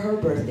sent her her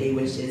birthday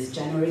wishes,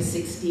 January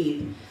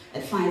 16th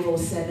at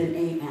 5:07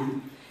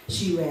 a.m.,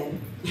 she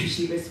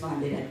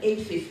responded at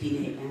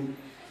 8:15 a.m.,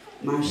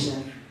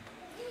 Marcia,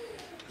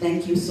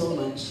 thank you so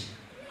much.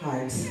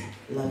 Hearts,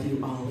 love you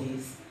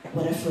always.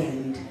 What a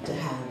friend to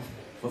have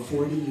for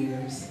 40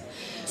 years.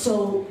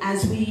 So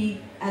as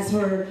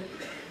her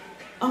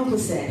uncle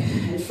said,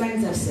 and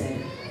friends have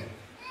said,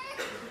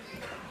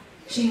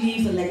 she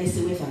leaves a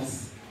legacy with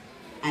us.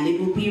 And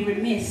it will be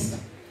remiss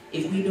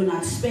if we do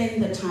not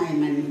spend the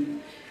time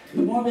and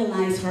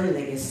memorialize her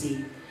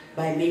legacy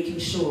by making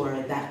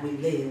sure that we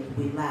live,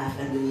 we laugh,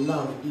 and we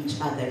love each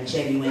other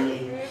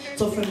genuinely.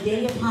 So from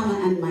Delia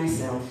Palmer and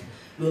myself,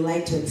 we would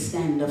like to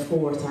extend, of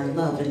course, our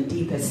love and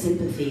deepest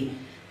sympathy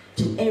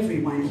to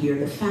everyone here,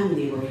 the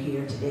family who are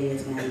here today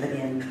as well.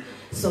 Again,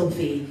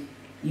 Sophie,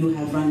 you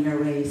have run your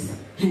race,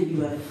 and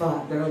you have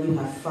fought, girl, you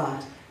have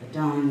fought a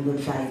darn good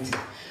fight.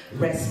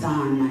 Rest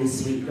on, my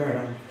sweet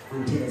girl,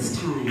 until it's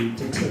time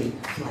to take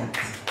flight.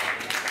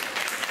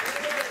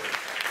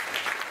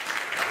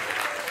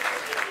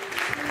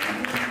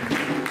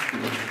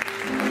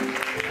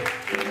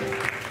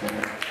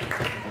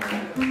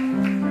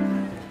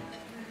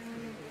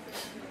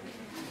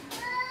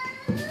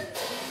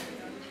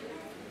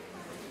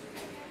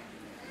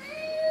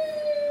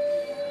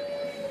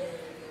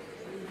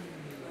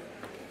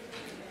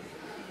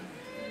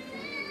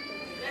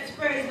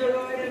 Praise the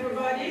Lord,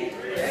 everybody.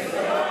 Praise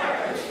the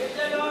Lord. Give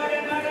the Lord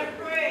another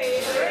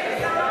praise.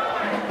 Praise the Lord.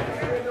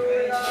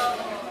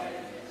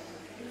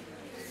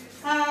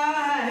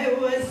 I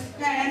was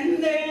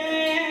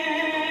standing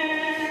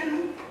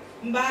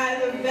by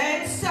the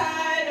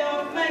bedside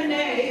of my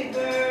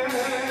neighbor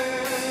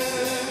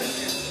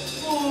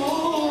who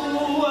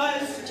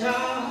was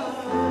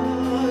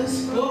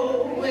just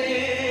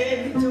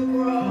going to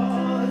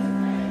cross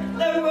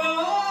the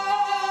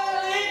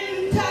rolling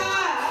tide.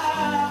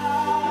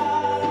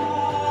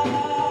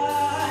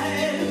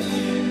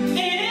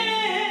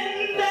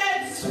 In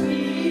that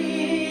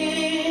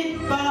sweet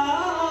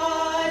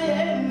by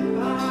and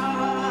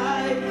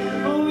by,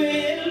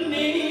 we'll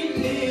meet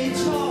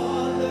each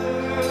other.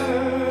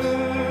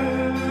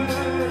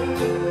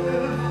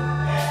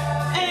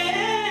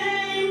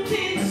 Ain't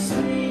it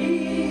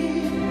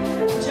sweet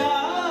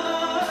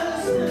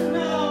just to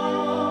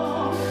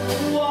know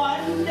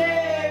one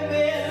day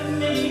we'll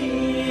meet?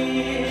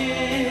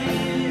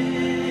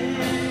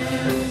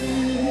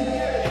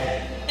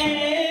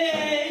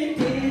 Ain't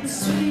it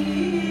sweet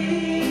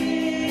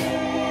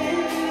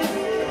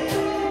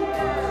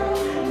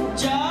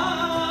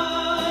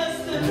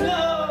just to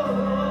know?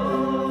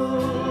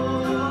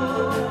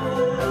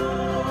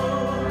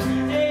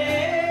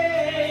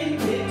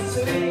 Ain't it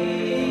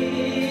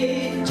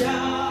sweet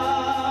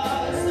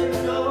just to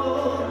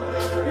know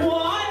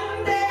one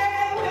day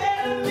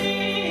we'll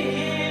meet?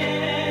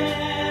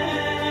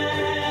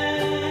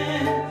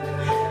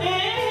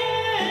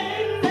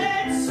 Ain't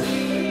that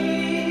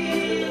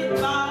sweet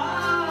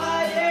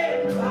by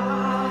and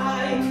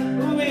by,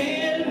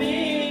 we'll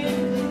meet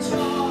each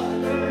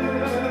other.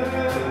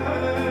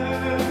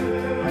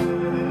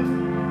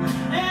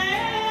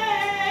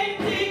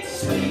 Ain't it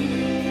sweet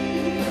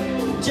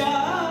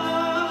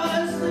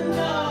just to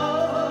know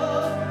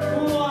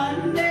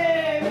one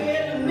day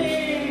we'll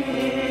meet?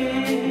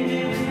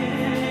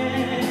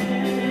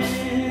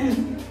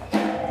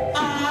 I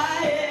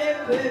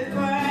have a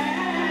friend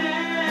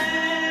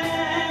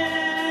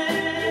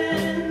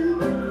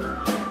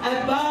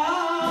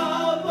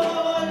above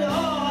all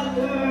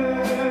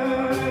others.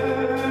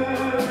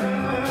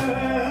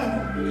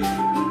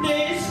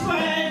 This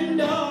friend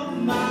of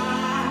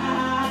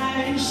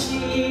mine,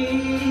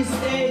 she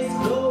stays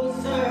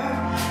closer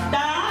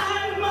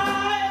than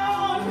my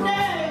own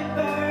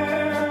neighbor.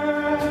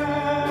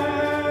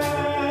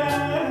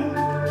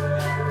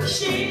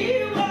 She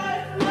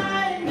was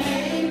my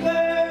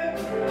neighbor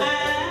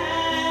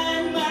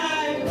and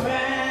my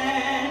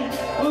friend.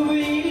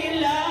 We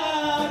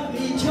love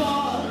each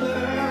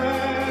other.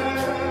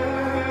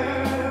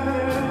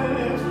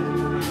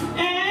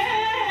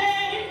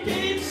 Ain't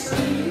it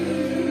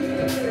sweet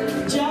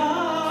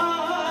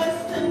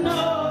just to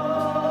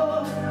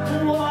know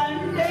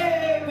one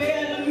day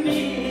we'll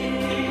meet?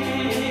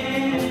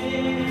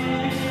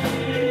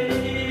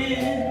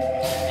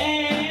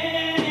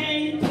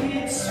 Ain't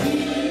it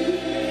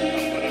sweet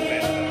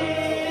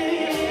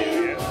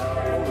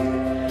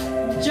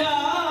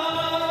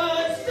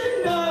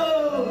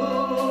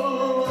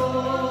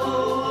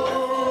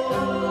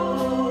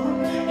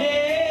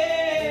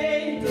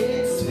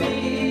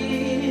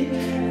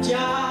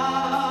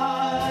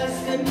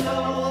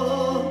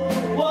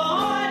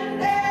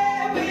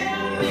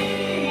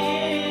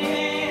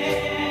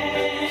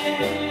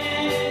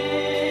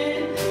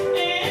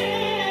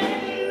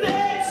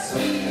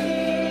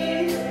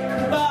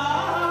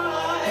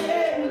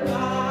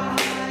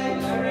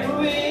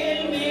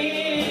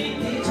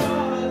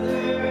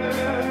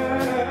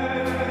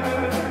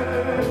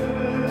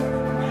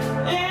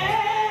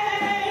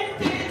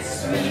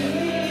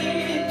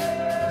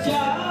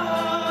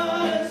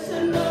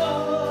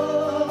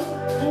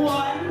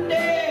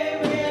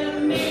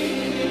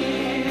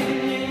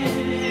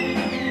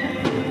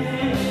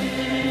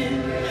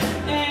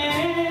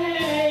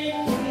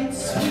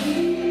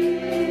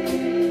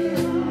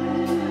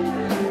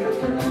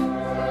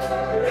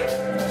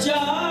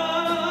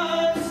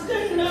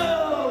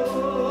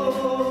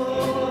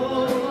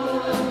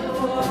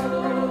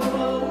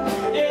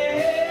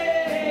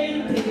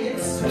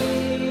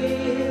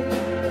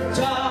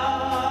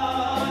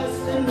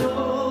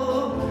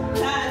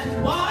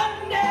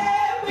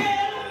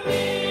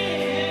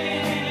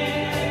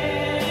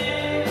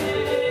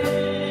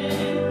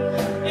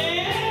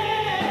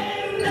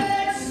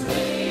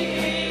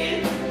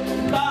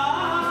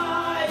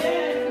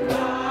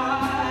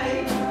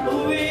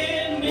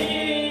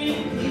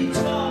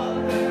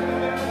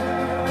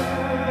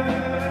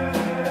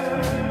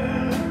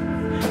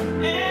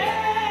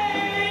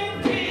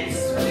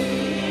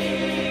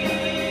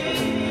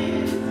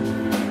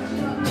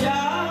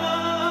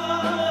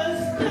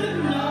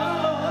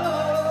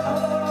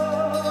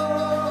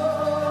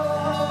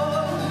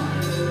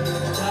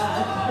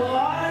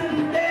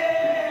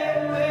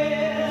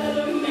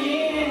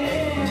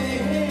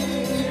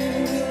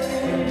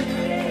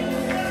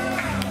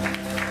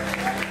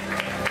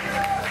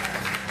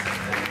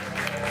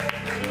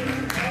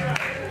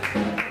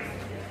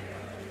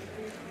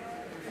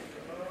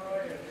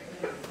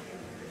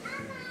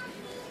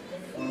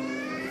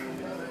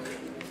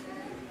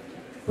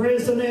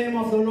Praise the name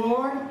of the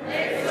Lord.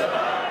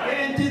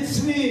 Ain't it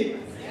sweet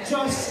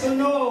just to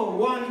know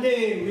one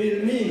day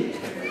we'll meet.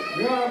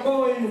 We are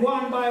going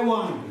one by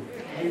one.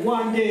 And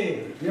one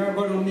day we are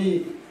going to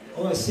meet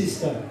our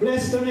sister.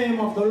 Bless the name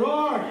of the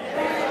Lord.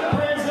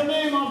 Praise the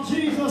name of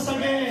Jesus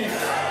again.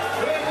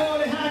 Wave all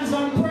the hands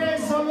and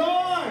praise the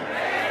Lord.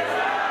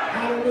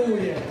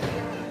 Hallelujah.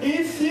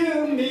 If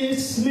you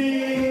miss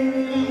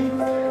me,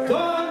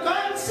 don't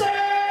concern.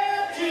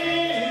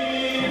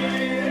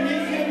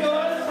 If you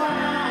don't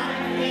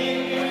find me,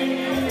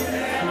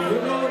 you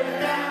know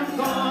that I'm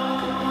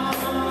gone.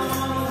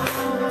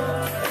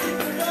 If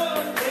you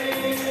don't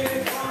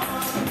pray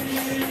for me,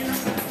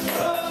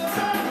 oh,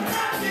 I'm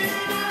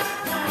nothing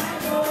I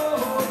know.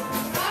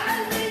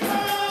 I'll be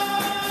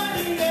gone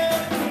in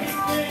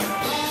everything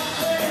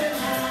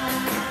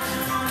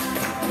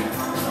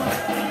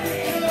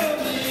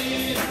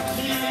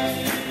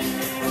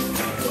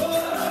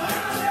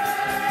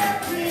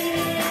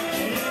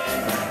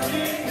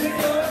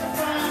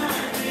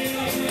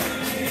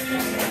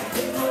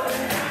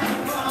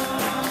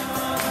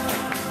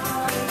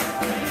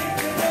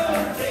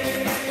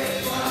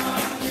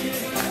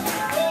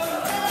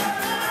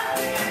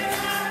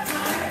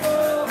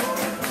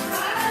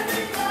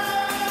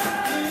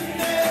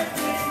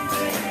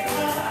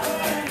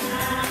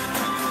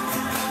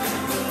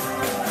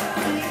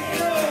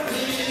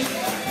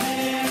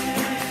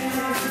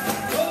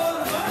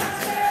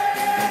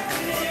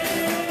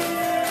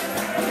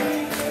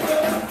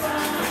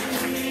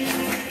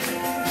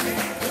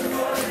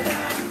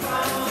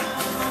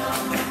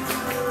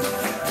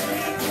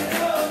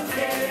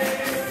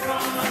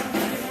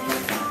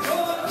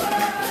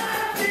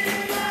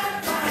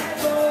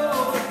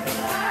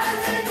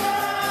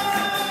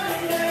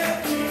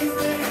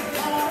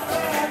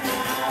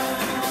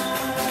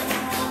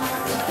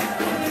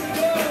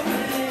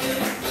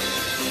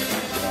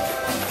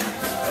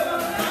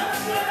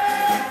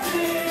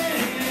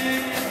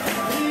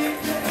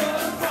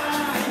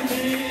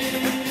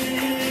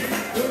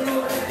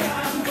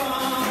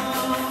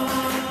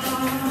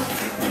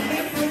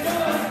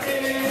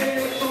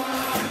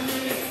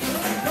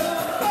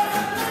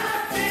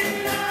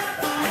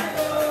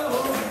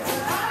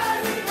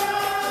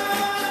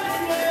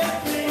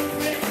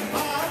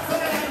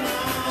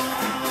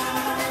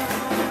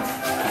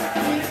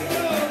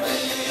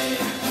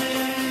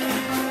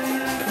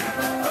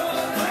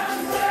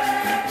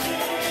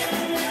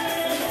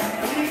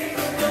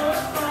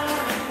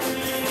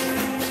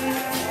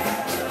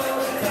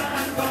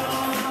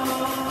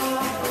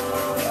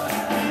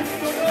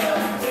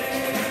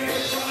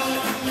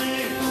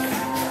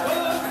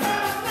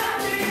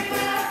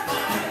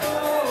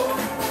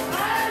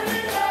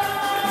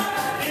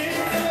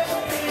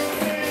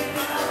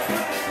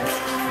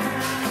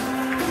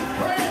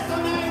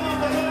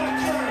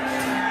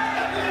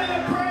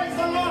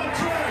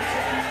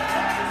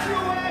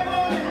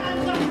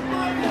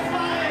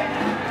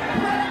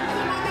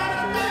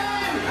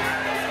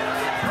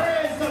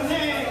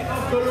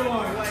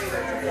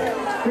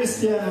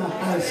Christian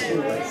High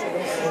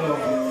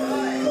School.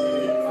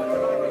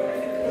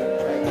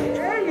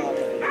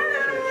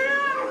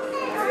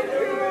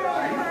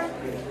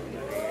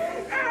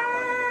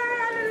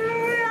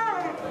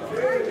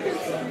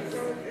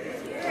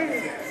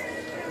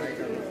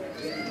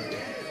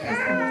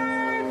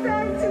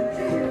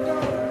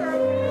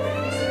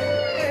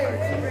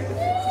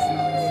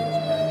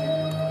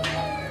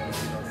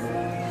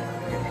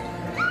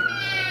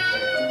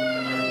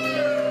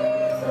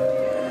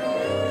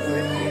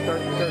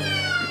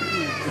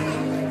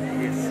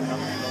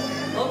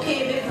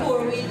 Okay,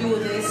 before we do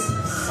this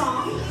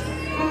song,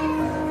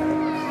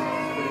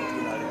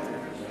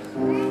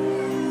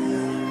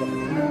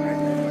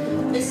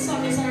 this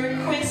song is a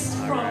request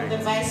from the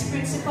Vice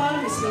Principal,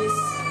 Mrs.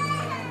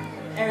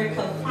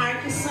 Erica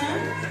Parkinson,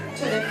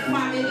 to the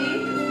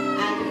family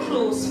and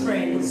close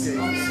friends of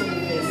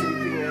Sophia.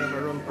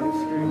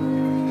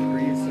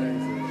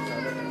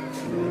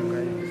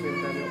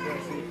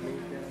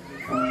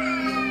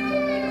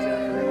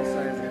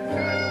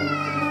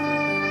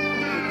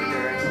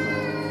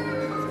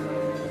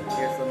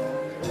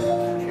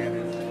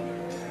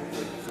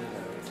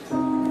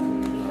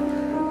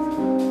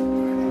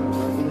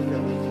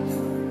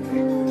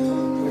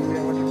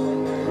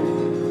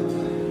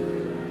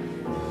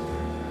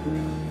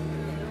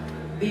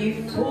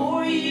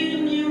 Before you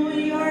knew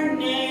your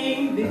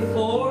name,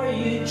 before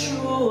you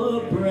drew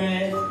a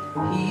breath,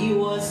 he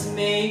was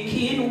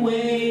making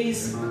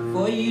ways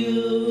for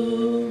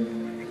you.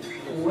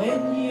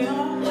 When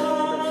your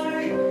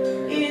heart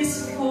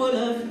is full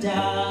of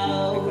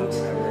doubt,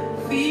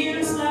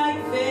 feels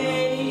like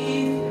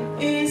faith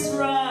is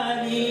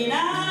running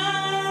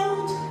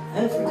out,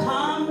 I've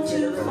come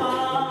too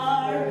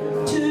far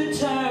to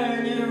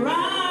turn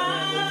around.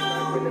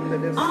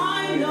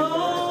 I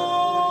know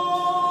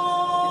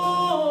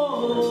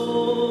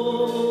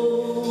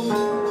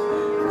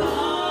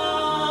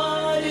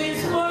God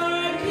is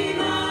working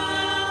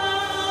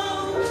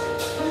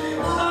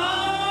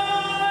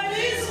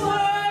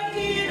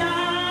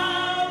out.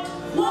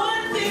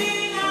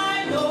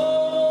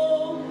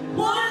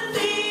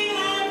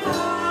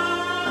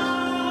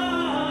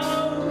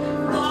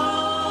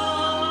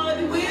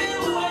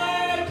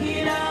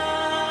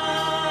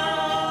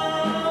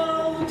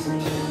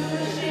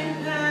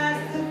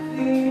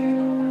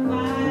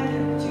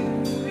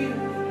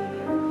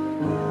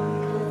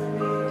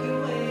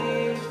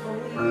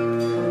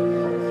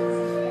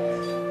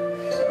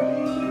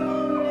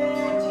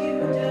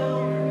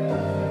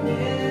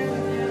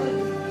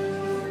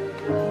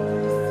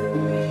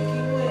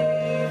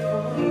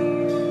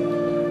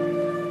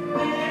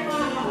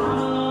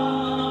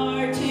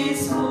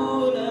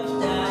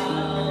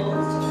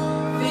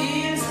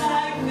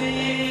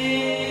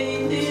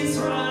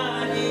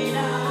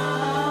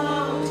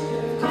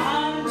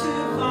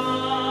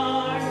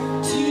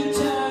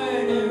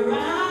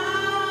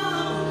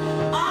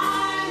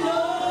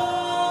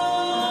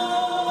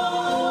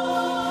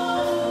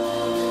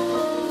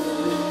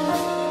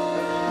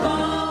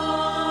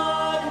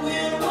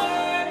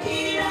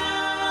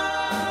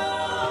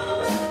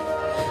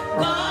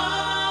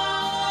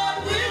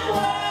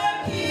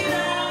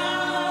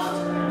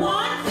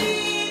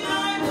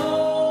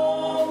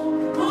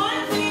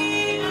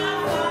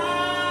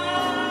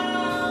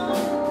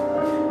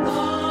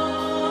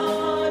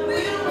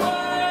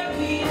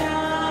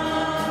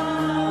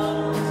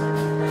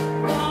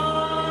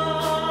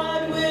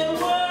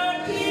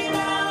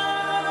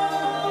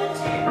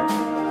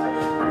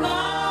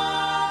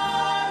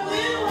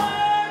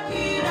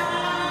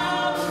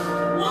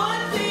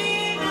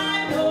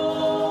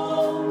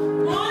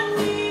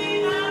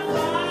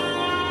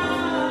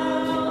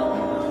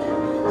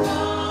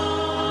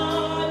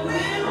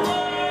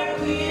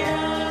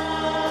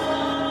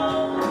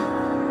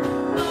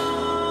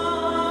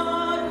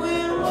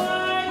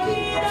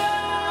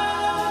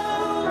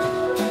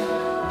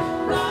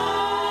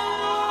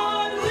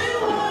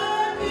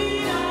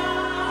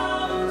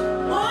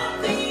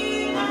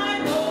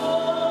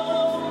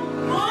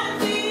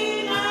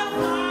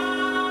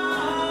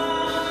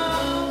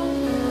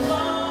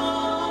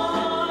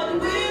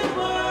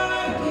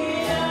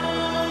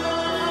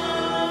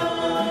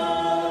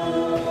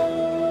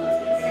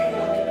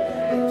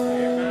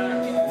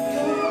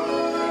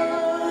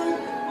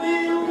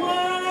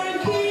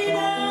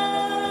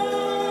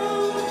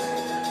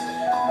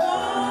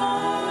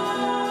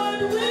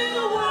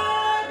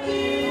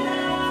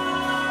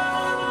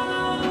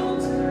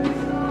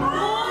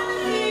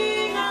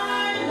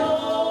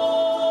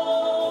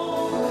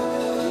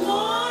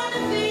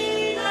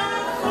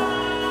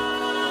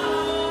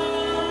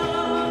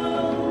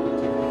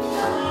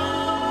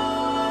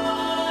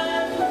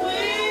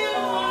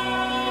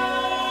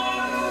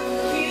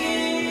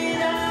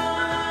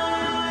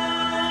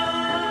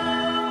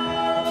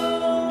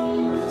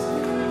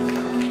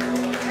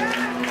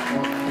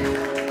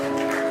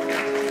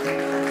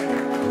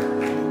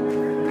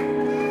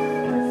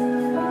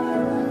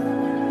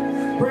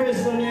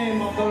 Praise the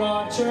name of the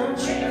Lord,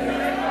 church.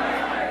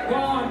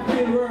 God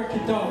will work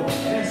it out.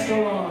 Bless the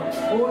Lord.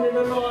 Only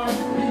the Lord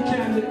we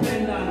can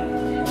depend on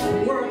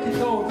to work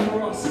it out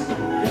for us.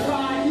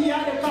 Because He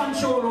had the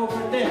control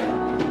over death.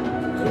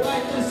 The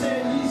writer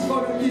said He's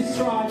going to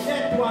destroy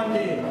death one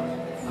day.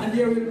 And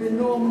there will be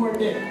no more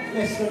death.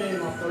 Bless the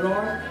name of the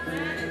Lord.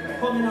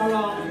 Coming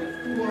along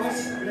to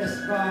us,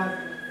 bless God.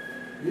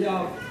 We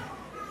have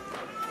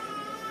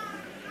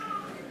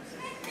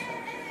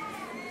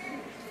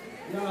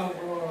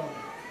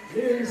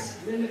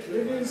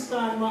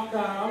Livingston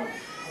McDonald,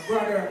 a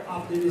brother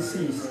of the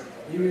deceased.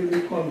 He will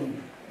be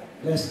coming.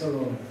 Bless the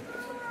Lord.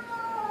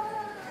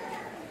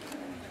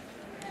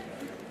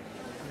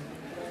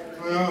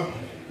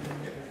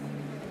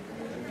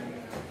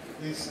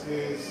 This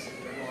is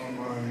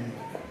my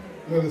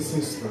little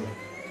sister,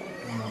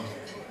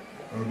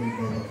 our big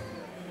brother.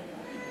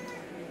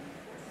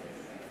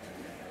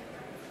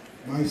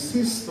 My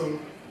sister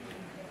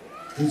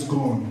is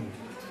gone,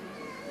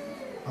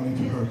 and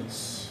it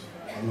hurts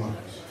a lot.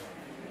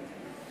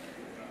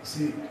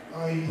 See,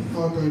 I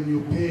thought I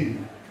knew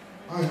pain.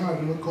 I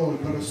had what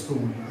called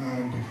gallstone,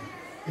 and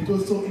it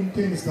was so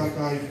intense that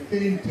I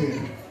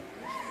fainted.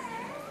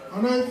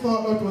 And I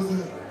thought that was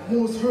the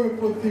most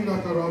hurtful thing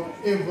that I have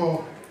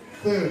ever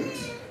felt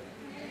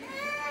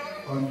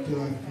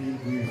until I feel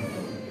grief.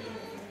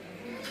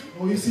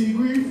 Now you see,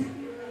 grief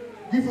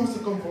has to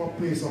come from a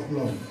place of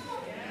love.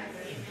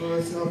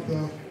 First you have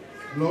to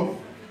love,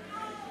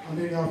 and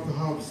then you have to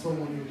have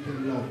someone you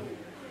can love.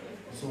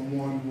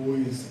 Someone who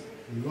is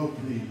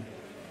lovely,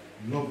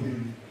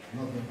 loving,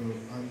 lovable.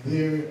 And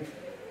there,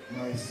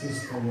 my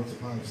sister was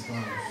 5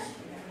 stars.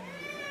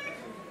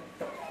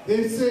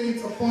 They say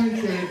it's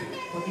appointed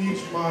for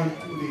each man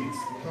 2 days.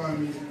 The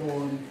time he's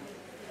born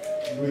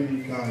and when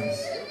he dies.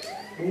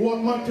 But what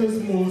matters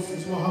most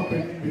is what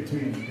happened in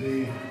between,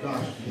 the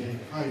dash, the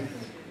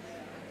hyphen.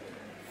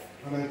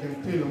 And I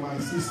can tell you my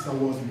sister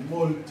was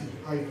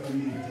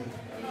multi-hyphenated.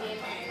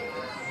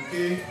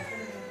 Okay?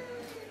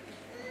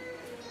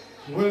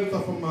 The wealth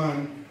of a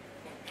man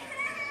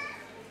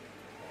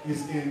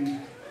is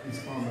in his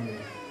family.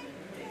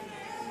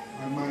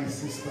 And my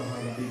sister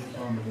had a big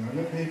family. And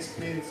let me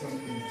explain something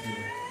to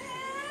you.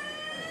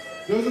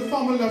 There was a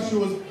family that she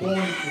was born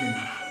in.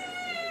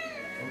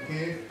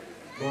 Okay?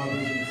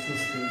 Brothers and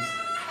sisters.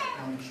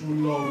 And through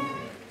love,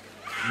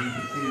 we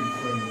became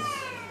friends.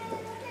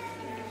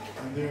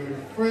 And there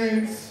were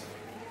friends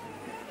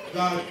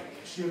that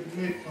she had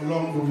met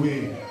along the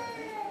way.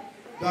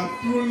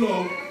 That through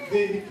love,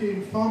 they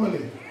became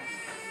family.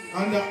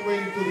 And that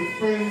went to the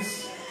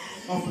friends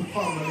of the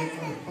family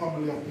and the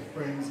family of the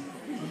friends.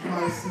 And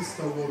my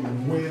sister was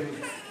well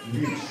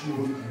rich. She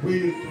was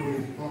well to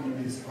her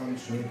family's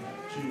country.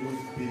 She was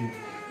big.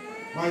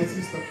 My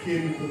sister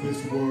came into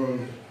this world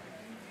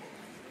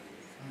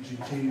and she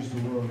changed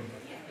the world.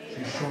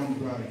 She shone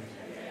bright.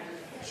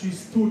 She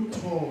stood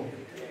tall.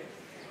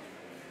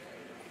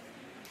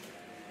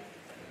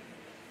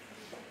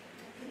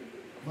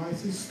 My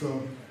sister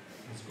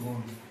is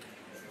gone.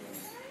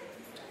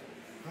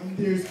 And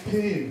there's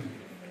pain.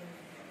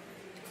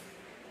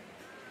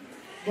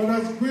 But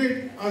as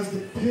great as the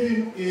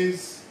pain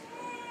is,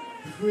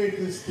 the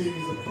greatest thing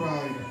is the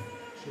pride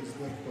she has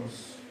left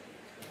us.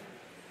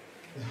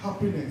 The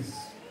happiness,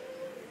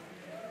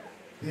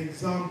 the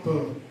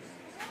example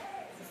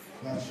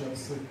that she has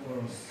set for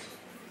us.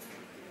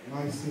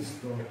 My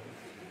sister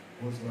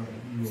was my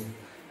hero,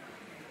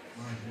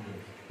 my hero.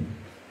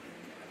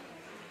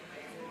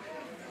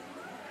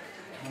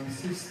 My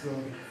sister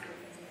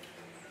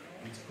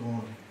is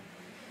gone.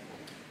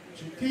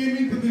 She came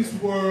into this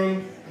world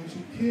and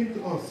she came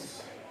to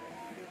us.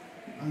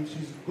 And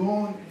she's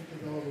gone into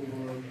the other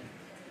world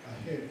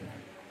ahead.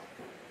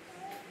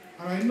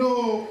 And I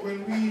know when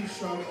we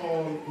shall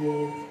all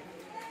go,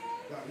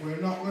 that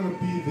we're not going to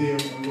be there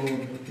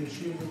alone, because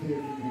she'll be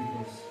there to greet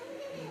us.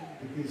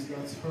 Because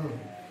that's her.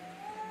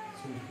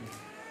 Sophia.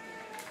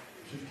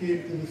 She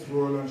came to this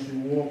world and she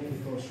walked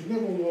with us. She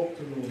never walked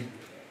alone.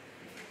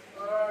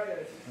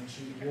 And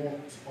she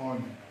walked on.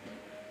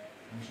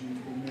 And she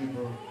will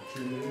never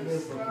be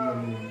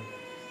alone.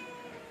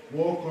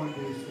 Walk on,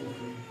 dear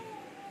Sophie,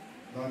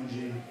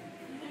 Danji.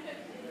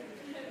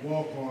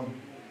 Walk on.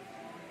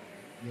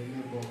 You're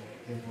never,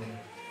 ever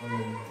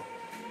alone.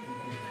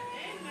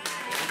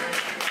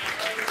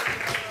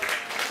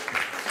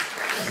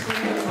 That's the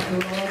name of the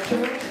Lord,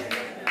 church.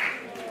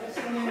 That's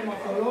the name of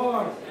the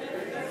Lord.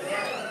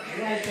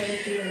 The writer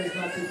here is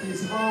that it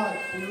is hard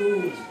to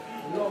lose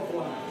loved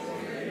ones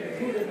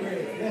to the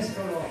grave. Bless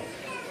the Lord.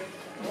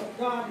 But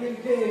God will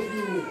give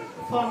you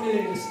the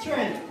family, the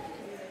strength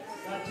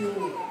that you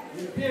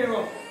will bear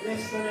up.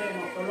 Bless the name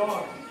of the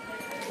Lord.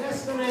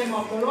 Bless the name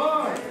of the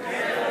Lord.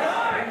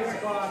 Praise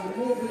God.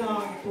 We're moving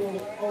on to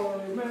our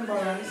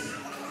remembrance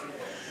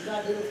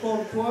that will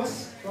come to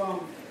us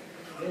from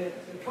the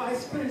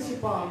vice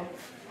principal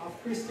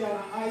of Christian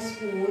High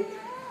School,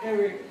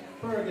 Eric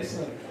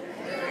Ferguson.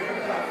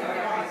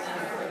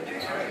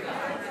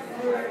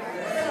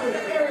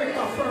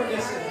 Erica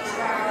Ferguson.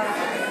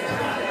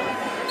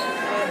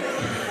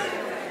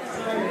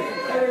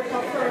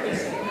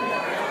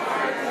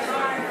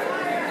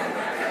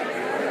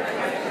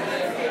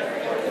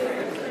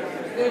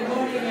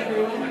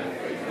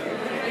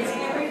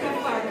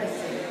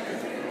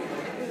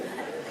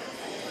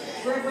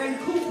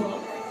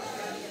 Cooper,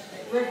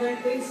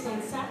 Reverend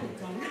Winston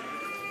Sappleton,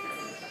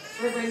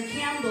 Reverend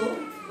Campbell,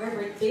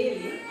 Reverend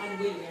Bailey and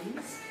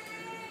Williams,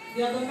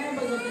 the other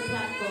members of the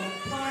platform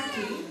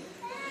party,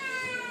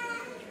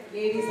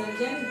 ladies and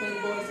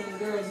gentlemen, boys and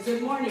girls,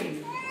 good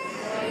morning.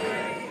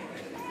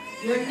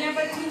 You're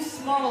never too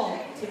small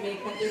to make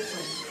a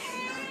difference.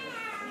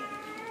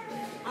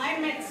 I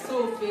met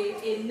Sophie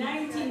in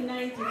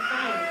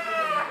 1995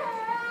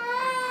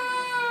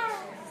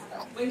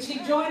 when she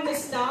joined the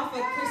staff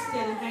at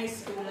Christian High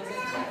School as a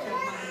teacher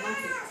of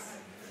mathematics.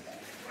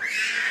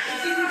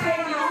 It didn't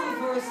take long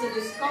for us to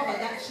discover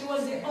that she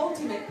was the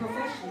ultimate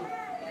professional.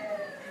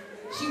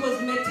 She was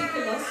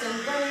meticulous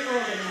and very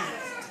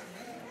organized.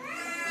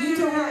 Due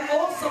to her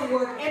awesome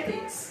work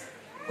ethics,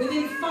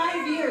 within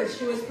 5 years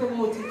she was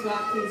promoted to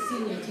acting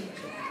senior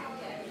teacher.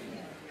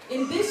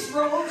 In this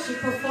role, she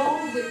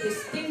performed with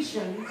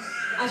distinction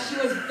as she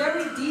was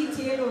very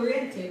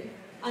detail-oriented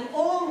and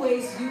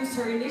always used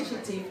her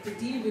initiative to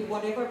deal with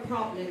whatever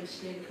problems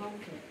she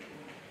encountered.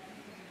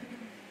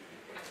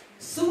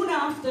 Soon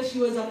after, she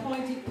was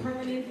appointed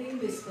permanently in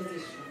this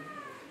position.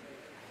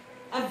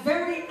 A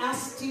very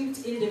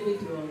astute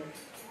individual,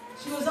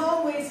 she was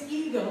always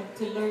eager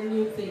to learn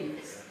new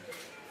things.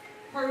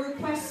 Her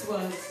request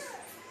was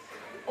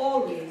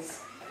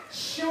always,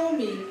 show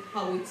me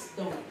how it's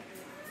done.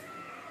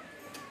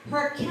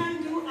 Her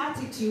can-do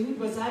attitude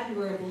was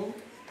admirable,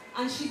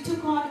 and she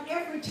took on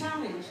every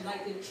challenge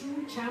like the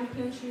true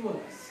champion she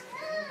was.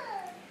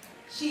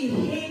 She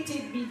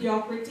hated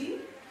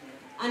mediocrity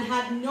and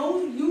had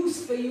no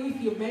use for you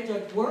if you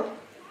measured work,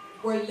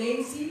 were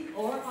lazy,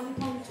 or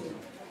unpunctual.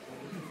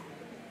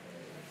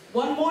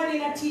 One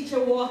morning, a teacher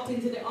walked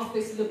into the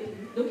office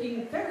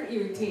looking very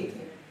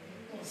irritated.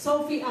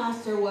 Sophie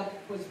asked her what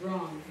was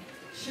wrong.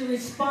 She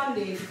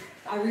responded,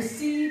 I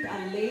received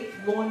a late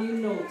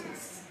warning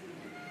notice.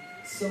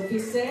 Sophie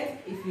said,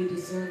 if you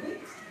deserve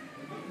it,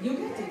 you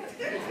get it.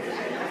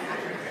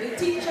 The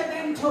teacher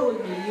then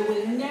told me, you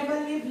will never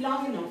live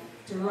long enough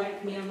to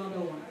write me another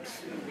one.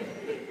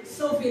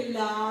 Sophie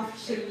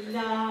laughed,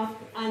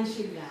 and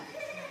she laughed.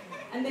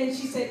 And then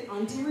she said,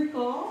 Auntie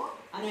recall?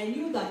 And I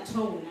knew that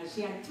tone, as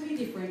she had 3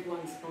 different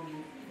ones for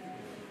me.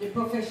 The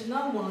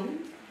professional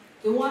one,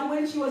 the one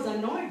when she was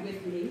annoyed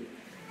with me,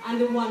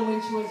 and the one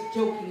when she was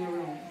joking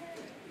around.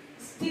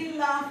 Still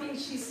laughing,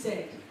 she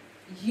said,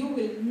 you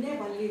will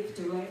never live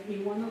to write me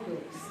one of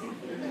those.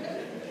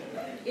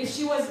 If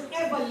she was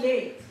ever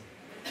late,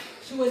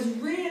 she was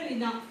really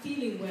not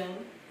feeling well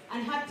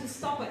and had to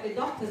stop at the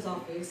doctor's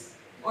office,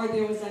 or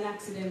there was an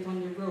accident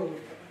on the road.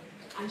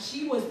 And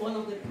she was one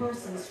of the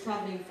persons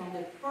traveling from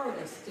the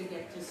furthest to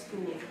get to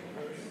school.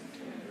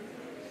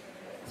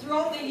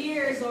 Throughout the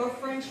years, our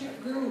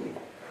friendship grew,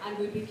 and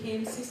we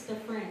became sister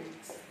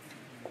friends.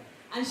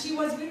 And she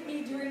was with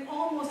me during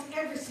almost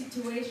every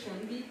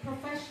situation, be it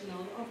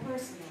professional or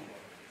personal.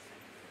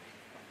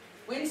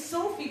 When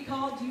Sophie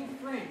called you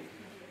friend,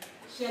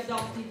 she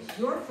adopted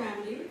your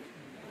family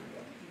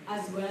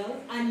as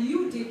well, and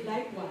you did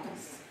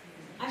likewise,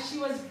 as she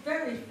was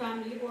very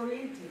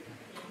family-oriented.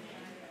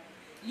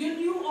 You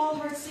knew all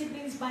her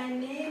siblings by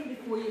name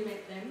before you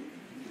met them,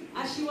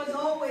 as she was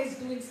always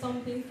doing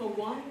something for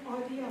one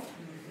or the other.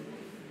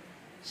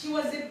 She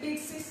was a big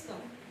sister,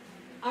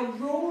 a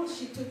role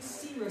she took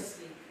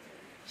seriously.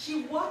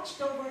 She watched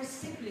over her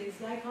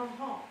siblings like a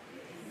hawk.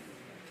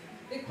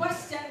 The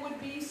question would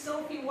be,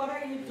 Sophie, what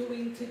are you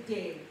doing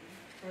today?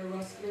 Her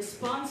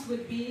response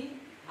would be,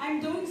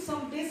 I'm doing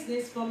some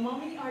business for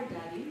mommy or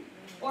daddy,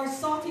 or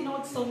sorting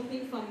out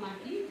something for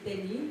Mackie,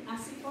 Denny,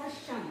 Asif, or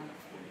Shanna.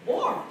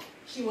 Or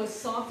she was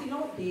sorting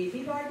out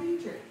David or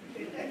Dietrich.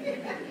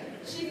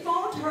 She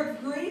found her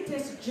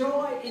greatest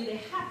joy in the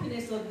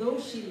happiness of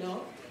those she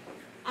loved,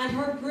 and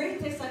her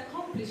greatest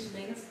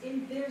accomplishments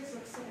in their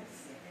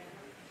success.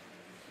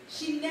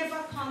 She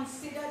never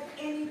considered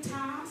any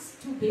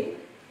task too big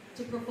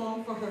to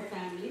perform for her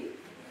family,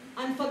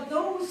 and for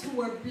those who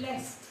were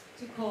blessed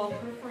to call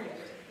her friend.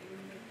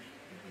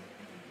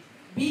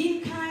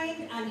 Being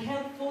kind and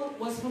helpful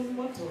was her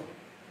motto,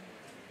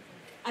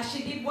 as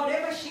she did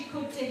whatever she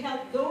could to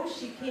help those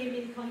she came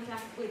in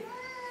contact with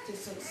to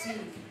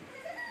succeed.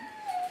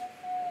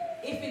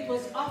 If it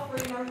was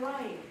offering a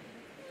ride,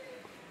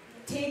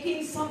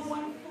 taking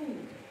someone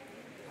food,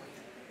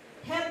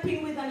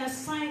 helping with an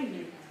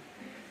assignment,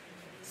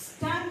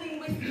 standing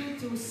with you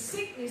through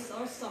sickness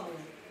or sorrow,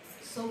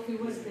 Sophie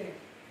was there.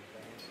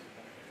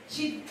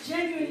 She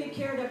genuinely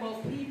cared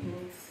about people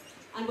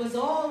and was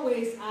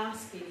always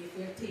asking if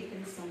we had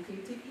taken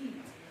something to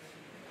eat.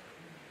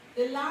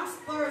 The last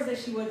Thursday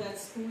she was at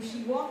school,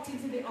 she walked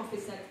into the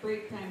office at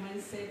break time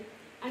and said,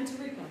 Auntie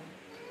Rika,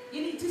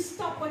 you need to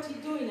stop what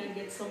you're doing and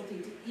get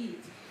something to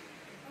eat.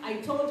 I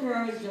told her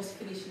I was just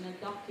finishing a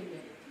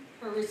document.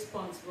 Her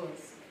response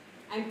was,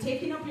 I'm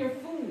taking up your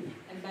food,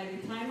 and by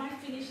the time I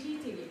finish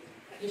eating it,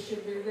 you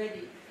should be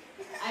ready.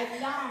 I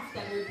laughed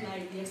and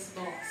replied, yes,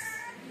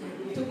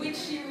 boss. To which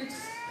she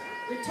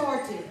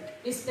retorted,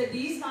 Mr.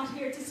 D's not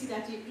here to see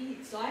that you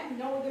eat, so I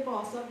know the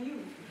boss of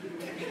you.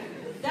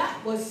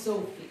 That was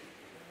Sophie.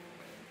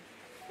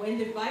 When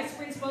the vice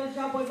principal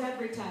job was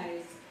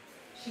advertised,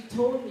 she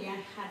told me I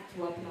had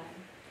to apply.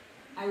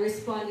 I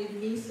responded,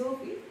 me,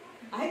 Sophie?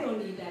 I don't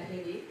need that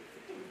headache.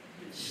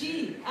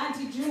 She,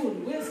 Auntie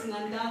June, Wilson,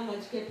 and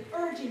Dalmudge kept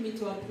urging me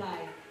to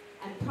apply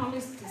and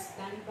promised to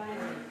stand by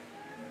me.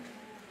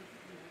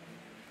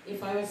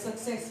 If I was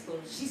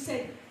successful, she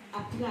said,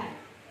 apply.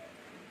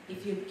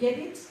 If you get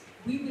it,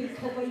 we will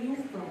cover you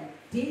from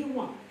day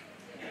one.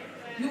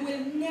 You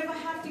will never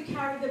have to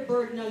carry the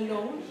burden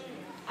alone,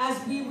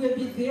 as we will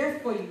be there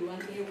for you,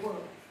 and they were.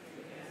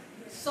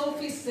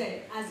 Sophie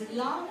said, as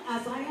long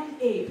as I am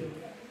able,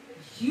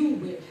 you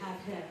will have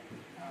help.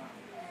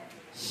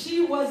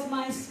 She was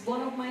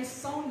one of my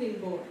sounding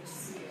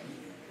boards,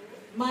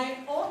 my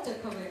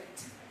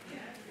autocorrect,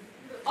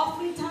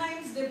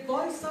 oftentimes the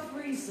voice of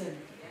reason,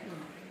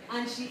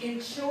 and she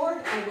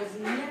ensured I was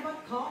never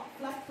caught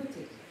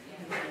flat-footed.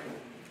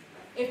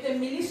 If the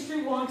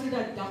ministry wanted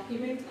a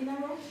document in a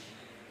rush,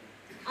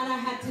 and I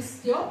had to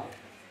stay up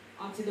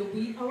until the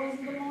wee hours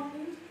in the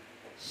morning,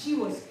 she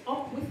was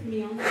up with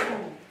me on the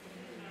phone.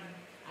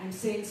 I'm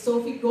saying,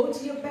 Sophie, go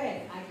to your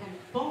bed. I can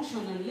function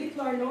on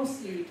little or no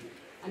sleep,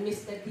 and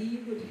Mr.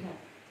 D would help.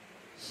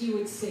 She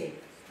would say,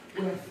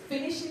 we're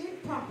finishing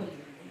it properly,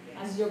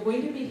 as you're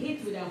going to be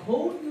hit with a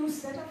whole new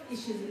set of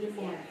issues in the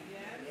morning.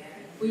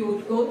 We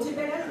would go to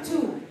bed at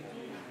 2,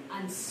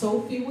 and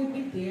Sophie would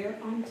be there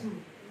on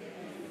time.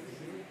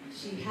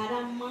 She had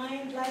a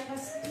mind like a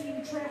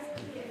steam trap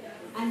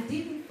and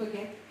didn't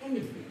forget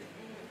anything.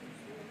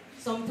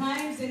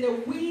 Sometimes in the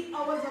wee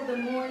hours of the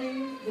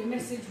morning, the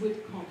message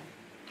would come,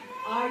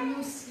 are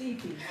you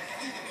sleeping?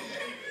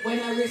 When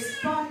I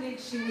responded,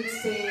 she would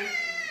say,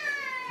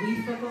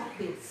 we forgot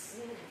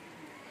this.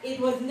 It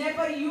was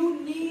never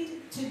you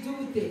need to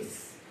do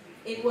this.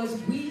 It was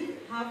we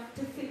have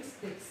to fix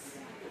this.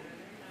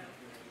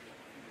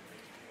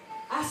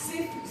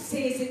 Asif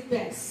says it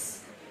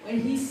best when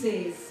he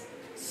says,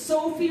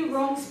 Sophie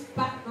runs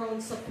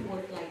background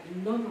support like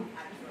none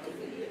other.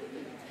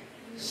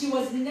 She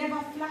was never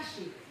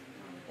flashy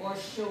or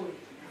showy.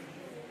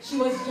 She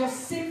was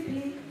just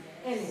simply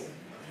Ellen.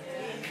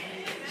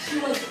 She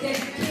was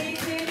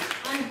dedicated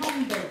and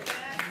humble.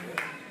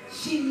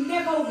 She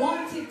never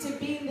wanted to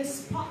be in the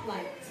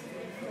spotlight,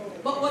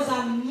 but was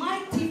a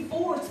mighty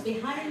force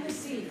behind the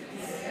scenes,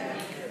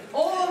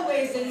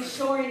 always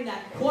ensuring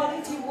that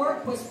quality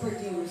work was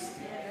produced,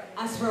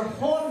 as her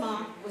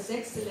hallmark was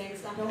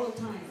excellence at all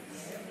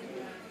times.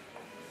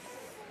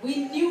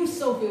 We knew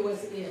Sophie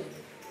was ill,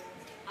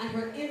 and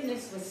her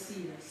illness was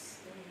serious.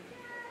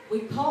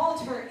 We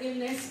called her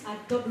illness a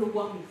double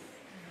whammy.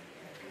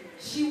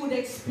 She would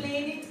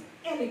explain it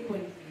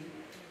eloquently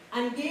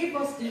and gave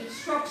us the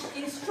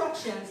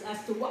instructions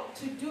as to what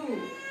to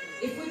do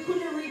if we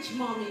couldn't reach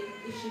Mommy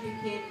if she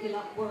became ill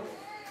at work.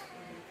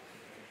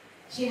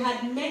 She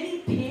had many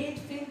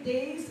pain-filled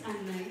days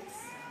and nights,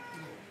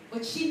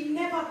 but she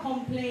never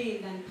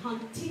complained and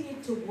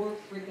continued to work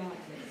regardless.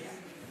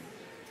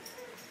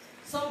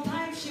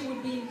 Sometimes she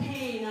would be in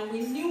pain and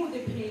we knew the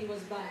pain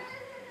was bad.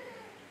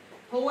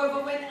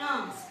 However, when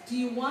asked, do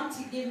you want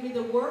to give me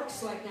the work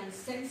so I can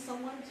send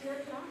someone to your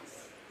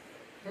class?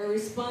 Her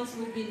response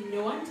would be,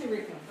 no, Auntie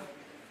Rika,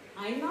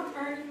 I'm not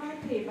earning my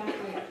pay back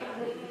yet.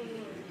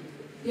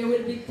 There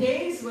will be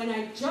days when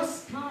I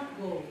just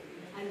can't go,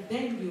 and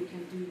then you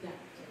can do that.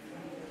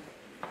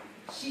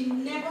 She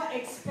never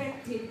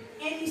expected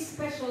any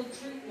special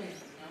treatment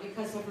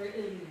because of her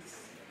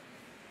illness.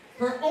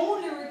 Her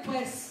only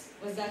request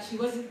was that she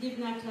wasn't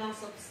given a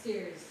class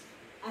upstairs,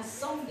 as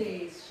some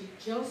days she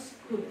just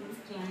couldn't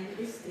climb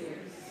the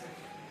stairs.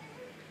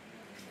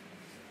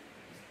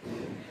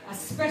 A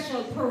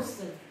special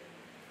person,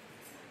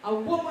 a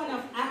woman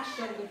of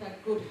action with a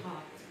good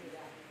heart.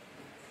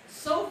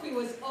 Sophie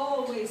was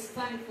always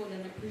thankful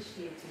and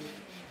appreciative.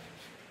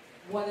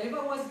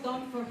 Whatever was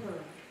done for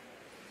her,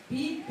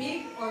 be it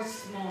big or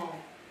small,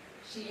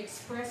 she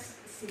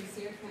expressed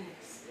sincere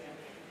thanks.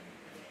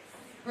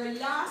 Her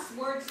last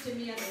words to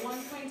me at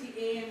 1:20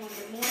 a.m. on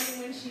the morning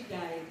when she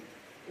died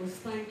was,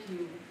 thank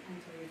you,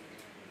 Auntie Rika.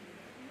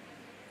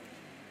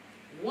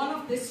 One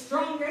of the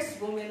strongest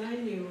women I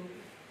knew.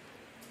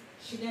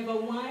 She never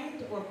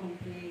whined or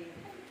complained,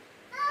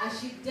 as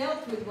she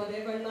dealt with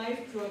whatever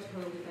life threw at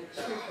her with a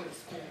cheerful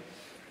spirit.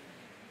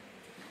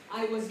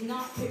 I was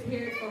not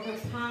prepared for her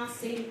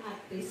passing at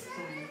this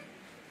time.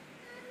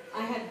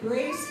 I had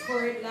braced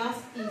for it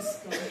last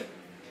Easter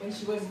when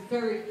she was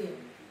very ill.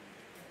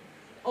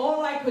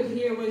 All I could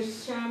hear was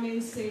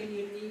Charmaine saying,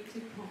 you need to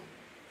come.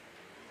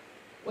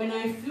 When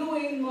I flew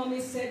in,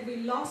 Mommy said we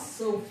lost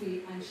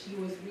Sophie and she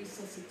was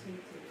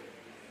resuscitated.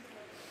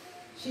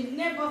 She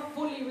never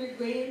fully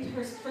regained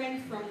her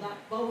strength from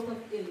that bout of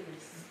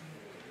illness.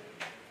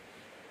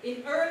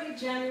 In early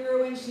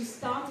January, when she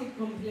started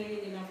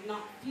complaining of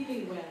not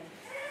feeling well,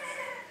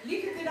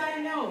 little did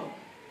I know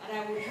that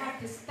I would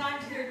have to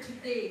stand here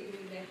today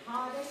doing the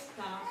hardest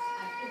task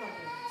I've ever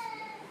done.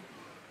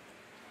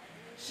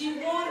 She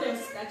warned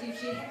us that if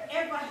she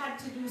ever had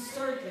to do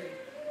surgery,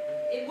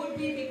 it would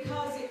be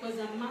because it was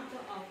a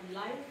matter of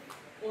life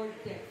or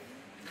death.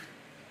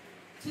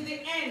 To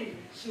the end,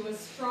 she was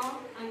strong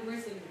and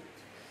resilient.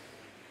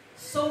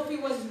 Sophie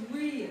was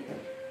real,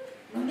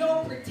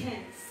 no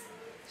pretense.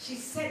 She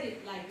said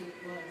it like it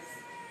was.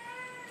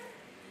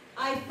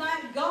 I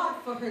thank God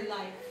for her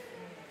life,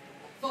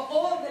 for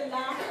all the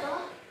laughter,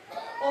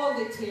 all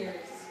the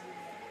tears,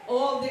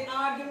 all the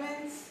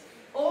arguments,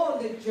 all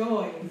the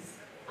joys,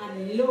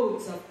 and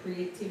loads of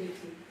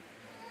creativity.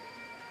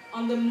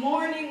 On the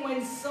morning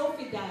when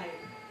Sophie died,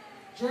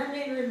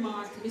 Jermaine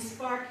remarked, "Miss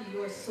Sparky,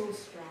 you are so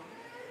strong."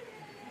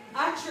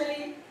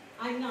 Actually,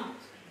 I'm not.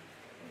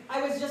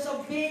 I was just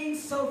obeying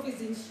Sophie's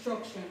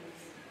instructions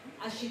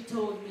as she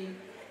told me,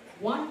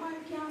 one man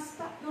can't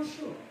stop no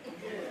show.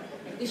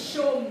 The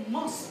show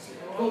must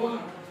go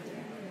on.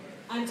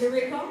 Auntie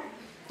Rika,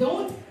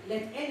 don't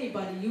let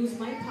anybody use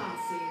my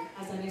passing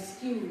as an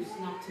excuse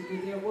not to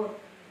do their work.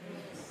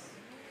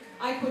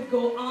 I could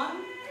go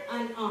on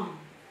and on,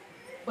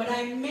 but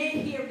I may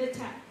hear the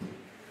tap.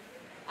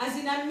 As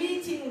in a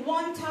meeting,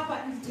 one tap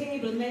at the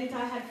table meant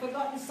I had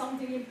forgotten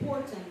something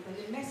important and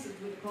the message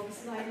would come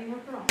sliding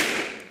across.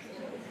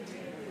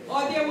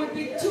 Or there would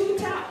be two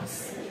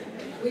taps,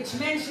 which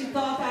meant she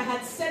thought I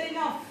had said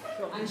enough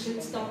and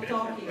should stop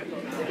talking.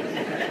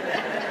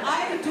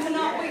 I do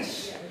not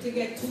wish to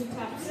get two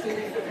taps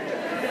today.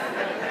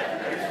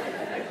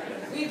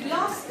 We've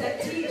lost a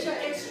teacher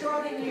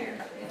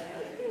extraordinaire,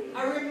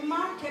 a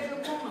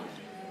remarkable woman,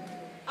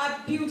 a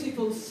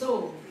beautiful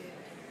soul,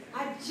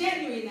 a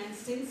genuine and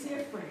sincere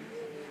friend.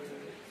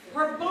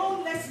 Her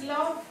boundless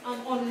love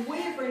and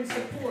unwavering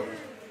support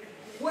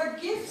were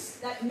gifts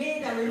that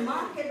made a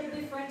remarkable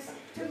difference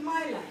to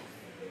my life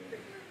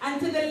and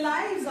to the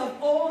lives of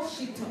all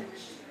she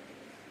touched.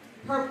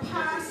 Her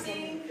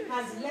passing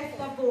has left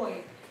a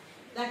void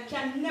that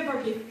can never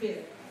be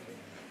filled.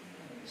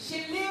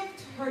 She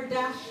lived her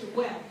dash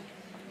well.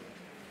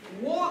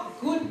 Walk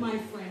good, my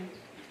friend.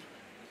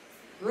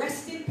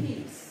 Rest in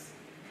peace,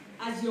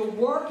 as your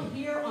work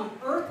here on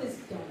earth is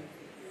done,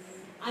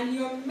 and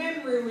your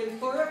memory will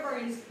forever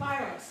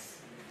inspire us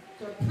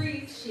to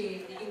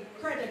appreciate the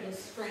incredible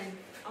strength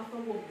of a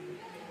woman.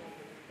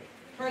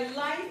 Her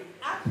life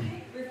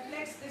aptly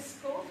reflects this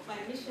quote by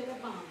Michelle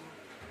Obama.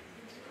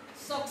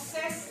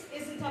 Success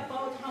isn't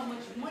about how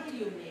much money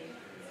you make,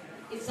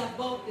 it's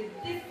about the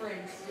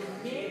difference you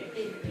make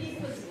in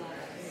people's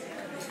lives.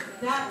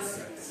 That's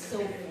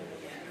Sophie.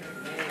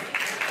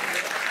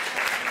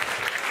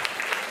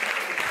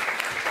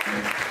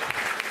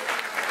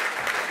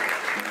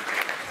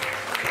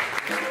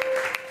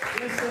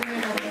 Bless the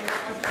name of the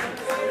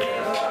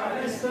Lord.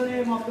 Bless the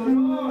name of the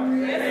Lord.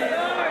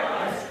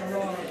 Bless the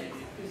Lord.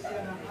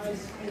 Christian High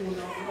School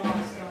of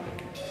Rasta.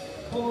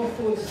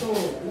 Powerful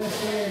soul. Bless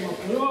the name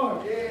of the Lord.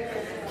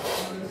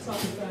 And the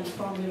Sappleton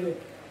family.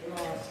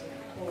 Rasta.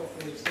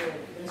 Powerful soul.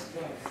 Bless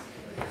God.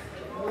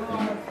 The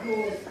Lord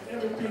knows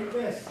everything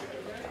best.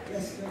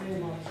 Bless the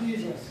name of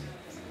Jesus.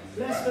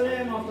 Bless the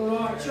name of the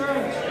Lord, church.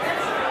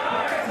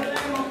 Bless the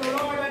name of the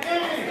Lord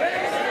again.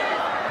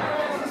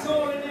 Praise His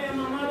holy name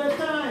another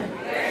time.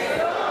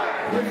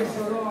 Praise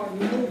the Lord.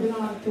 We're moving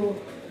on to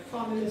the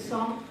family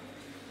song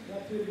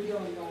that will be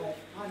done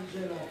by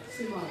Angela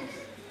Simmons.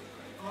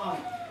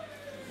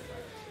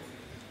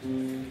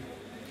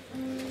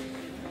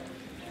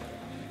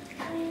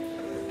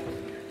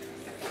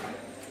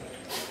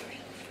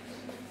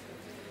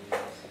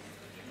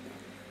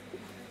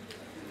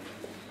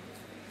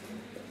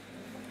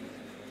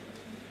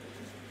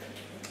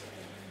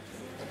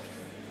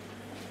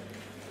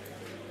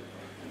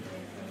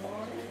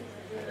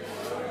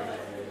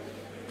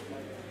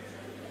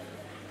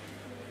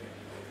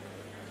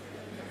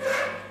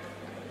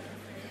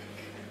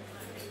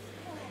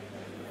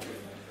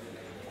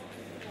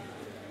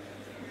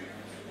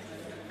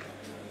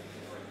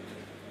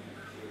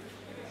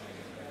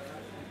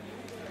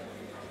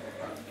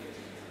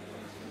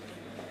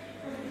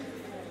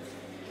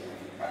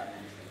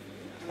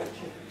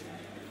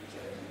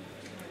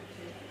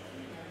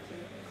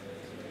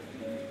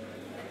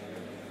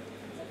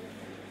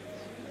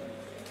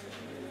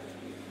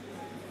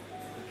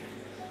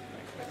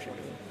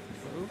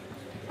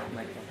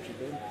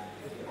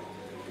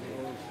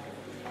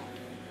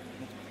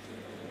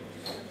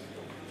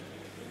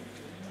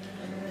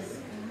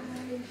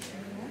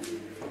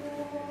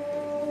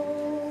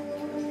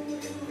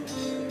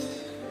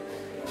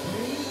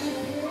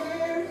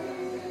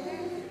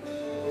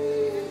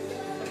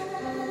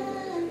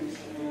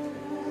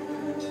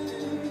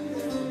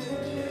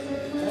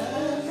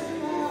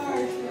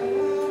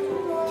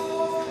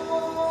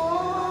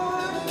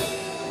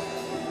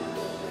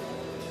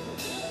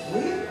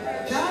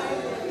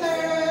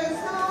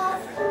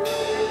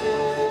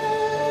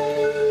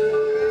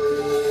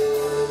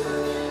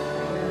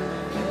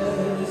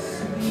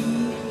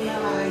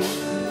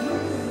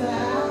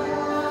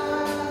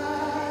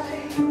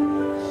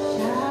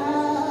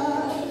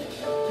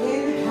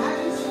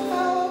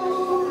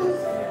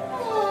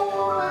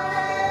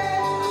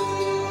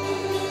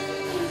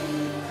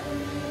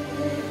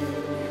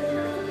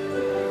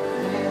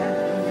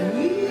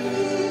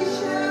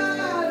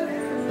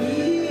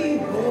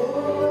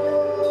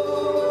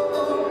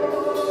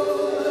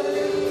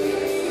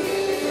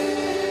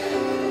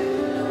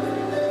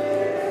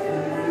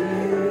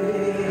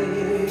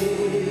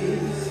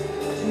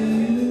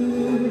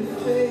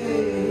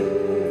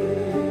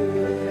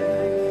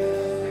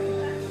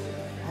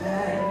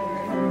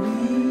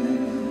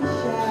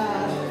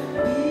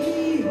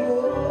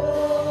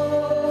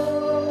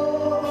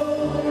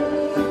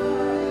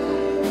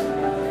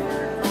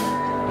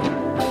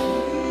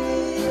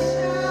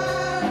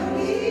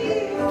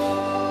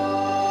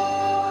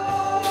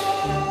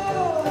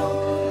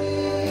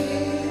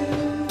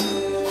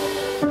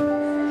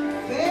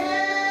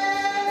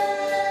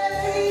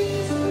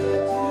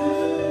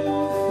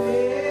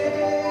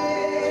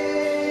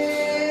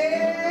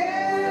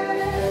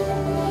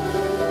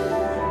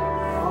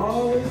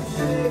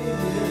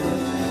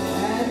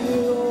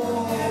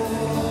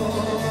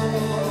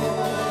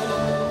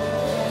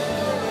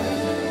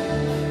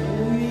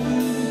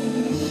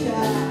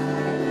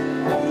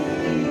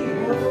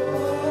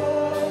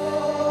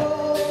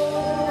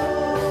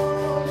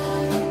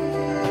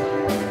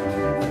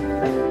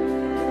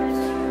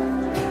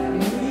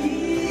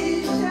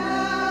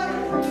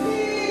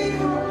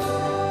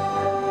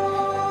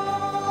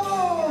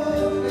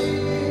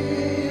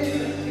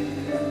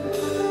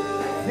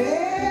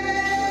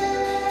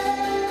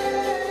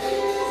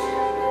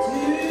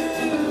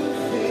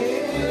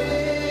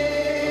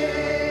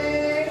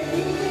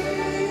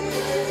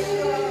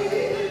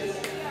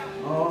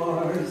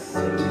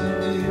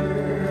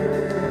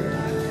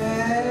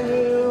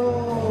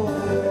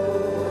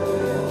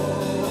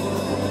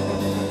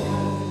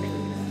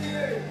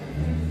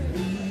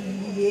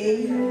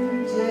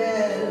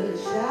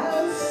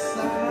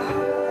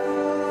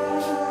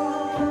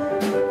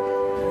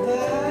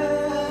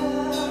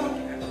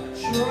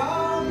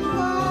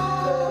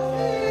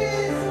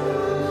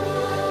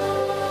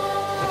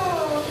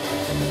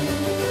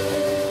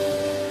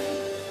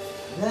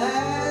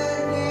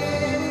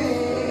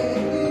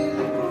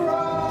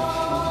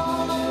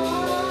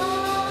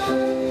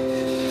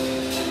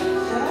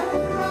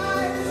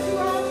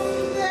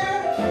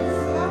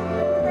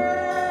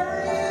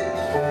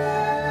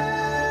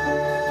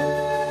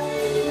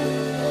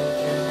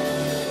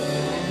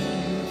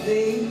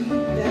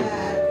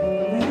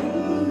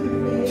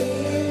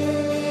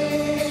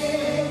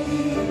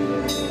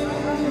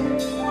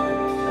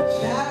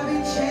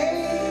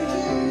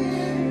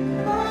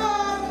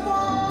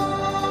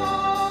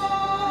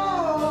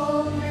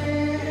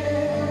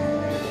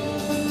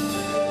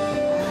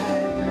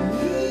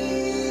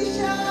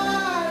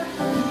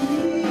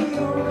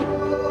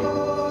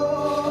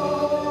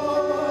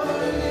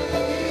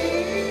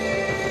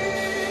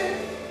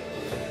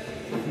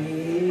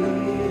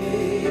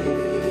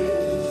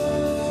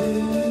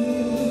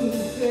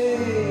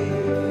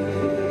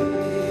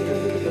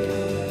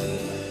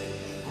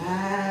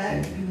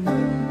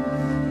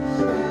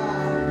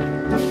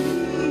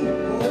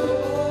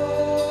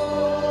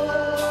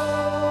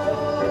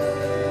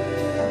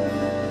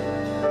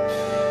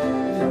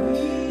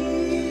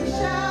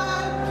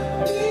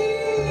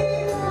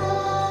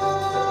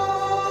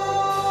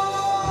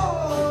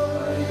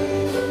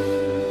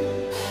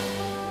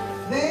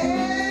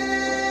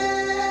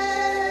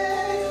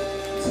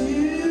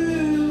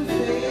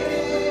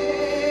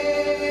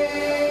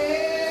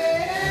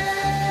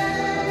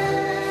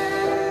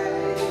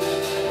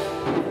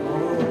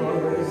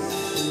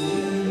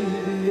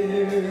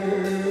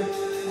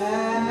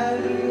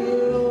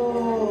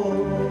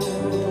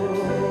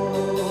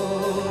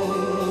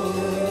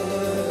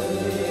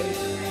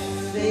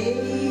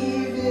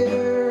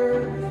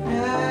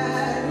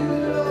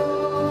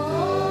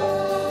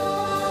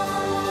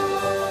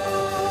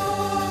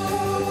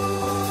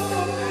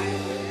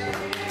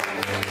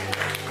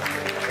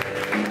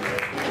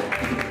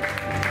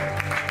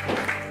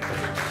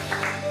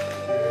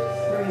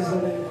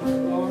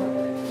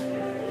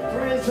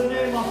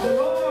 of the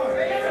Lord.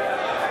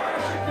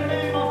 Worship the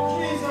name of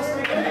Jesus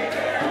again.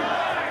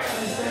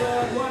 Praise the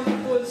Lord.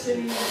 Wonderful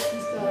singing,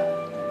 Sister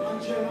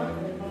Angela,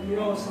 on the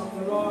house of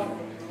the Lord.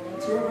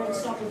 It's Reverend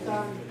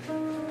Sappleton.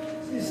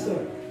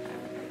 Sister,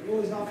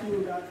 those of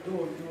you that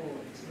don't know,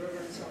 it's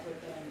Reverend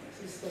Sappleton.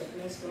 Sister,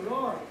 bless the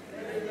Lord.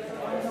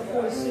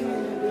 Wonderful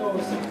singing in the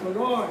house of the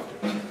Lord.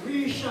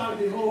 We shall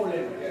be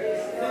holy.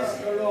 Bless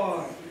the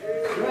Lord.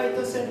 The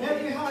writer said,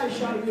 every high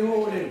shall be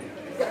holy.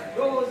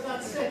 Those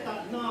that sit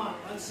at naught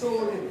and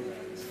sold him,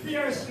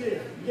 fiercely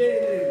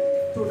gave him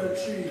to the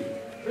tree.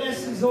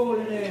 Bless his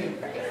holy name.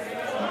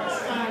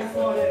 It's time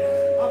for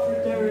the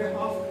offertory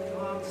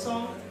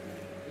song.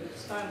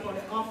 It's time for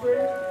the offering.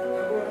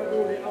 We're going to do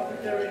the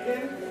offertory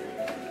again.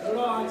 The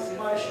Lord is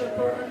my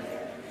shepherd.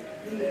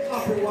 In the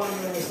upper one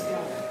verse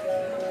God.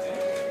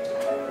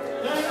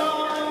 The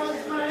Lord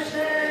is my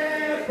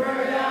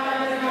shepherd, I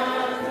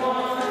have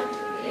want.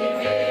 He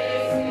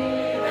makes me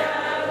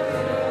down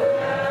to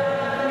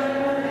lie.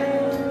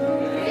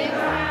 He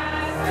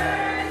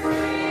pastures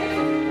me,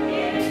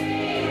 He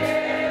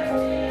leadeth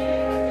me,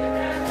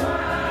 that's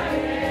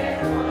quiet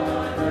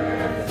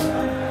waters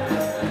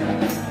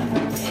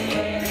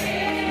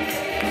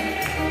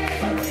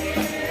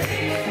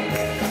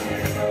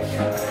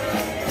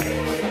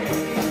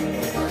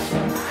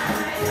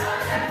I know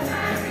that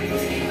my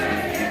Redeemer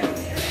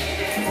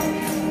lives.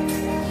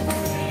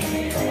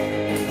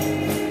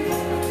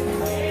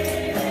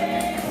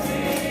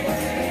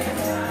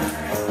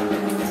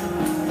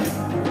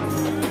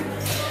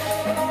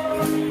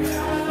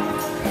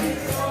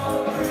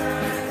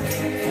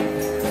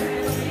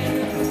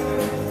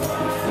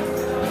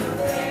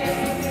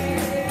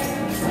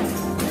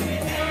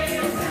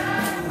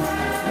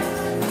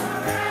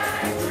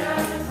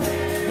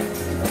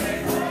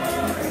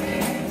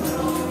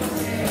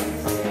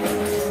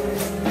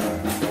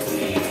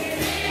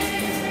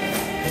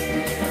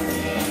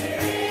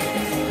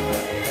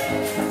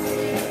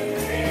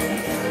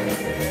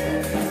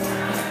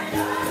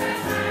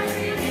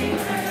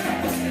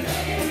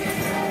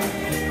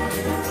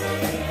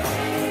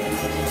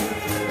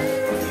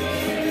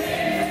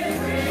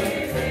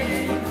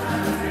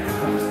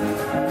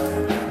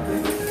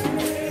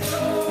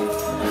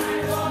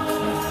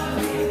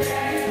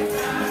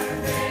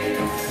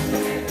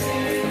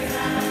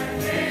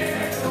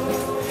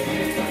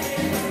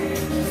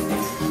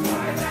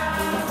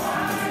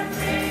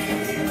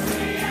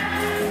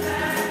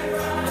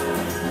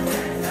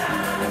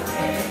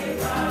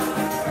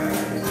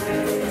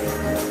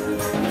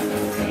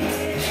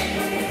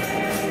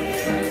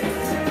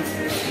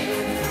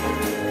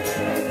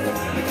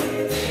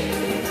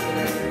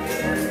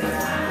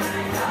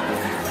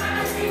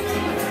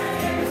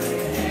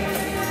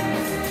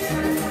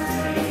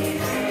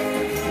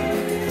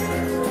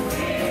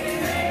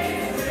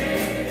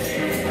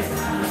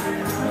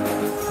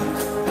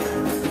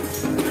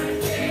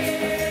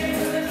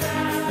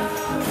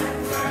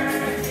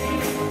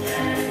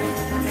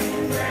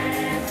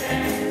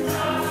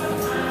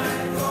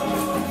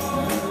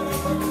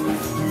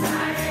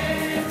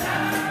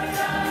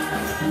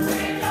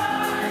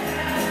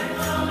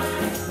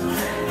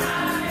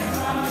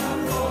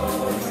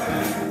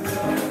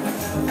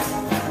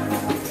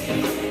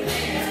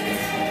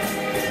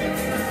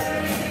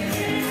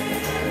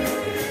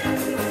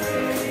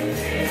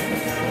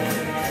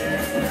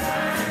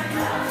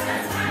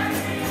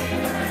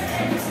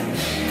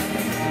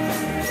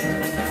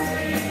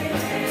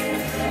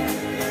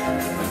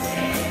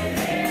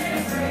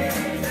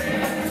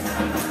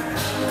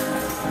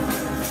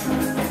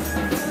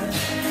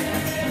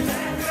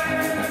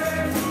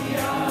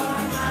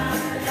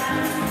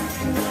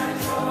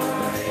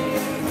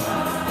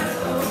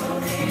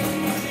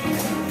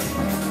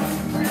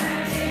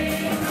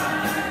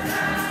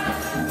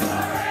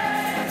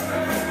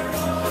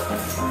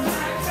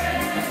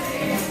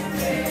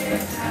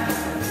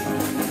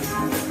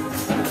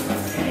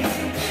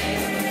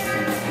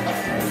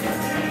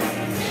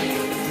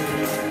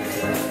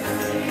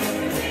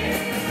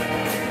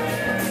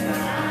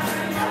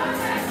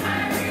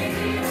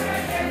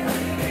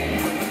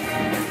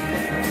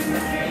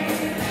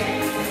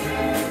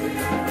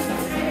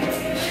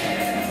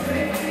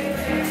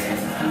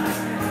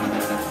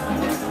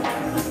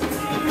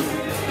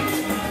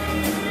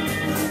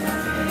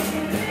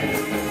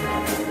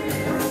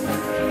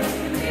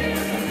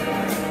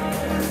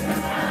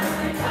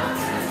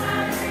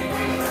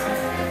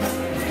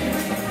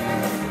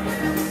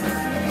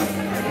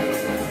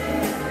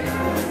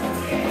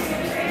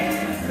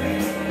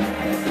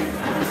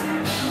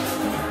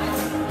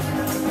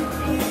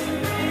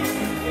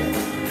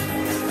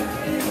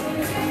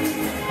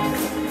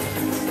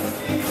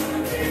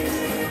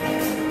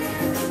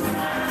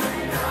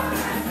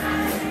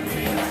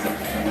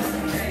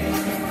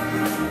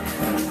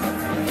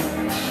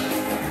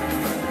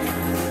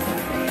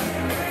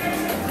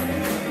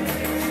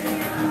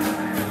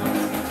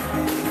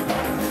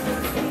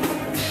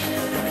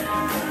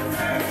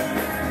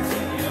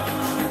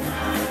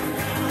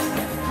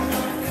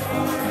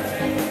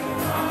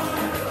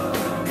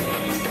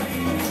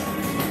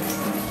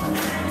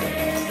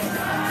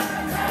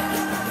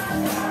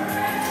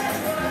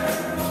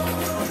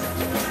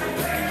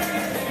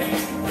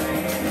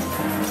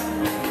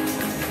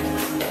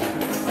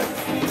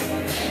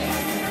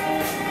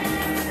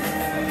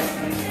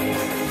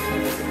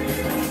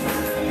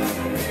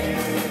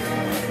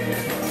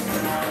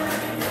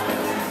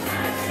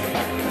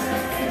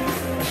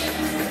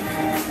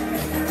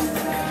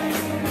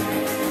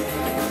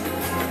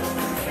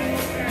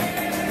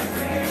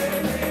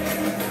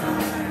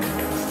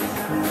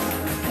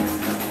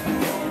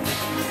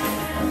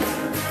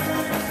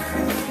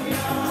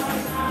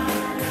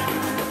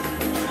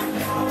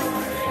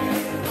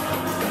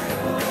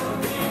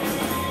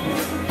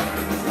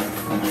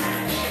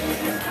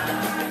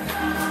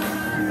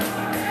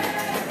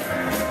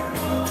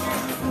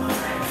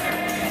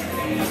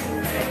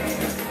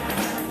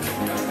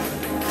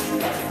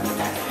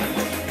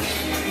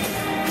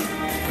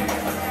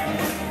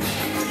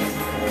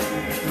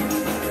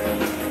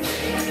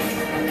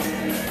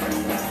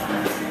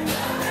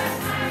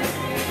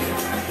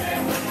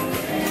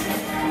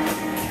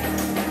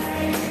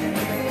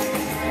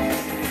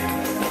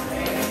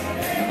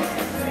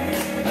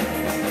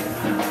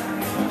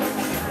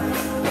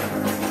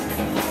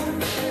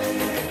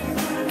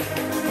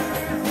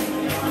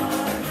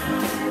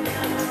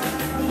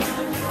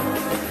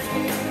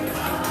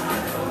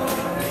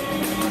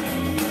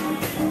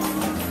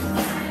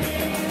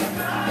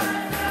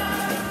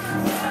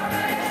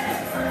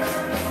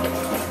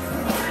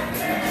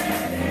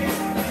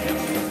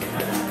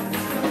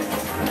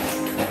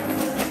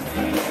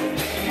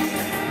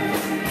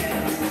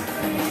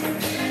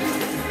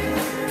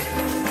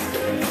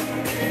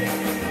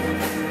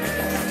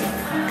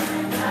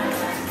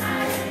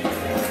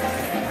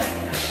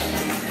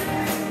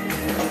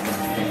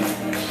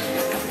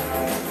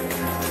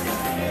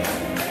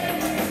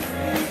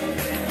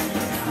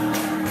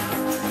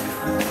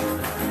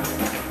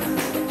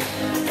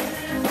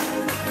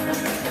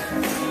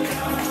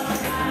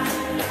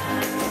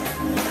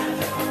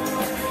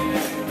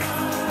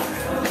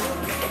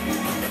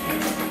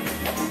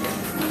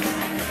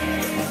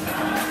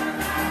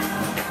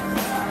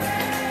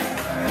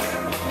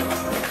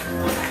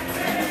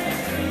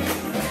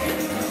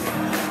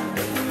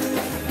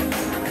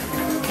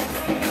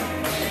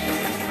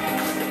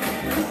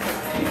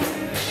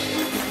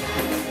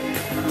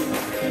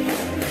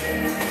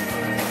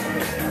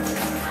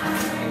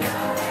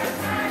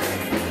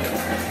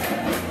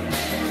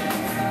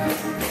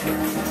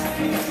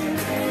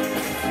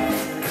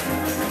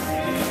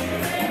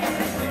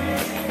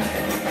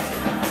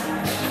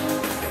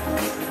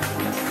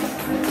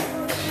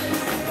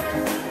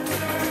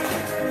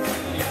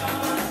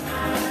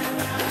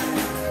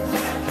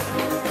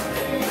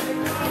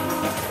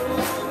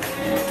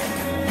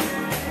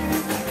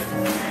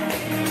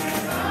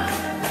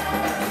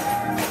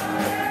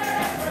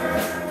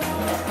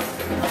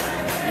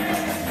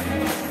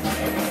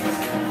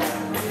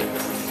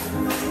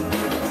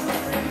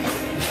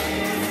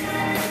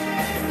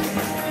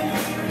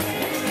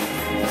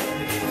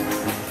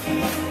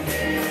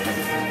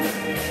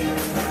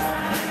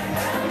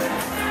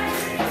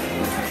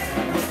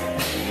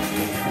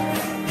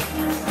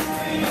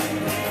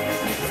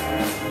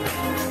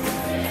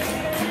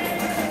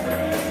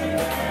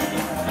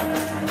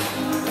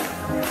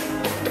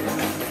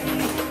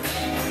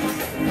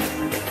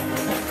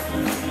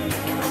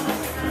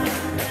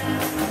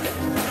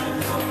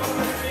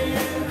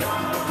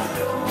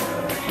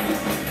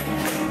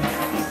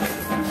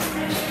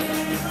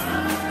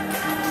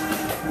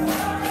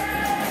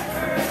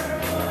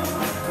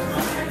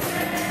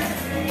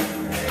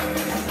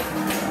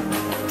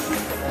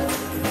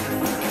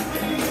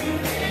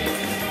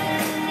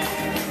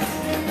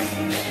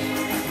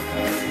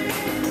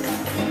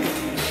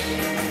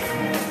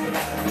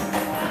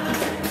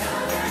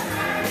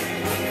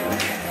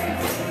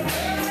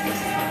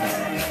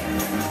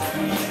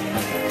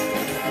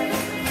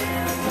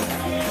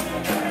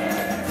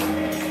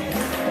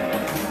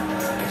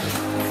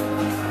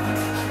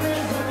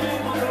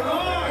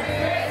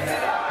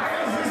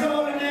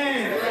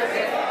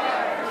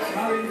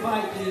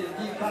 invited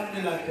Deacon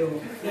Miller to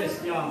bless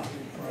the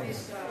offering for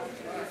us.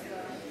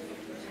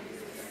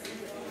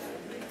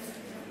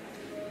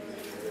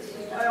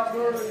 I am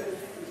worthy.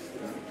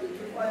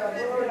 I am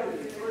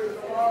worthy. Praise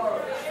the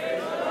Lord.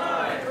 Praise the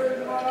Lord. Praise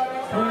the Lord.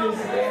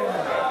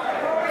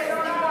 Praise the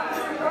Lord.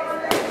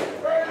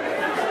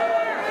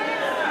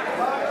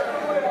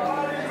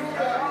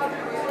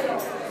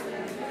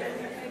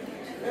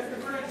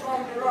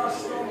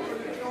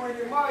 In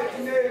the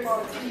mighty name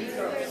of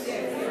Jesus.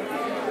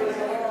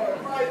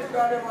 Mighty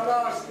God,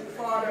 everlasting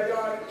Father, you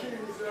are the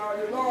kings, you are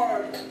the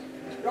Lord.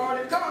 You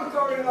are the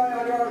conquering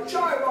lion, you are the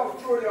tribe of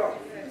Judah.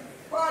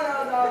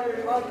 Father,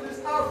 as this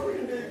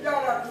offering be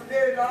gathered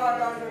today,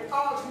 Lord, and you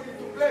ask me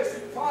to bless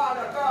it,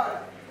 Father God.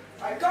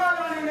 I call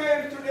on your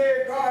name today,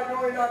 God,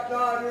 knowing that,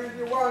 Lord, you is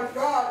the one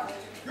God.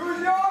 You is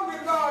the only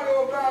God,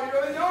 oh God. You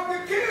is the only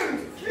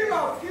King, King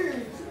of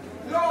kings,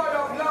 Lord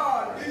of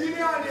lords, beginning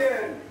and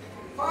the end.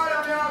 Father,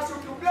 I ask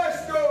you to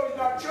bless those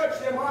that church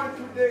them on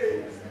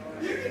today.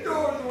 Even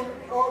those who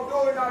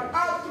that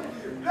have to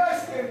give,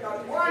 bless them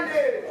that one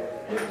day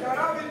they can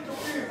have it to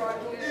give and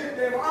to give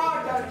them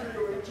heart unto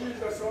you in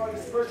Jesus' holy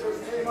precious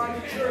name and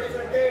the church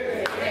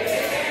again.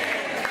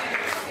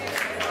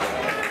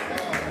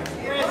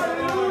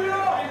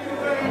 Hallelujah! Thank you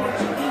very much.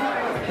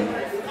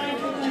 Thank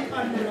you,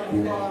 Deacon Miller,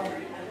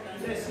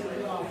 for blessing the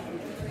offering.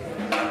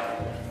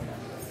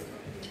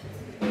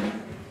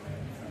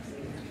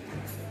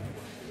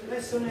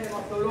 Bless the name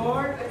of the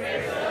Lord.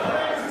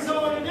 Praise His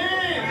holy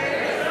name.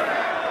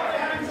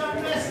 Hands and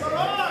bless the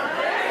Lord.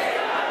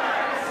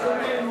 Bless the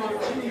name of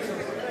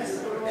Jesus. Bless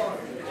the Lord.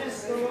 Bless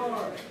the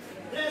Lord.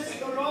 Bless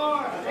the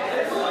Lord.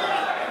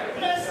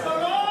 Bless the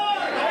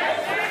Lord.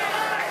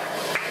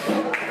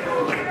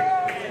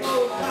 No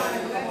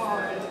time for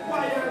the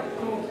choir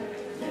to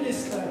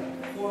minister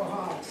for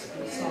hearts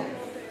and songs.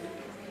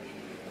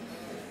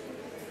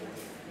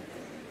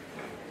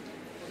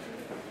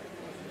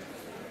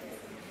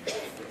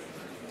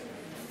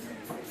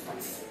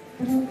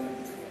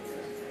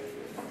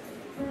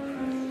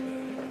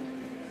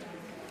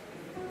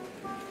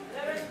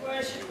 Let us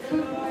worship the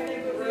Lord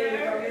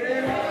everywhere.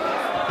 Let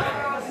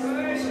us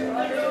worship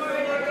the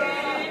Lord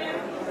again.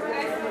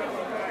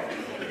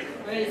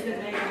 Praise the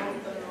name of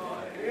the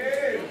Lord.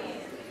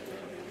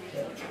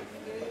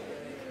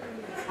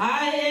 I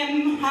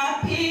am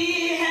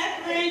happy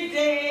every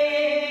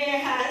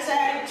day as I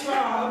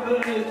travel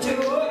to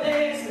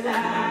this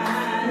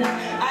land.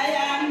 I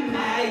am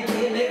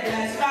mightily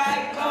blessed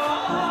by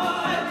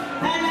God,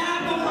 and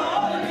I'm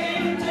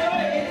holding to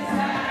His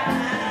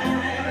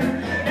hand.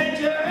 The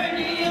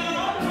journey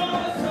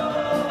almost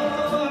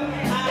over,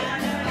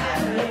 and the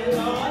battle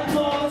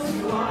almost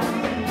won.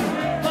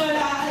 But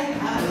I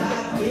have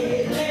a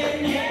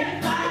feeling in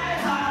my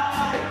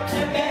heart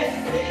the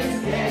best is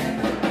yet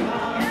to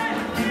come.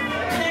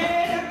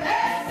 The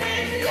best is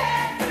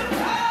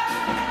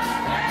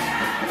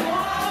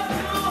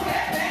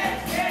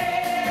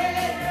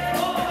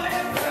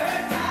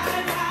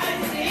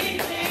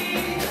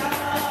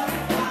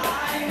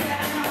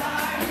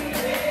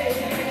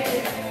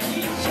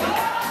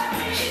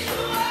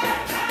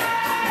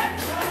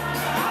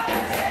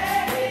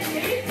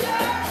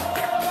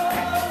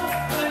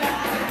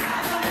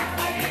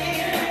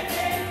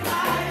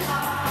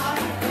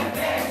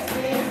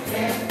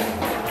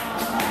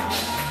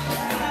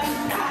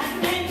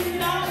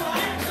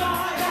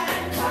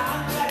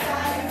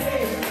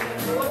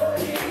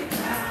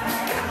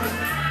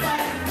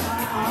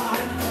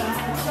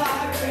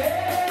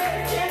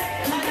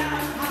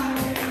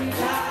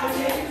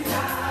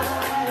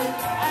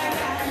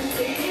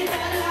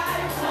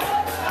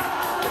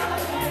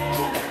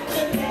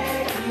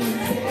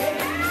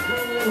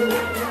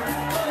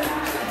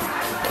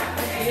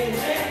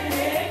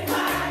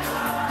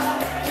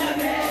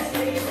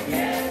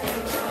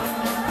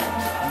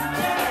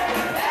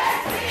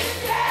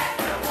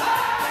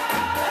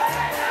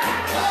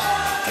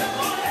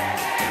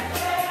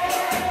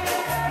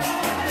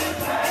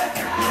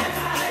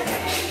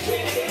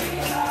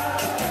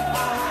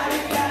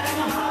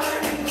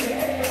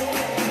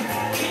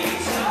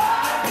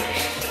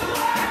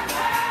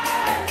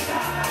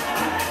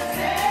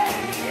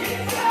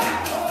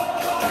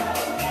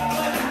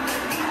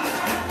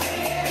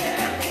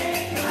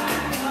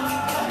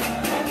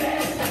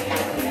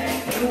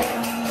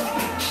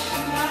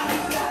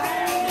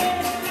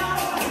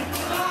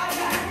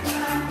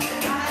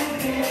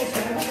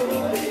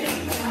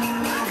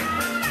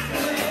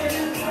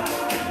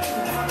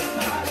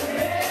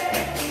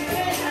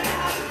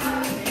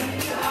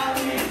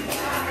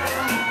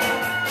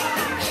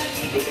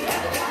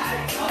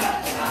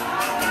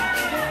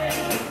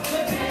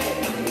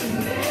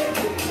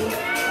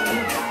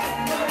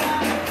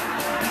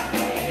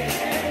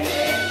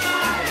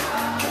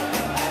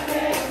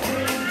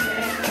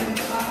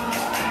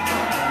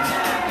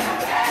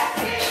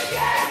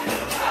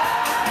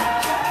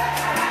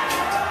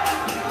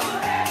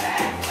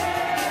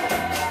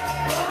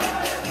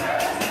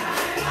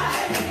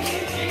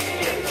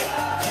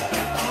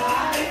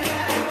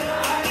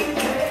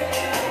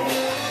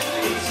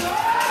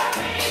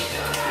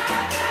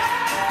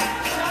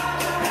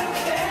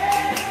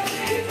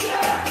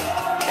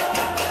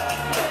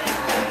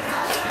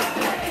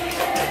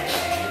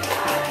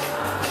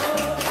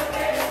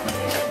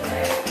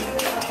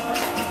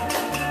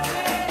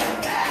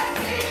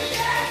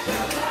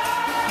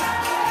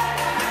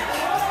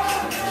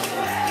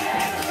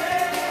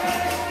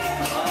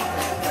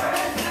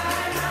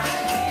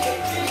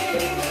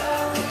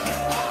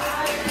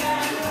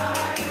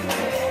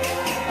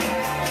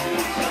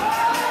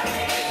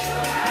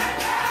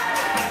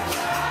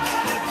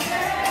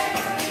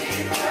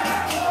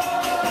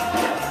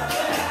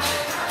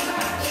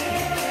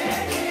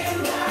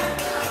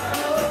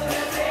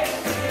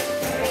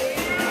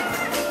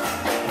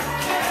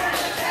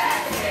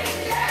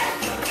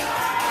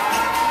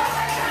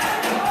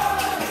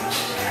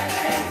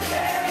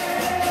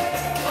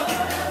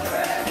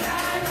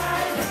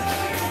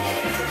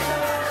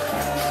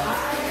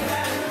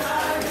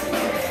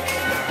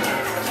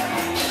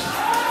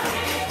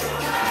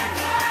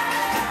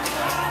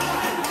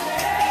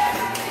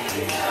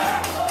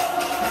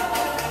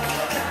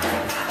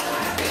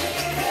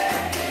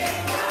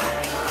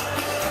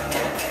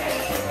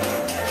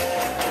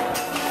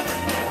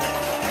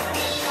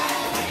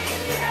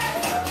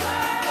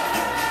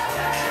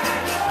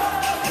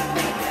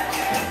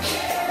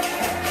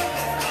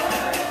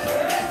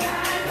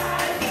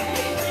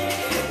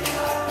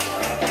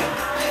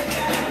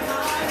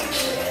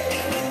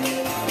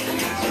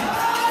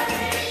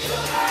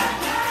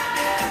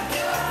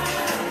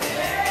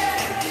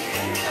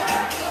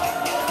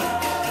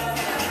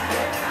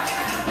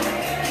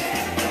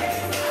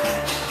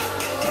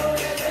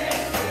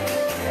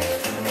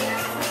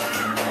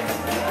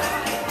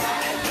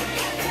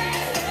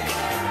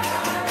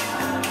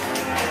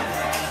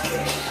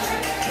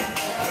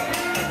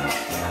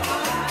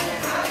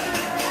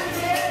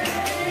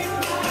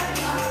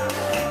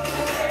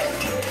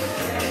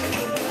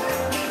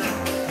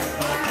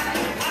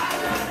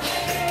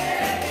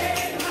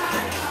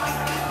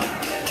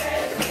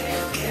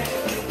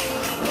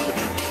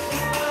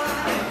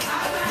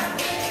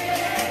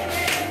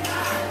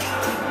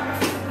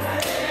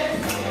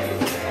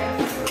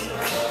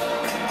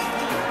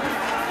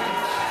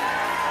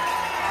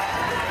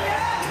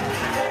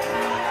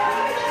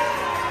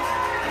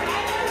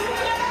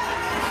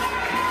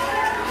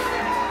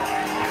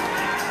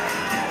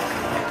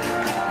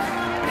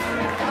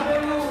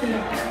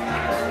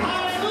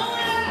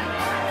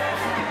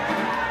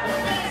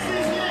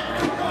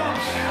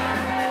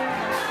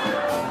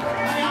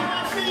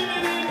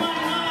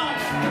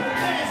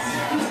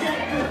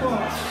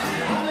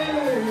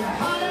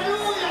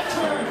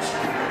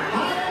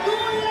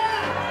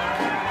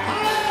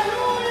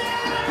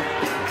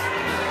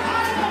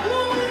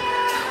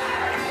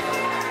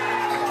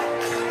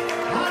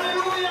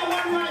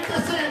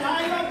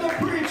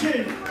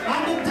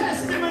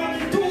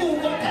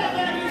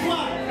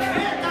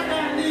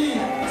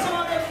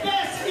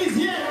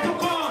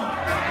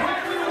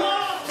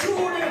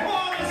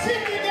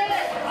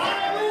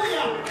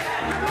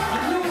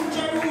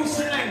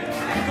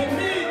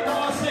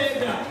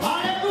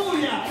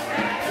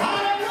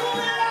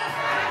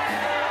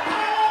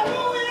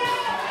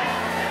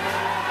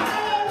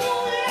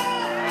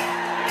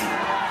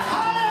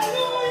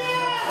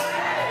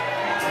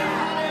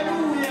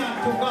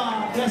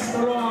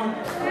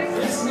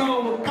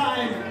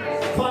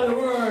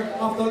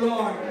of the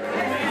Lord.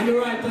 And the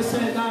writer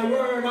said, thy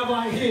word have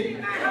I hid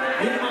in my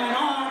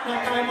heart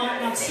that I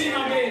might not sin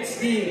against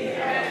thee.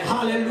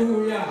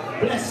 Hallelujah.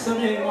 Bless the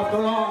name of the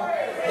Lord.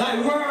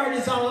 Thy word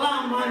is a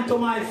lamp unto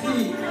my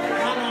feet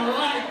and a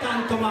light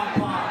unto my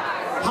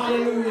path.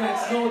 Hallelujah.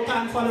 It's no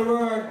time for the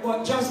word,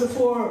 but just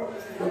before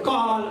we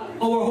call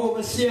our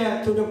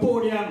overseer to the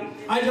podium,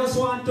 I just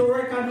want to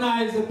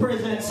recognize the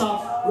presence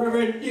of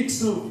Reverend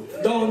Dixon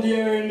down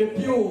there in the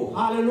pew.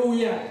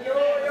 Hallelujah.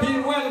 Be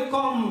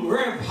welcome,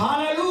 Rev.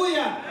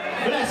 Hallelujah.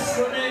 Bless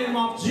the name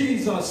of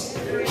Jesus.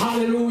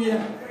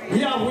 Hallelujah. We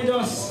have with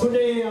us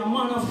today a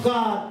man of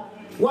God,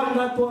 one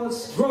that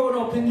was grown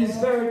up in this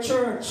very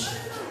church.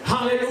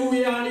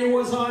 Hallelujah. And he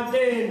was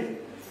ordained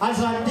as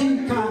a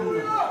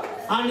deacon.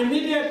 And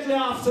immediately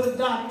after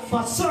that,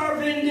 for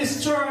serving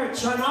this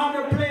church and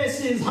other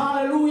places,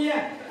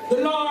 hallelujah,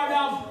 the Lord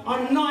have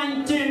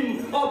anointed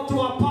him up to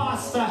a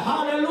pastor,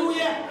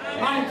 hallelujah,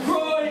 and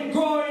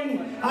growing,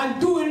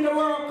 and doing the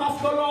work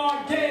of the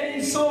Lord,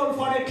 gaining soul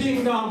for the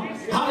kingdom,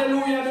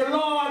 hallelujah. The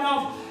Lord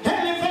have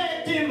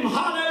elevated him,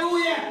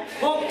 hallelujah,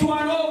 up to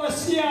an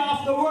overseer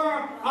of the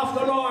work of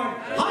the Lord,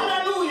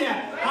 hallelujah.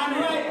 And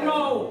right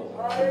now,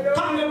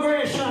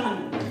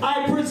 congregation,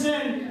 I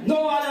present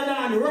no other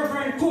than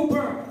Reverend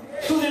Cooper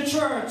to the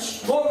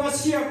church.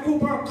 Overseer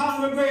Cooper,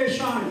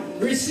 congregation,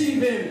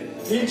 receive him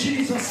in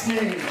Jesus'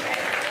 name.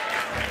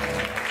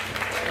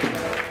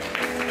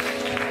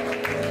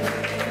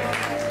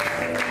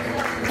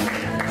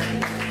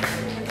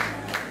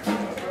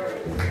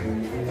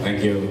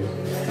 Thank you.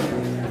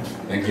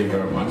 Thank you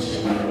very much.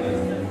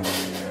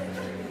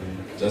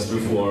 Just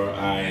before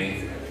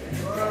I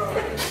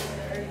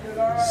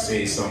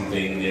say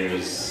something, there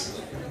is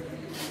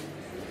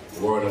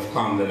word of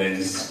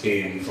condolence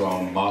came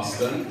from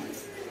Boston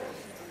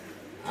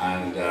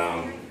and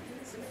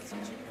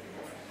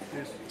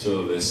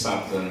to the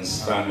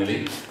Sappleton's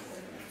family,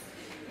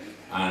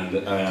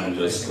 and I am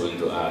just going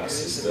to ask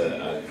Sister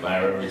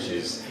Elvira, which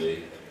is the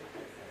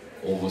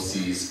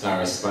overseas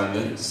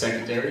correspondent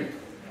secretary,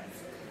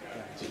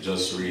 to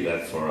just read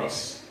that for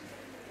us.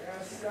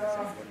 Yes,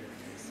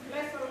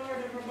 bless the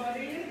Lord,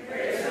 everybody.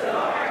 Praise the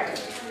Lord.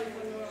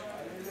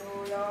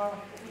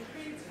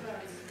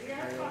 We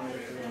are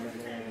coming from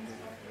friends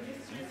of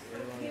Mistress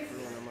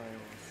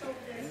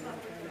Sophia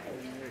Sappleton.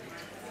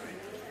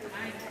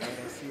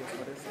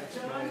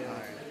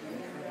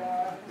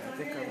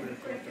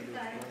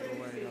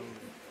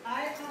 I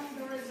am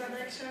the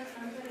resurrection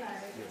and the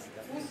life.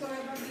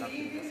 Whosoever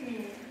believes in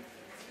me,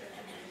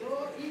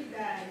 though he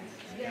dies,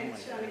 yet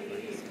shall he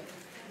live.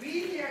 We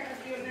here at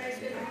the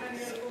United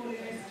Emmanuel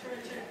Holiness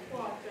Church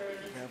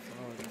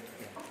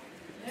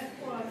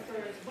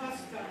headquarters,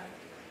 Boston,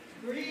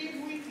 grieve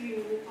with you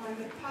on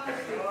the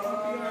passing of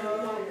your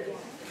loved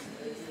one.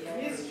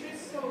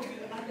 Mistress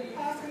Sophia, at the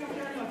passing of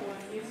your loved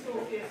one, Miss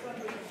Sophia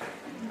Sappleton,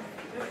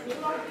 the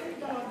beloved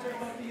daughter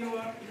of you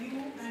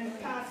and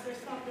Pastor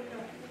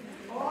Sappleton,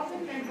 all the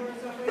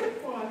members of the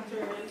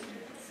headquarters,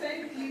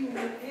 send you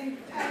and the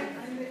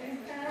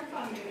entire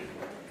family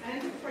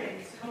and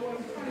friends our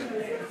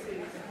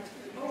condolences.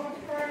 Our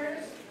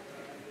prayers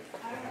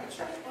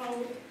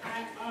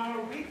are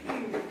with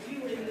you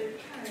during the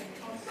time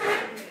of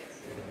sadness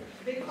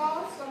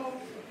because of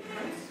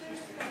Mr.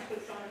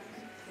 Sappleton's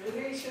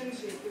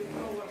relationship with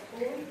our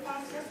own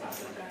Pastor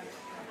Sappleton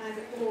and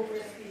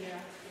overseer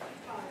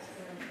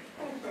Pastor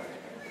Cooper.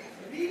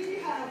 We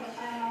have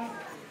our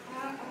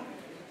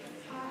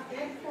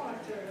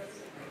headquarters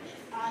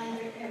and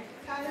the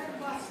entire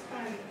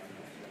Boston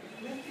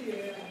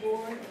material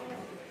board of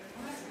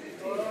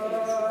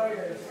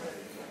hospitality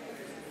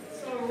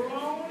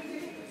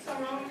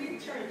surrounding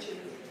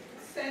churches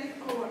send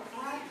our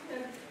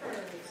heartfelt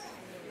prayers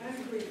and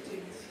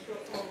greetings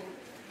throughout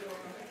your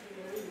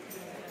region.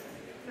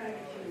 Thank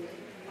you.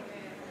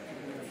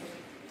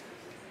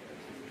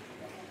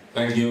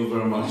 Thank you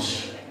very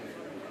much,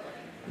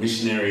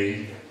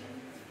 Missionary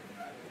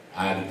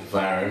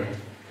Elvira.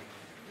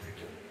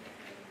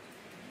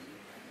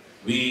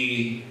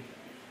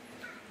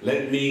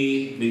 Let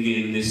me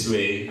begin this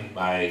way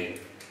by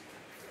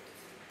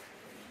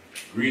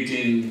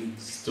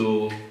greetings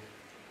to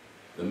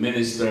the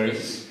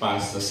ministers,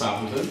 Pastor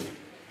Sappleton,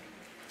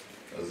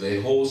 as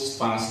the host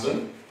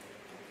pastor,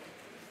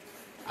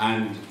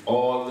 and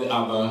all the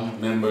other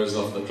members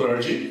of the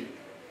clergy,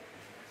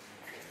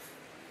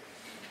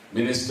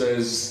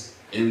 ministers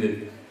in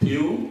the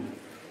pew,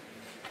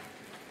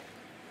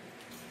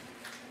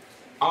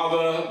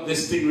 other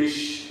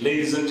distinguished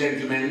ladies and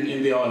gentlemen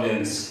in the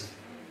audience,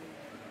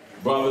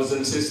 brothers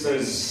and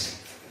sisters,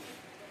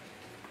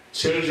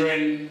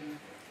 children,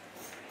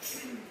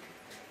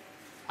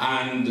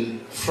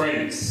 and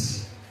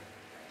friends.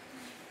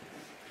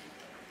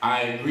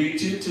 I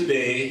greet you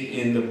today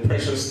in the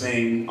precious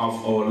name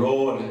of our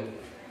Lord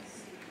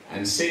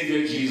and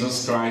Savior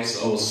Jesus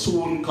Christ, our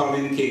soon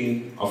coming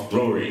King of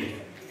glory.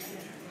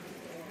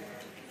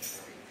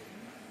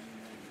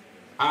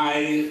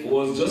 I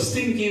was just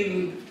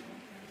thinking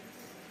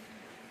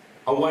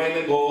a while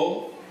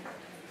ago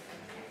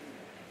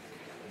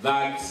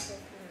that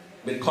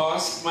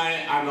because my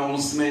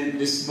announcement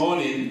this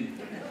morning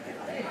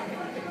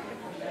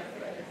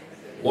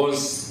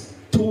was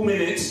 2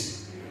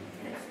 minutes,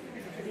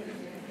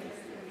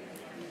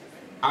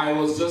 I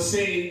was just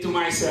saying to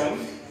myself,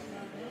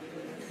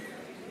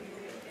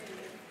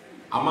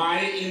 am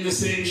I in the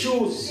same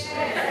shoes?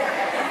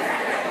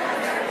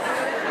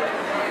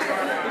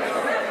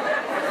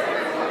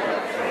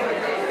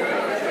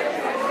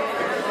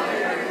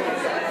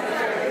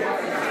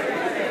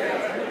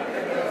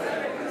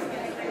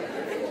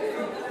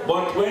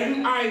 But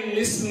when I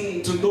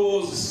listened to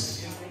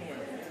those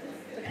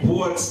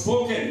who had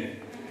spoken,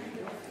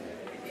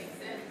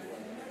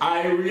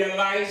 I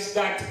realized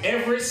that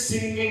every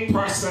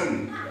single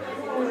person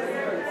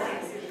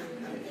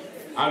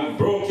had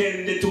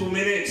broken the 2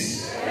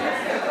 minutes.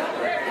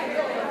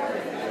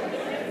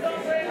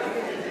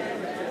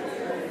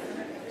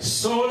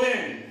 So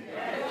then,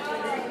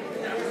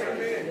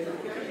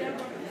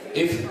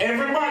 if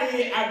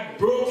everybody had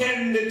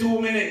broken the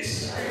 2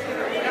 minutes,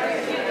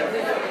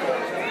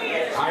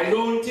 I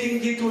don't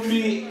think it would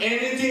be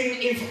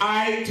anything if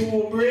I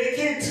too break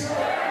it.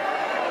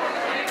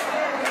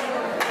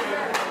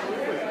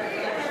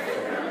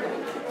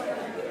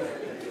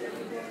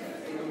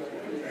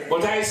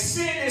 But I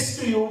say this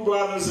to you,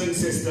 brothers and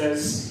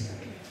sisters,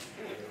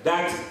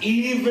 that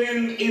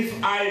even if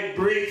I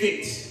break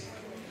it,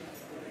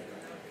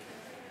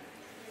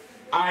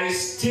 I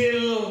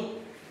still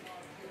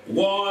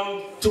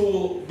want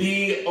to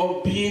be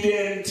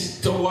obedient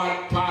to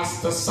what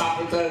Pastor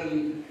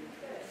Sappleton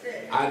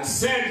had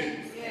said.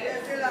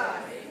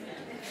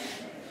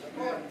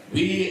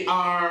 We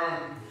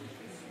are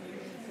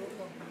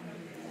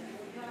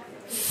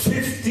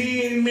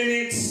 15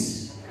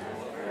 minutes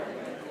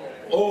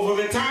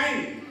over the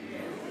time.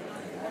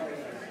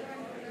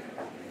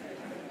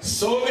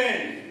 So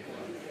then,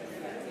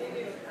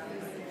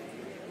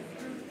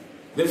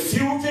 the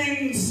few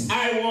things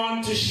I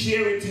want to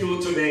share with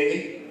you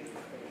today,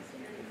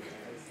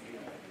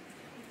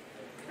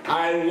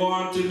 I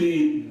want to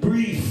be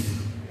brief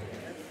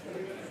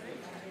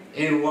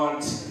in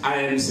what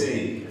I am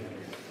saying.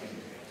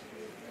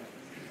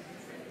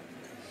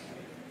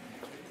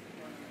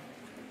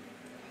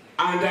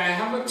 And I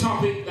have a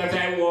topic that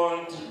I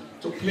want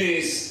to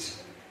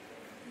place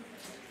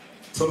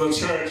to the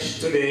church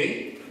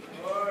today.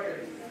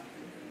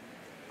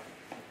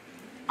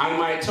 And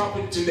my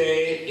topic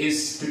today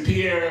is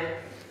prepare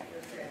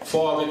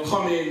for the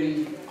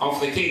coming of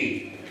the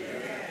King.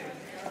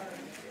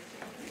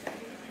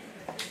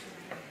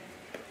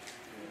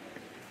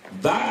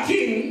 That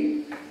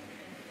King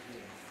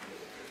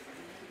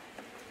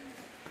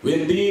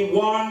will be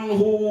one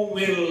who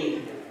will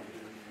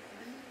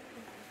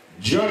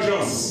judge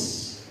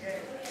us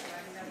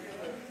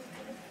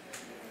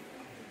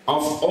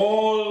of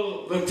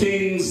all the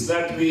things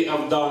that we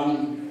have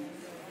done,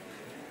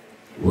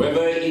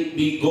 whether it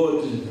be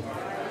good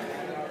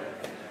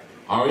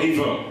or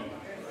evil.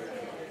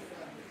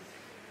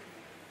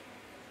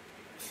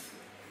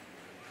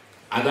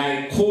 And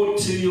I quote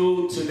to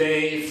you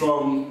today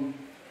from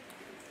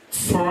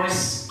 1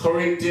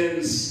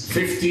 Corinthians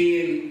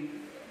 15,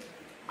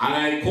 and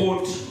I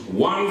quote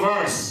one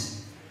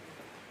verse,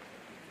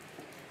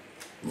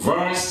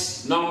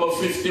 verse number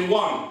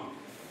 51.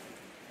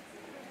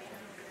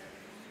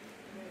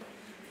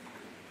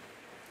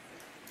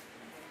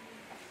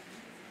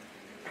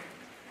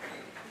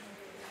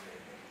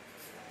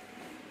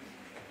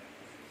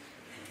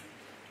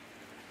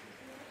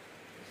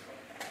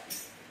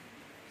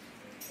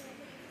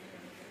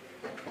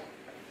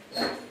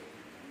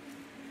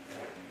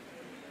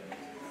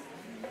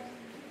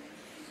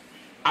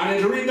 And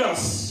it reads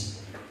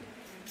us,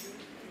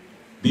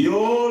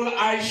 behold,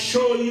 I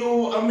show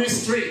you a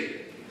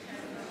mystery.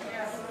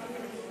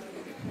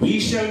 We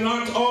shall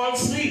not all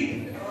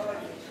sleep,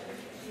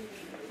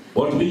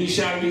 but we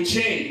shall be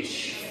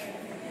changed.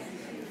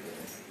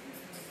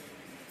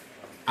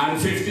 And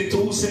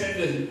 52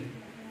 said,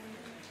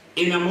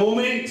 in a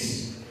moment,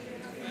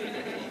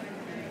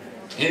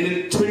 in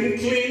the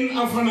twinkling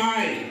of an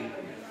eye,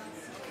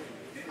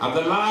 at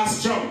the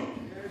last jump,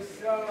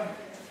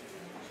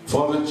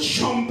 for the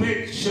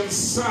trumpet shall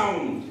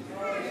sound,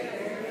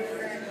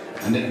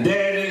 and the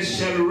dead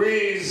shall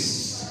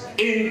raise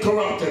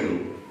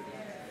incorruptible,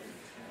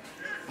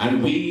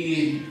 and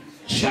we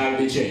shall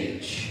be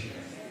changed.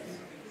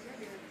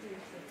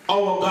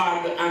 Our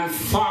God and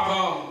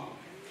Father,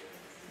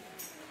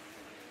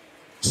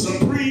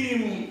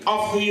 supreme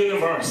of the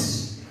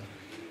universe,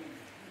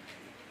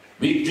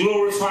 we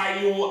glorify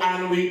you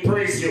and we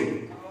praise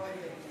you,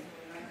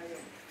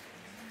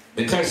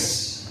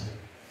 because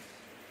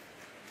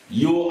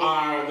you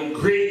are the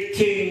great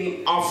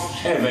King of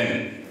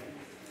heaven.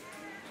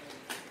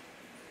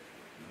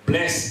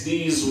 Bless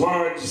these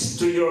words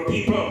to your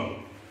people,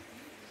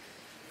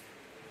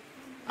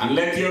 and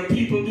let your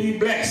people be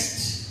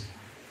blessed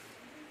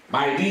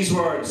by these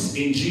words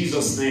in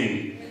Jesus'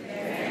 name.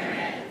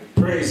 Amen.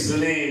 Praise the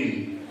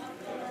name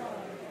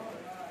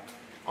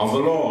of the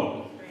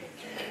Lord.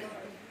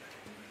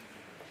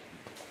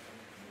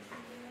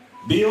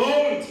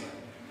 Behold,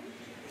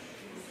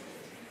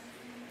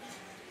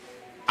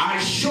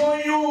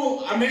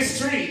 a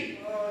mystery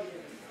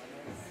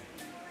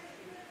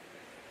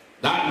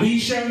that we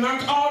shall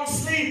not all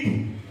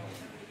sleep,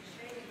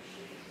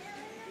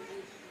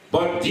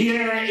 but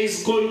there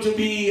is going to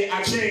be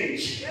a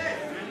change.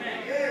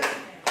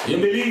 You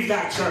believe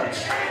that, church?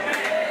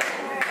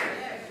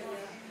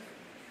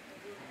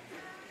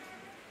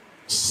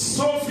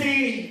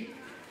 Sophie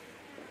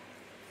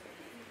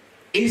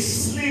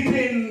is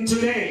sleeping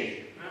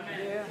today.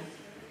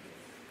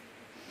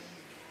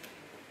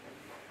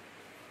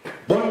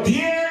 But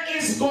there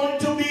is going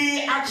to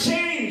be a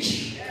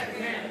change.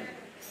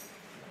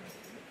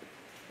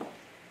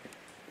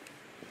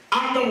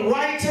 And the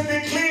writer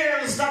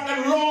declares that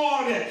the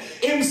Lord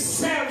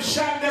himself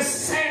shall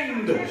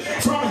descend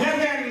from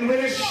heaven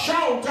with a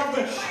shout of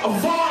the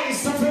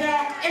voice of the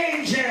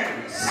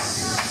archangels.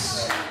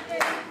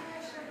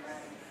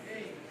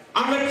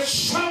 And the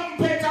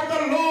trumpet of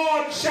the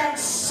Lord shall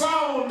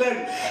sound,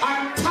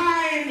 and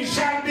time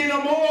shall be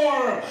no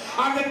more,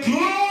 and the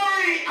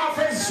glory of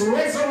his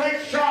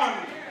resurrection.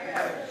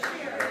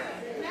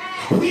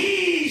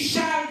 We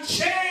shall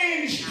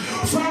change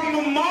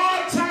from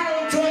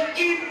mortal to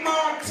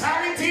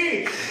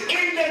immortality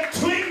in the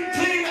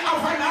twinkling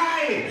of an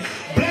eye.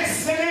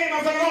 Bless the name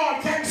of the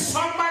Lord. Can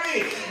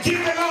somebody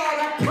give the Lord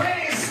a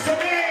praise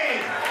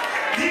today?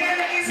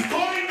 There is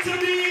going to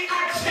be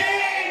a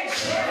change.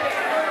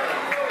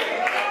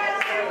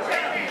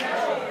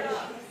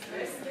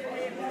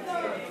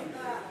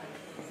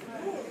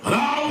 And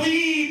are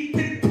we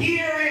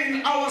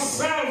preparing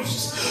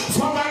ourselves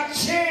for that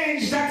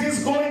change that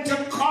is going to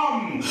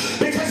come?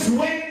 Because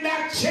when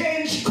that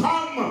change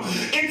comes,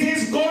 it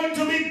is going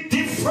to be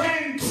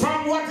different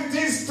from what it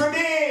is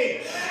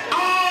today.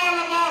 All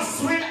of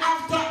us will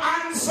have to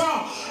answer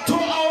to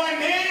our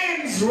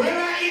names,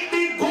 whether it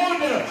be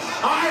good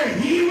or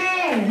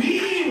evil. We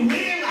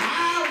will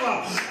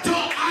have to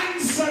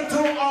answer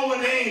to our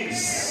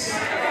names.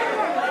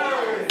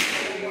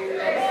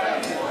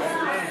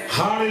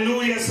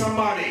 Hallelujah,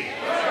 somebody.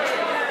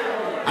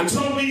 And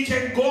so we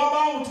can go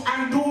about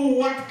and do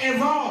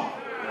whatever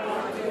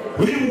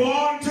we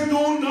want to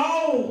do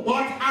now.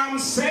 But I'm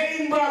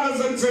saying, brothers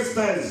and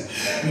sisters,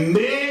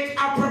 make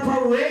a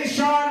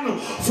preparation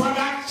for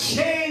that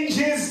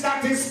changes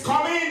that is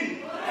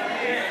coming.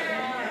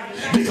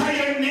 Because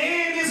your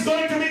name is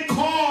going to be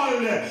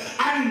called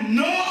and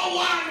no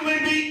one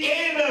will be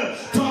able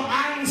to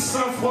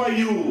answer for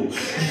you.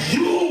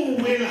 You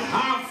will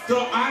have to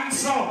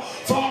answer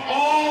for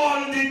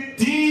all the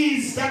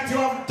deeds that you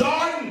have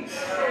done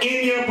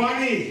in your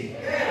body,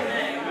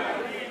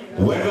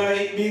 whether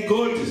it be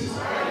good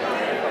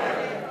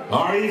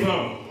or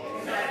evil.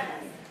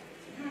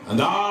 And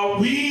are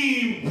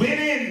we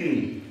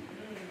willing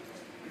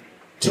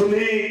to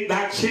make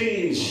that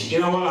change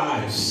in our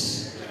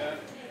lives?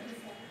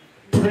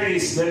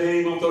 Praise the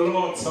name of the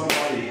Lord,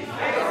 somebody.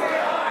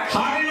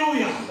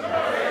 Hallelujah.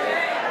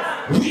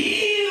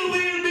 We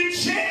will be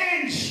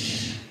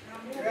changed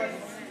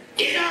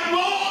in a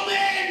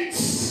moment,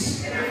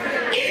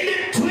 in the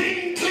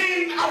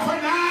twinkling of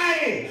an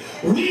eye.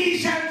 We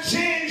shall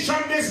change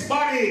from this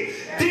body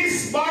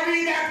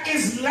that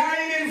is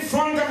lying in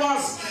front of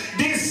us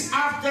this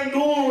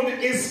afternoon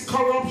is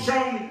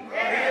corruption.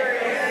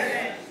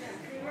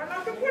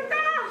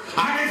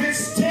 And if it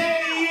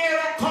stay here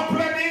a couple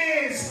of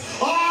days,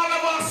 all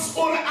of us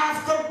will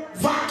have to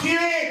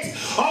evacuate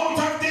out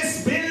of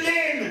this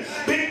building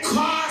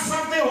because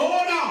of the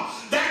odor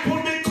that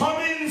will be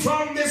coming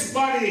from this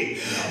body.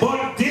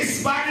 But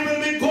this body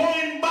will be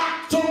going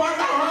back to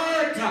Mother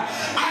Earth,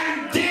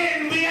 and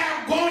then we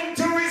are going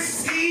to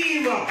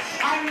receive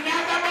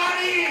another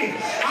body,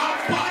 a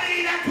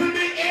body that will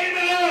be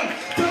able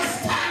to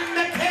stand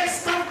the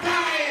test of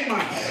time.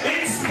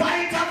 In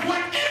spite of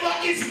whatever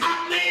is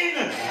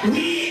happening,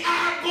 we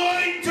are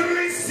going to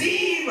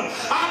receive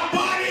a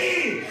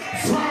body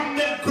from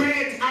the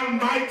great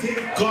Almighty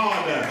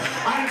God.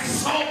 And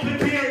so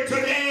prepare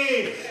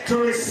today to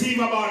receive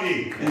a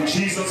body in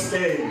Jesus'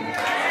 name.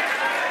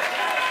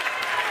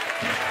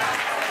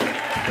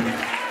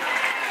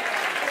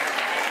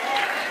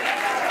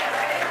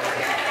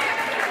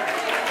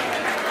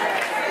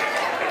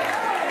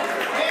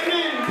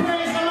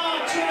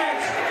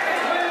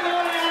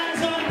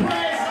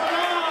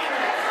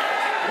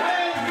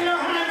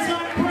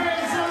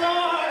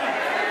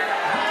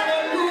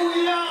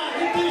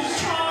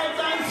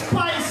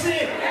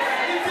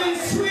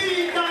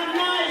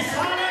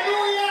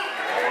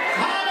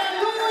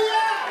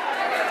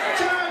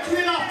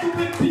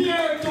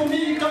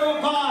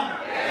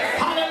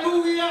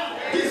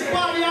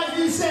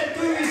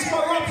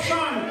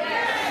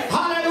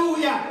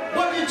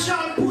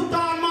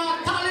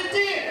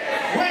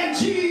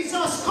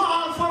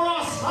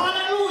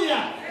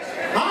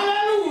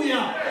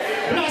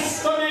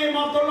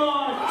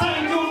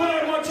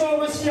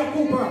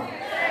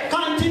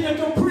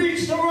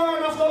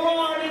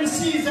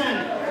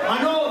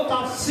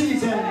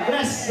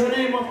 Bless the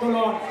name of the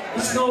Lord.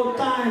 It's no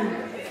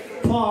time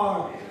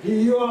for the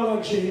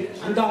eulogy,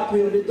 and that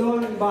will be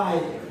done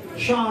by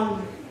Sophia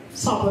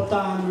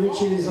Sappleton,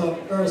 which is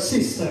her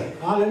sister.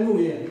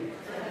 Hallelujah.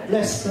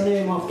 Bless the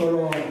name of the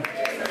Lord.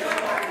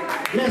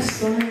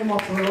 Bless the name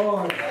of the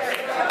Lord.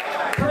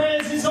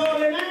 Praise his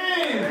holy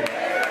name.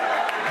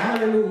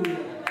 Hallelujah.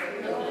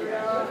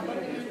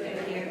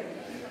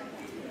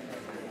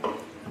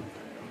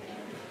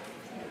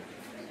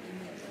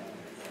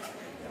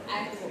 I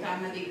have to put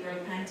on my big girl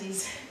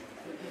panties.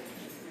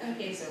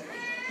 Okay, so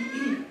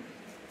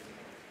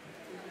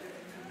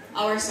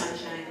our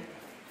sunshine.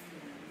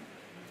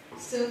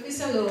 Sophie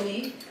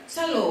Salome,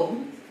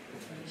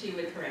 she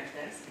would correct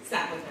us.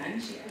 Sappleton,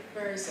 she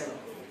prefers Salome.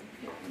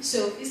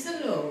 Sophie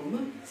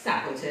Salome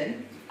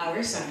Sappleton,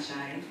 our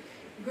sunshine,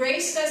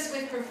 graced us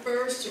with her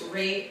first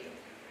ray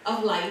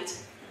of light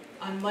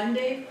on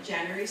Monday,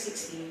 January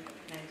 16,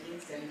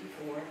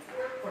 1974,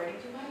 according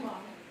to my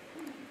mom,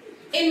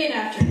 in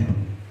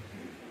mid-afternoon.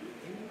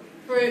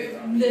 For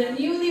the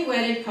newly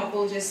wedded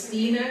couple,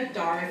 Justina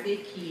Dorothy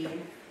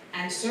Keene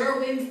and Sir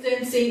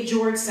Winston St.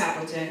 George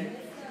Sappleton,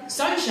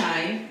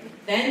 Sunshine,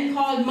 then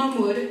called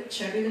Mahmoud,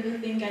 chubby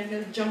little thing and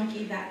little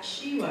junkie that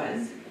she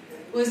was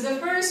the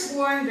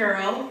first-born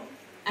girl,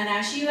 and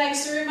as she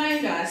likes to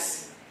remind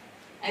us,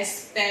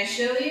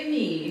 especially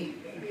me,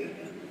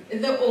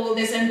 the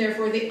oldest and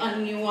therefore the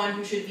only one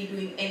who should be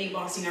doing any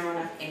bossing around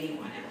of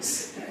anyone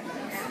else.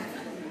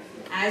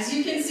 As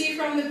you can see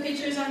from the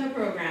pictures on the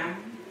program,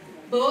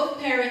 both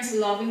parents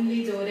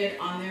lovingly doted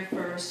on their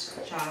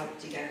first child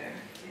together.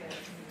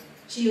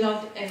 She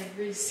loved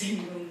every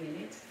single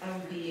minute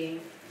of being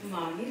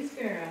mommy's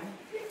girl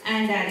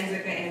and daddy's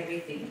look at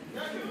everything.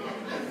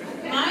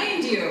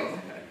 Mind you,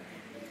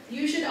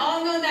 you should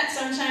all know that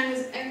Sunshine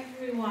was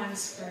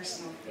everyone's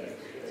personal favorite.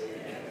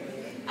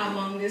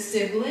 Among the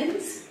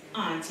siblings,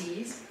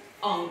 aunties,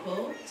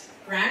 uncles,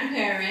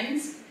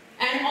 grandparents,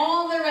 and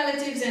all the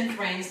relatives and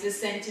friends, the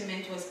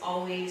sentiment was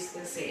always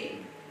the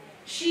same.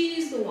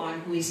 She's the one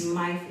who is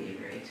my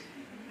favorite.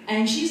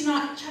 And she's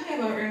not shy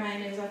about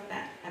reminding us of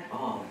that at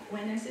all,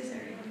 when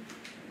necessary.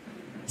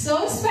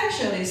 So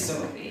special is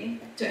Sophie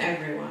to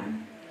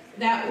everyone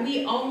that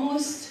we all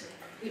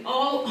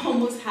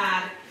almost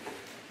had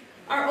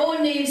our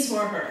own names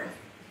for her.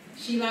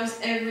 She loves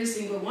every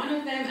single one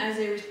of them as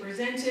they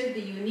represented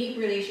the unique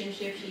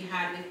relationship she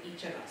had with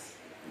each of us.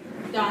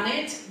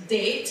 Donnet,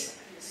 Date,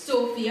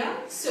 Sophia,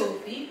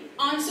 Sophie,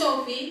 Aunt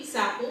Sophie,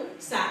 Sapple,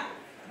 Sap.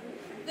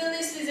 The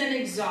list is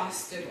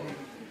inexhaustible.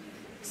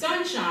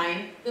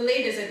 Sunshine, the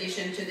latest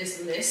addition to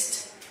this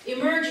list,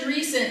 emerged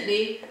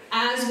recently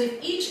as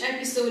with each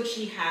episode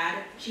she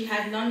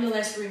had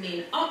nonetheless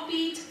remained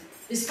upbeat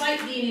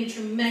despite being in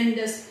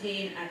tremendous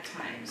pain at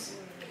times.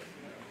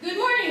 Good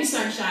morning,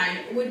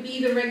 Sunshine would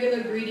be the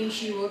regular greeting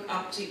she woke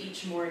up to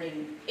each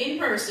morning, in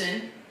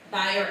person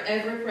by her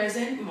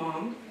ever-present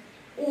mom,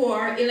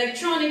 or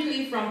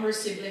electronically from her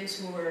siblings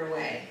who were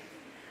away.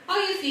 How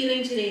are you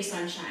feeling today,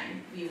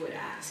 Sunshine? We would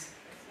ask.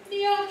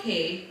 Be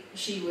okay,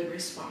 she would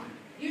respond.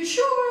 You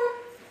sure?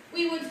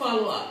 We would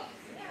follow up.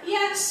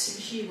 Yes,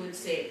 she would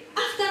say,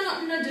 after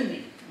nothing to do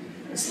me.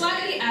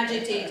 Slightly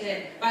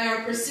agitated by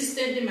our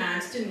persistent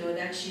demands to know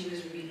that she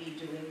was really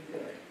doing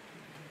good.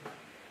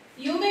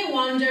 You may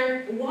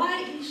wonder,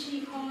 why is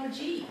she called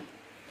G?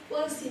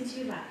 Well, since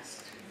you've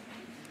asked.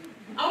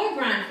 Our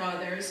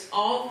grandfathers,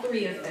 all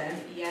three of them,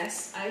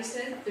 yes, I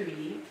said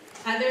three,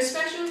 had their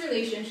special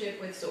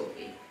relationship with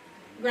Sophie.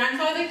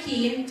 Grandfather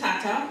Keene,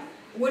 Tata,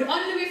 would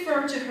only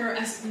refer to her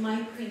as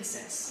my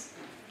princess.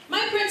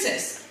 My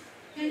princess,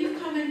 can you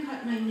come and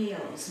cut my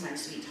nails, my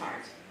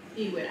sweetheart?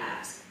 He would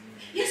ask.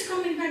 Yes,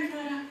 come in,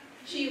 grandfather.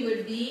 She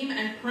would beam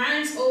and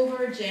prance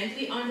over,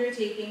 gently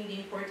undertaking the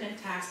important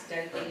task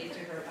dedicated to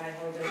her by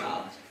her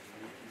beloved.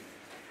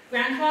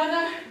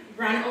 Grandfather,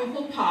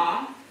 granduncle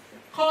Pa,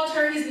 called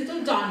her his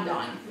little Don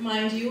Don,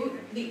 mind you,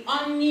 the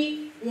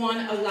only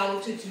one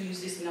allowed to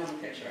use this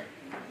nomenclature.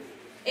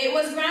 It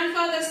was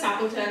Grandfather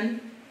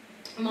Sappleton,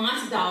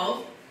 Mas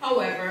Dolph,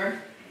 however,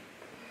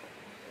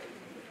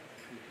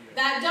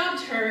 that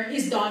dubbed her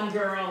his Don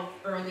Girl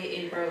early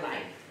in her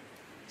life.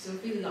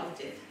 Sophie loved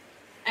it,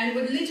 and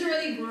would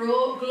literally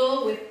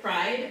glow with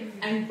pride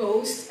and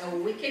boast a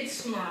wicked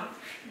smirk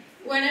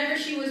whenever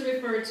she was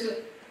referred to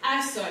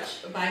as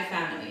such by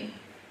family.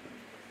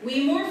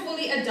 We more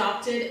fully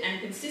adopted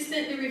and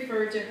consistently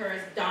referred to her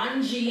as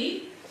Don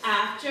G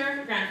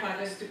after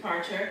grandfather's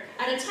departure,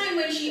 at a time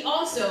when she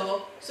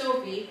also,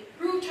 Sophie,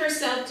 proved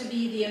herself to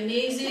be the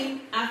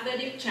amazing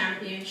athletic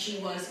champion she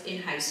was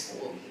in high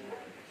school.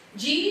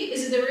 G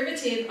is a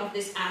derivative of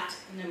this apt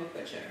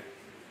nomenclature.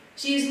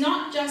 She is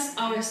not just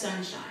our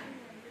sunshine,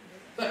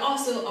 but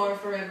also our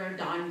forever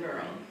Don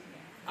girl,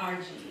 our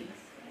G.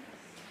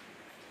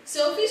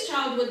 Sophie's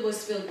childhood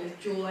was filled with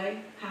joy,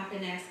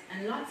 happiness,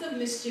 and lots of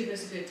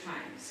mischievous good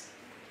times.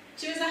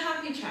 She was a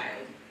happy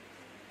child.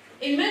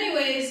 In many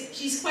ways,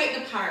 she's quite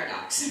the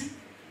paradox.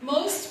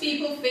 Most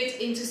people fit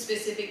into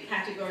specific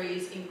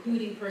categories,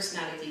 including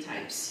personality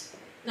types.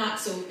 Not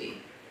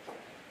Sophie.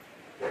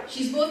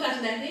 She's both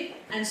athletic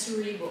and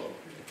cerebral.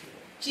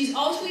 She's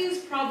always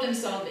problem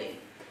solving.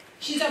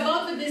 She's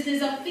about the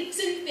business of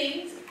fixing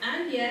things,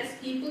 and yes,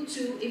 people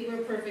too, if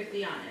we're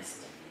perfectly honest.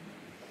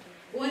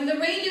 When the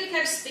radio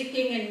kept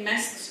sticking and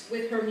messed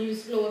with her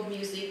flow of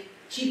music,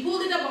 she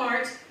pulled it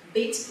apart,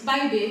 bit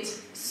by bit,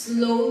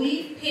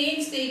 slowly,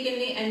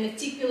 painstakingly, and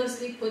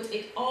meticulously put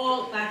it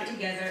all back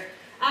together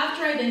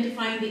after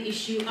identifying the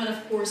issue and,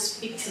 of course,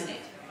 fixing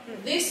it.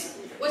 This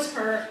was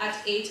her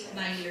at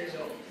 8-9 years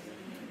old.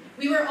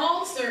 We were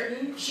all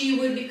certain she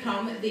would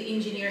become the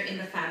engineer in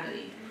the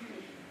family.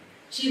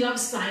 She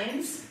loves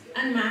science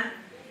and math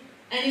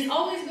and is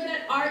always good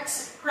at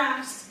arts,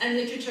 crafts, and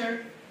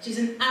literature. She's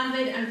an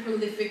avid and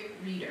prolific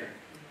reader.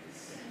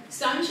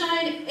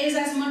 Sunshine is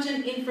as much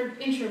an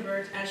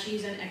introvert as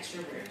she's an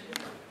extrovert.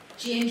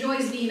 She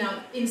enjoys being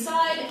out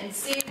inside and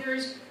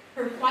savors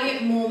her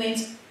quiet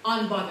moments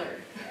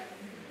unbothered.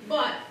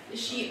 But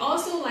she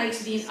also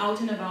likes being out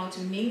and about,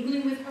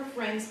 mingling with her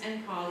friends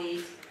and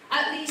colleagues,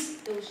 at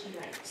least those she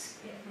likes.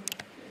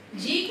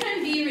 G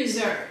can be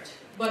reserved,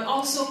 but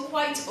also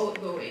quite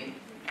outgoing.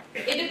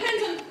 It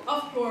depends,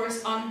 of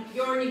course, on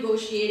your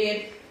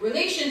negotiated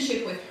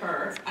relationship with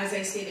her. As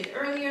I stated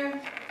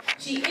earlier,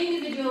 she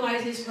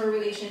individualizes her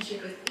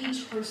relationship with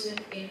each person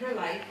in her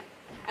life,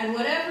 and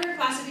whatever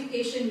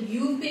classification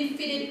you've been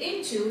fitted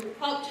into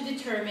help to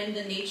determine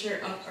the nature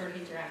of her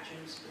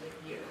interactions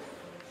with you.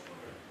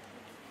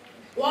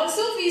 While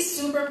Sophie is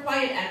super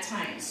quiet at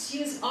times,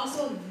 she is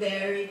also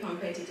very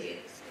competitive,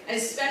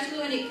 especially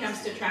when it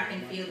comes to track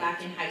and field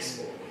back in high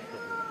school.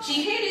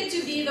 She hated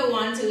to be the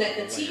one to let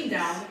the team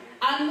down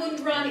and would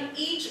run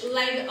each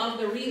leg of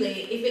the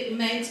relay if it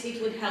meant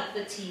it would help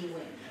the team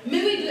win.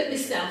 "Maybe do it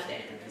myself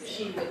then,"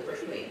 she would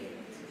proclaim.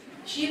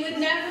 She would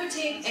never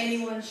take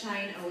anyone's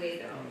shine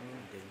away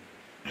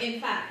though.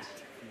 In fact,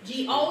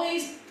 G's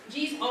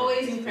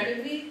always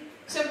incredibly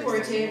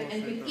supportive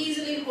and could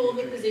easily hold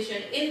the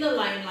position in the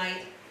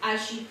limelight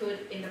as she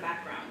could in the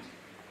background.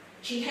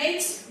 She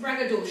hates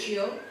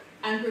braggadocio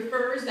and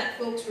prefers that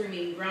folks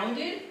remain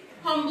grounded,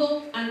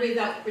 humble, and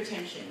without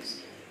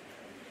pretensions.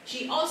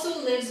 She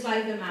also lives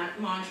by the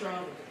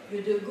mantra,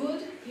 you do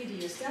good, you do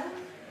yourself,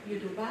 you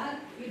do bad,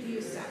 you do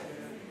yourself,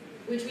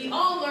 which we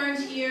all learned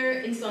here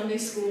in Sunday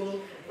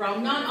school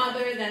from none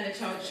other than the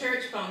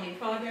church founding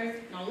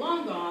father, now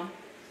long gone,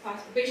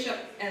 Bishop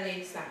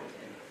L.A.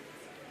 Sappleton.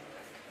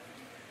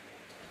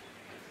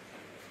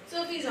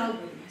 Sophie's all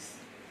goodness.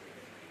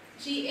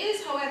 She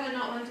is, however,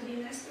 not one to be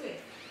messed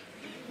with.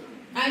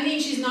 I mean,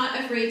 she's not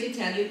afraid to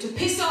tell you to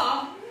piss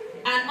off,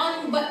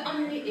 but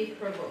only if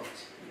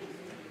provoked.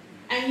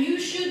 And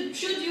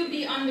should you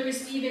be on the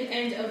receiving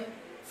end of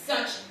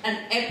such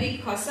an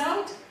epic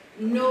cuss-out,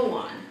 no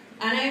one,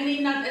 and I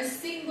mean not a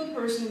single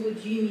person,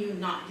 would deem you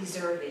not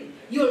deserving.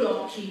 You're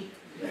lucky,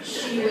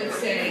 she would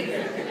say.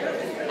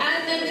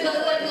 And then with a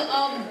level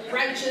of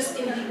righteous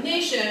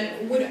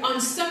indignation, when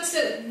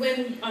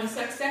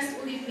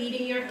unsuccessfully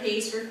pleading your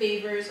case for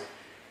favors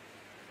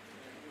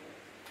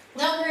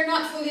that were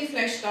not fully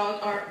fleshed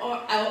out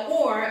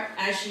or,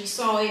 as she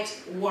saw it,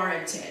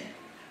 warranted.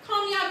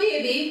 "Come here,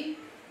 baby,"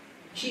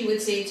 she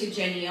would say to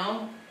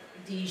Jeniel,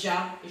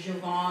 Deja,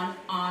 Javon,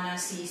 Anna,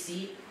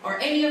 Cece, or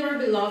any of her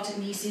beloved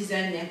nieces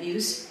and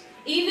nephews,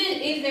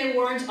 even if they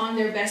weren't on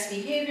their best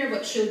behavior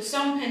but showed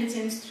some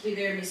penitence with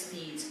their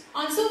misdeeds.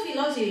 "Aunt Sophie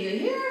loves you, you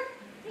hear?"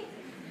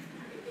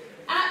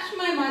 At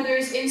my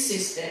mother's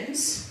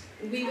insistence,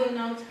 we will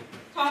now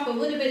talk a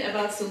little bit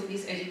about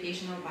Sophie's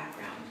educational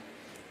background.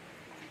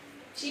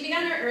 She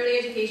began her early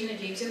education at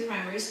James Hill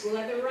Primary School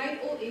at the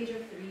ripe old age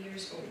of 3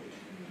 years old.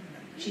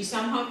 She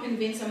somehow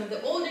convinced some of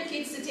the older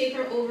kids to take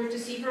her over to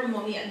see her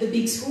mommy at the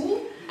big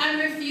school and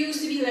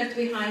refused to be left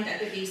behind at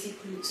the basic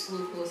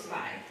school close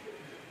by.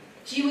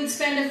 She would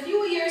spend a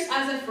few years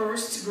as a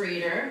first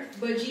grader,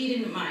 but G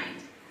didn't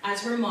mind,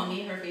 as her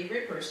mommy, her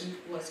favorite person,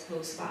 was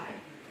close by.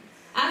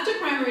 After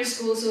primary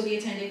school, Sophie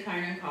attended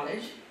Carnegie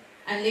College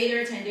and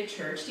later attended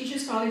Church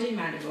Teachers College in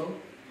Mandeville.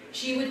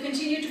 She would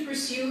continue to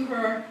pursue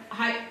her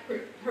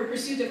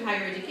pursuit of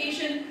higher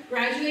education,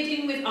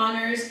 graduating with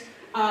honors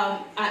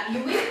at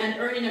UWI and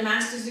earning a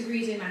master's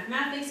degree in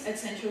mathematics at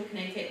Central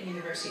Connecticut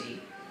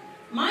University.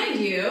 Mind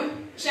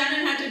you,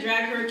 Shannon had to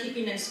drag her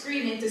kicking and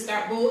screaming to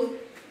start both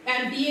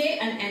MBA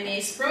and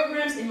MA's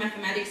programs in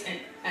mathematics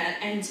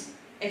and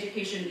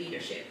education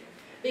leadership,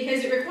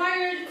 because it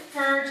required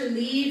her to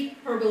leave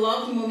her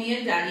beloved mommy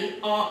and daddy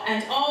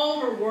and all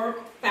her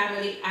work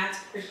family at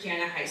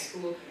Christiana High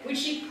School, which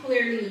she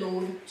clearly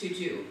loathed to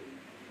do.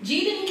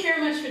 G didn't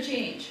care much for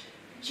change.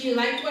 She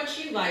liked what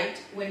she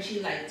liked when she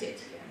liked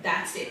it.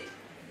 That's it.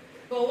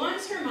 But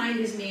once her mind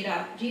is made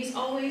up, G's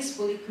always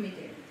fully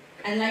committed.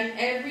 And like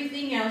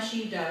everything else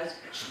she does,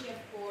 she of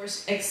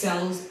course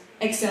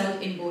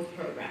excelled in both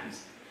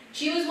programs.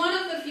 She was one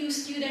of the few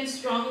students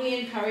strongly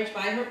encouraged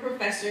by her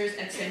professors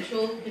at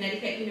Central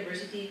Connecticut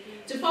University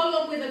to follow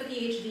up with a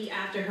PhD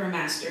after her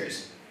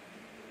master's.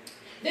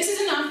 "This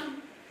is enough,"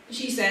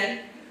 she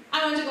said.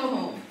 "I want to go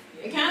home.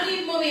 I can't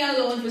leave mommy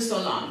alone for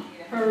so long."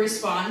 Her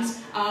response,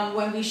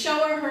 when we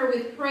shower her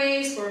with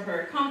praise for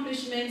her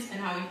accomplishments and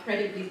how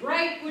incredibly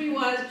bright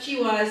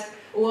she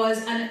was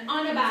an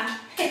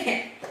unabashed,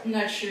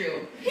 not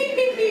true.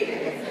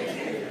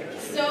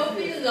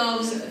 Sophie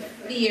loves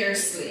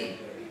fiercely.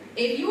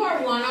 If you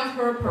are one of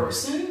her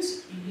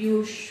persons,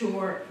 you're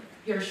sure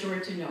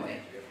to know it.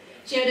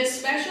 She had a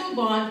special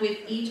bond with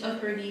each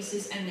of her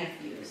nieces and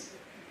nephews.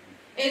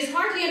 It is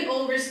hardly an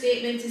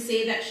overstatement to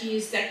say that she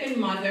is second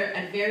mother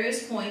at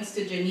various points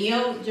to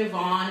Janelle,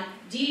 Javon,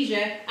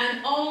 Deja,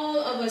 and all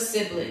of us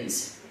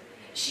siblings.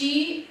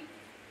 She's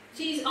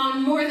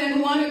on more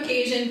than one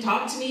occasion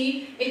talked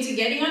me into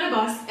getting on a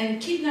bus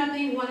and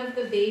kidnapping one of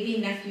the baby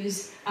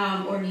nephews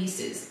or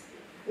nieces.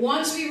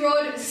 Once we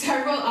rode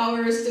several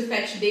hours to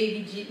fetch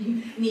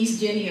baby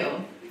niece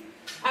Janelle.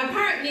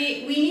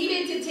 Apparently, we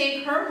needed to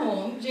take her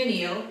home,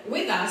 Janelle,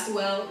 with us,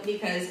 well,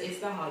 because it's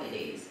the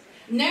holidays.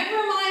 Never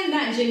mind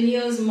that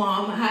Janelle's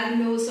mom had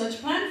no such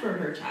plan for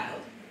her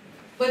child.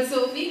 But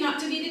Sophie, not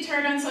to be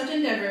deterred on such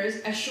endeavors,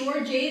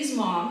 assured Jay's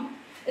mom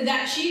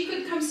that she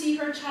could come see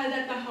her child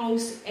at the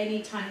house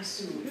anytime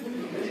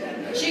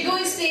soon. She'd go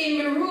and stay in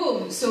my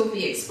room,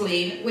 Sophie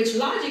explained, which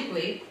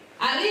logically,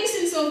 at least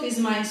in Sophie's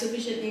mind,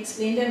 sufficiently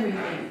explained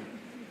everything.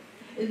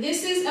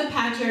 This is a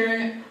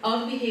pattern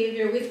of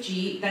behavior with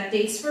G that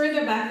dates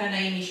further back than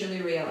I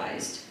initially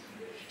realized.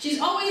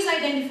 She's always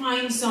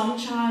identifying some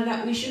child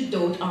that we should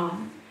dote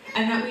on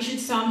and that we should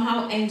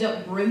somehow end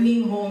up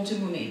bringing home to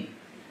Mummy.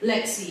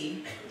 Let's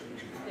see.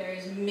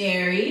 There's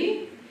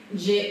Mary,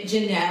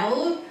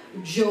 Janelle,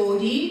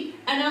 Jody,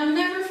 and I'll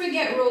never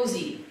forget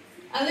Rosie,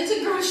 a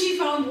little girl she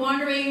found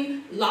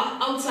wandering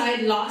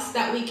outside lost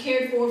that we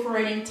cared for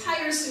an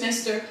entire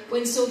semester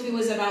when Sophie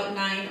was about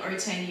 9 or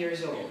 10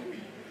 years old.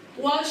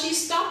 While she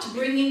stopped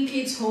bringing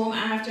kids home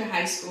after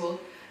high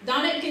school,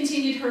 Donette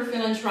continued her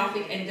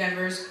philanthropic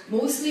endeavors,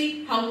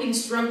 mostly helping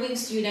struggling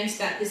students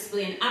that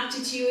display an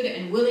aptitude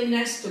and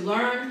willingness to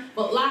learn,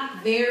 but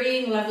lack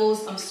varying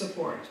levels of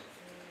support.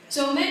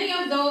 So many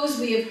of those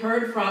we have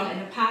heard from in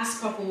the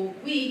past couple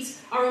of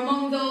weeks are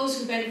among those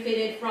who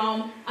benefited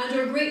from and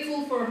are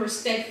grateful for her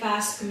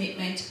steadfast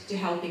commitment to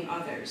helping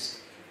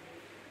others.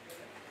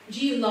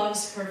 G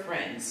loves her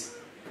friends.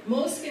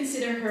 Most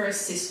consider her a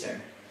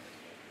sister.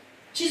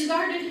 She's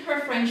guarded her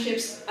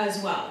friendships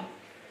as well.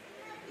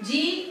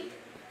 G,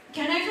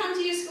 can I come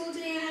to your school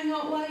today and hang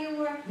out while you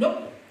work?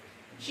 Nope.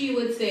 She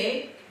would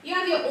say, you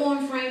have your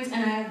own friends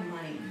and I have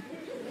mine.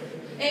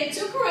 It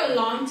took me a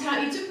long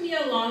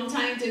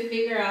time to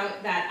figure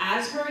out that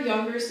as her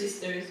younger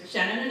sisters,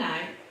 Shannon and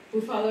I,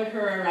 who followed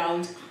her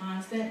around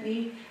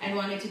constantly and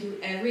wanted to do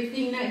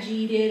everything that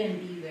G did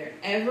and be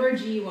wherever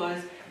G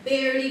was,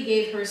 barely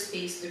gave her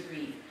space to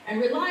breathe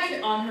and relied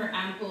on her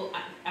ample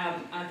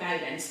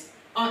guidance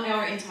on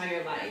our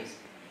entire lives.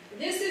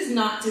 This is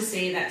not to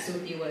say that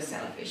Sophie was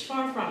selfish,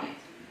 far from it.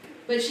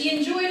 But she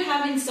enjoyed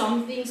having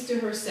some things to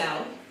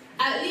herself,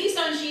 at least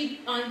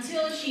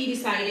until she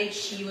decided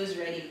she was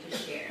ready to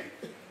share.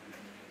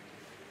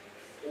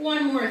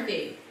 One more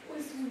thing.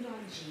 We're soon done,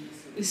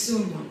 Jesus. We're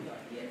soon done.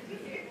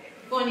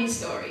 Funny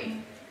story.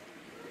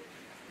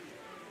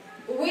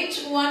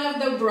 Which one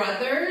of the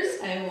brothers,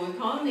 I won't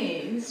call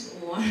names,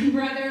 one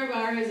brother of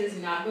ours is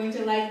not going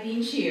to like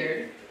being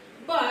shared,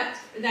 but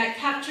that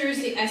captures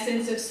the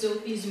essence of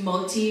Sophie's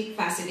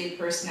multifaceted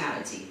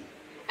personality.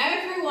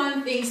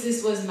 Everyone thinks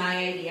this was my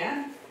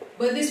idea,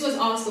 but this was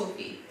all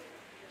Sophie.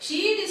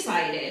 She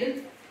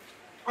decided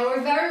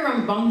our very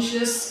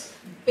rambunctious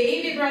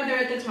baby brother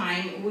at the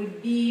time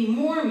would be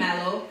more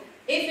mellow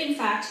if in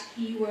fact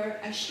he were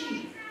a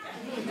she.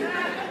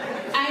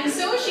 And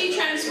so she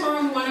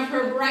transformed one of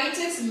her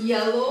brightest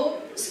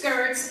yellow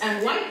skirts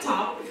and white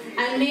top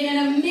and made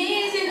an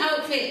amazing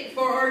outfit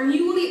for our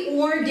newly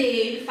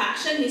ordained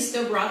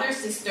fashionista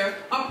brother-sister,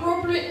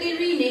 appropriately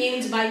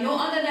renamed by no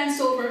other than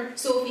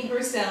Sophie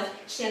herself,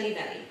 Shelly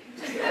Belly.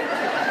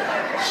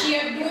 She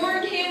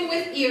adorned him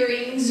with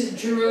earrings,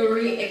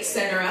 jewelry,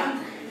 etc.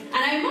 And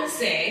I must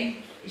say,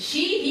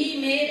 he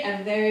made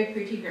a very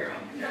pretty girl.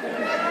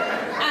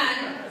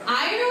 And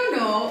I don't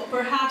know,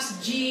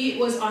 perhaps G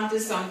was onto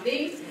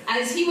something,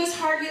 as he was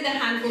hardly the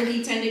handful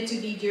he tended to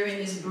be during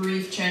this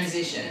brief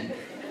transition.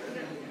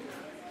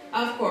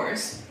 Of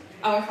course,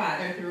 our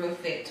father threw a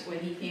fit when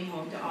he came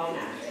home to all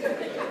that.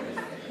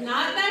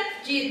 Not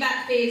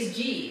that phased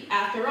G,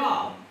 after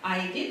all.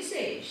 I did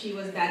say she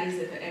was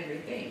daddy's of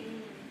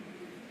everything.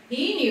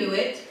 He knew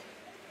it,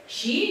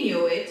 she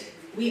knew it,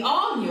 we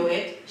all knew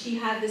it. She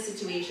had the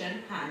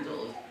situation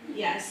handled.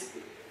 Yes,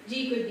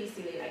 G could be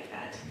silly like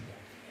that.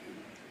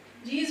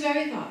 G is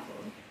very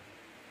thoughtful.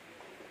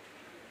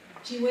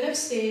 She would have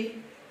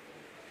stayed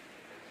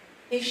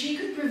if she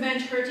could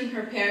prevent hurting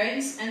her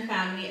parents and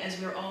family as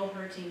we're all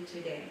hurting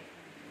today.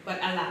 But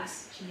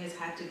alas, she has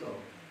had to go.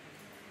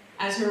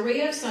 As her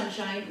ray of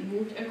sunshine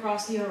moved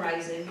across the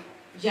horizon,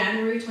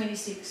 January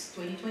 26,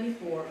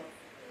 2024,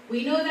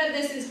 we know that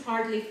this is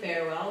hardly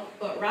farewell,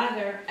 but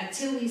rather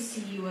until we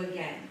see you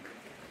again.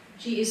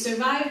 She is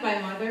survived by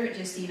mother,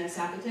 Justina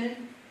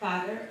Sappleton,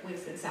 father,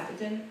 Winston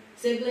Sappleton,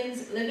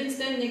 siblings,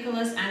 Livingston,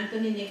 Nicholas,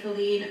 Anthony,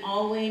 Nicolene,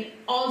 Aldwin,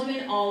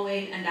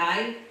 Alwyn, and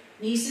I,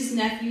 nieces,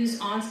 nephews,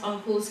 aunts,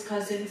 uncles,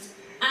 cousins,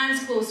 and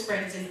close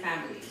friends and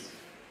families.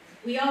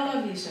 We all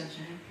love you,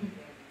 Sunshine.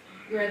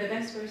 You are the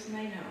best person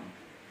I know.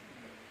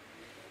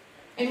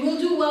 And we'll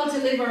do well to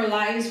live our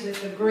lives with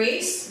the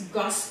grace,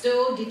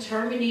 gusto,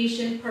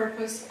 determination,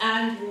 purpose,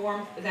 and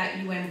warmth that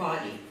you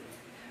embody.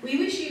 We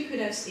wish you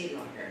could have stayed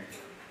longer,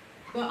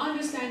 but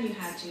understand you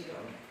had to go.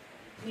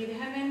 May the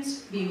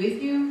heavens be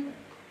with you.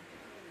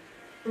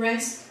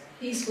 Rest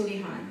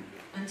peacefully, hon,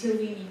 until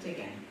we meet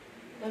again.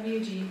 Love you,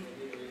 G.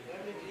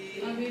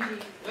 Love you, G.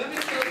 Love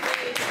you,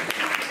 Sophie.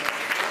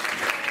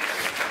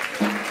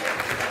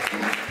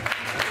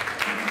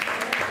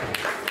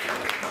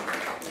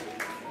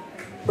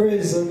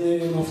 Praise the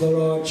name of the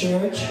Lord,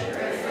 church.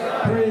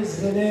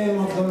 Praise the name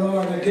of the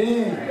Lord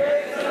again.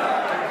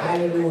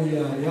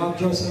 Hallelujah. You have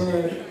just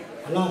heard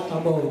a lot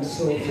about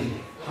Sophie.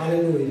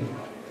 Hallelujah.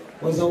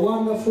 Was a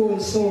wonderful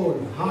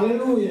soul.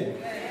 Hallelujah.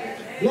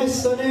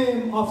 Bless the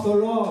name of the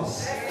Lord.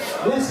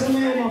 Bless the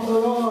name of the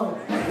Lord.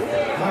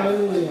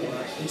 Hallelujah.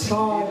 It's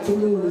hard to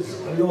lose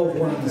loved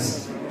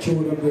ones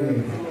through the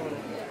grave.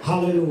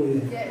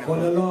 Hallelujah. But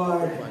the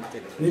Lord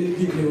will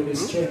give you the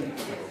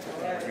strength.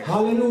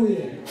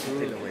 Hallelujah.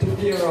 To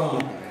bear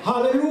on.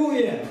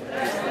 Hallelujah.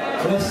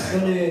 Bless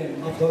the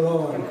name of the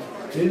Lord.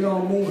 We'll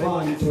now move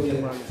on to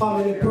the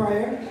family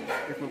prayer.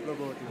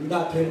 And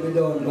that will be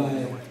done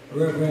by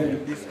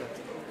Reverend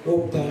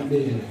Upton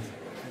Bailey.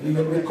 We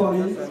will be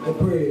coming to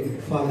pray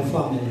for the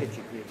family.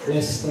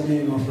 Bless the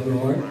name of the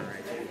Lord.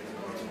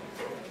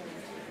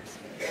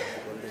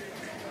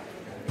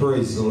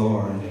 Praise the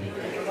Lord.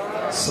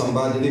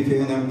 Somebody lift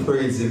your hand and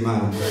praise him,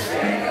 man.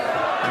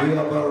 We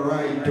have a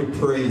right to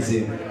praise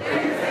him.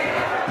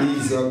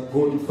 He's a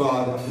good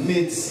God.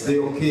 Amidst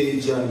the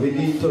occasion, we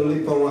need to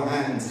lift our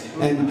hands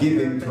and give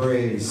him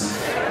praise.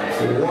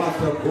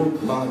 What a good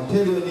God.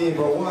 Tell your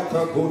neighbor, what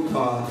a good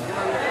God.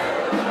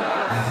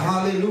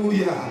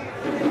 Hallelujah.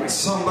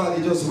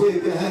 Somebody just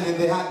wave your hand in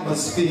the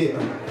atmosphere.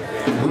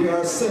 We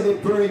are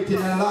celebrating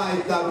a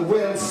life that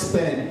well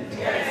spent.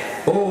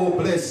 Oh,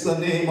 bless the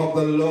name of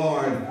the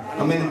Lord.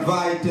 I'm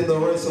inviting the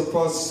rest of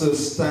us to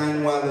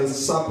stand while the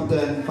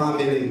Sappleton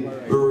family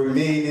will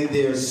remain in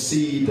their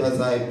seat as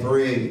I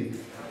pray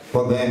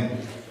for them.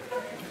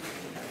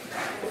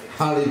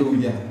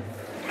 Hallelujah.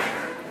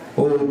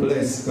 Oh,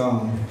 bless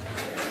God.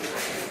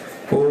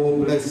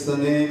 Oh, bless the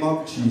name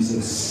of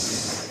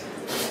Jesus.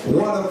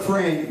 What a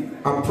friend,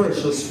 a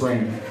precious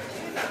friend.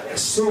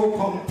 So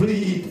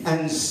complete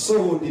and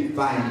so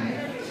divine.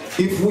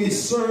 If we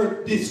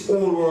serve this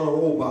whole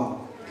world over,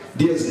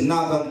 there's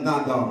not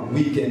another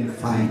we can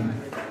find.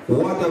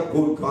 What a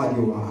good God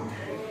you are.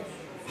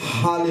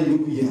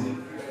 Hallelujah.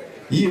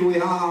 Here we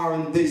are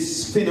in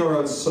this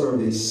funeral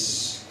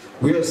service.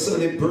 We are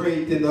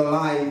celebrating the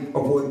life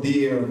of our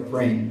dear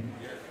friend.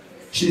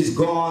 She's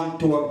gone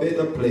to a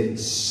better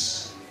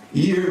place.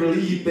 Here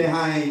leave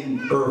behind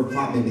her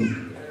family.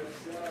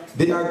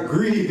 They are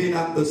grieving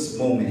at this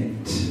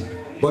moment.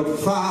 But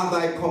Father,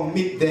 I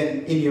commit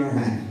them in your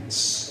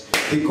hands,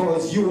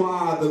 because you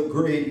are the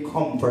great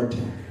comforter.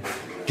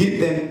 Give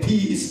them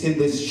peace in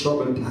these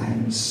troubled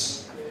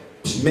times.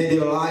 May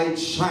your light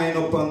shine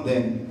upon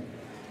them.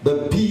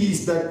 The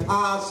peace that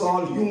passes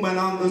all human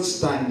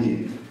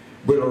understanding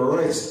will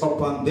rest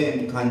upon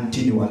them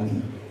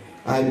continually.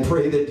 I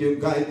pray that you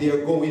guide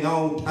their going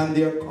out and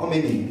their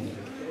coming in.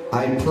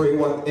 I pray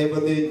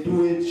whatever they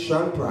do, it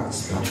shall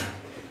prosper.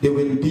 They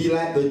will be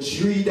like the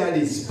tree that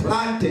is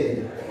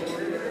planted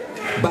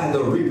by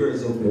the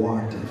rivers of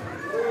water.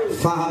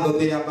 Father,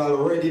 they have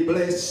already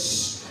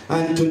blessed,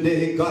 and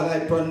today, God,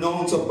 I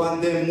pronounce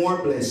upon them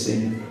more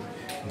blessing.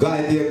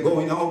 God, they are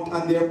going out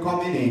and they are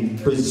coming in.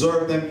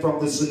 Preserve them from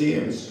the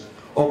snares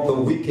of the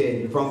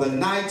wicked, from the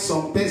nights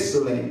of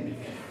pestilence,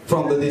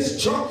 from the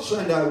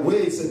destruction that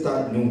waits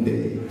at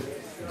noonday.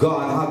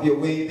 God, have your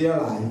way in their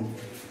life.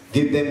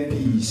 Give them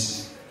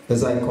peace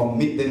as I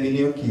commit them in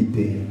your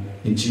keeping.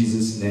 In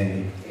Jesus'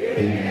 name,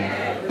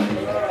 amen.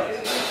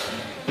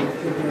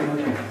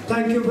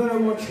 Thank you very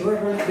much,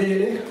 Reverend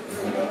Bailey.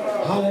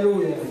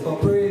 Hallelujah. For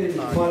praying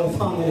for the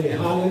family.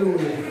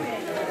 Hallelujah.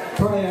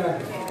 Prayer,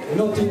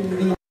 nothing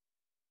needs.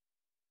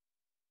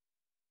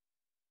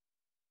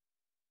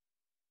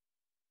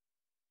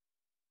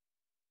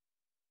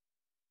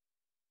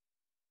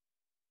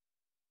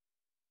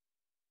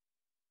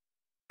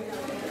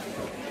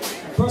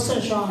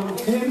 Procession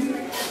hymn.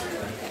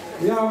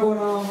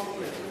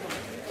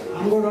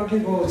 I'm gonna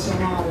give out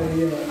some order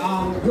here.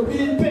 You're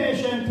being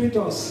patient with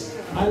us.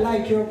 I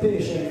like your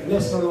patience.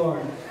 Bless the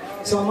Lord.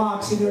 So I'm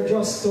asking you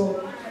just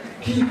to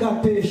keep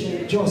that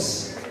patient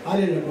just a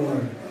little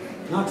more.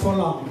 Not for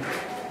long.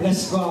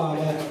 Bless God.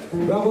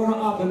 We're going to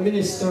have the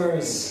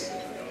ministers.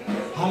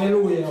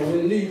 Hallelujah.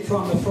 We'll lead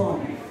from the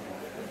front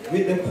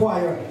with the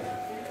choir.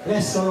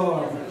 Bless the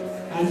Lord.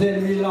 And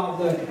then we'll have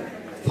the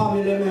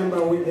family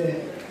member with the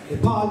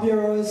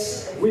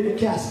pallbearers with the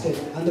casket.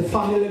 And the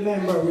family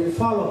member will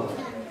follow.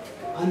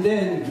 And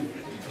then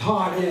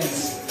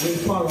audience will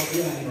follow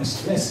behind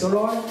us. Bless the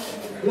Lord.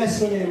 Bless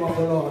the name of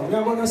the Lord. We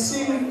are going to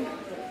sing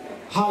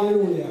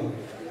hallelujah.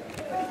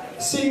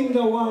 Sing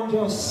the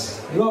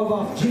wondrous love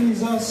of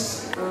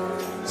Jesus.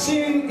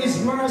 Sing his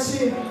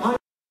mercy and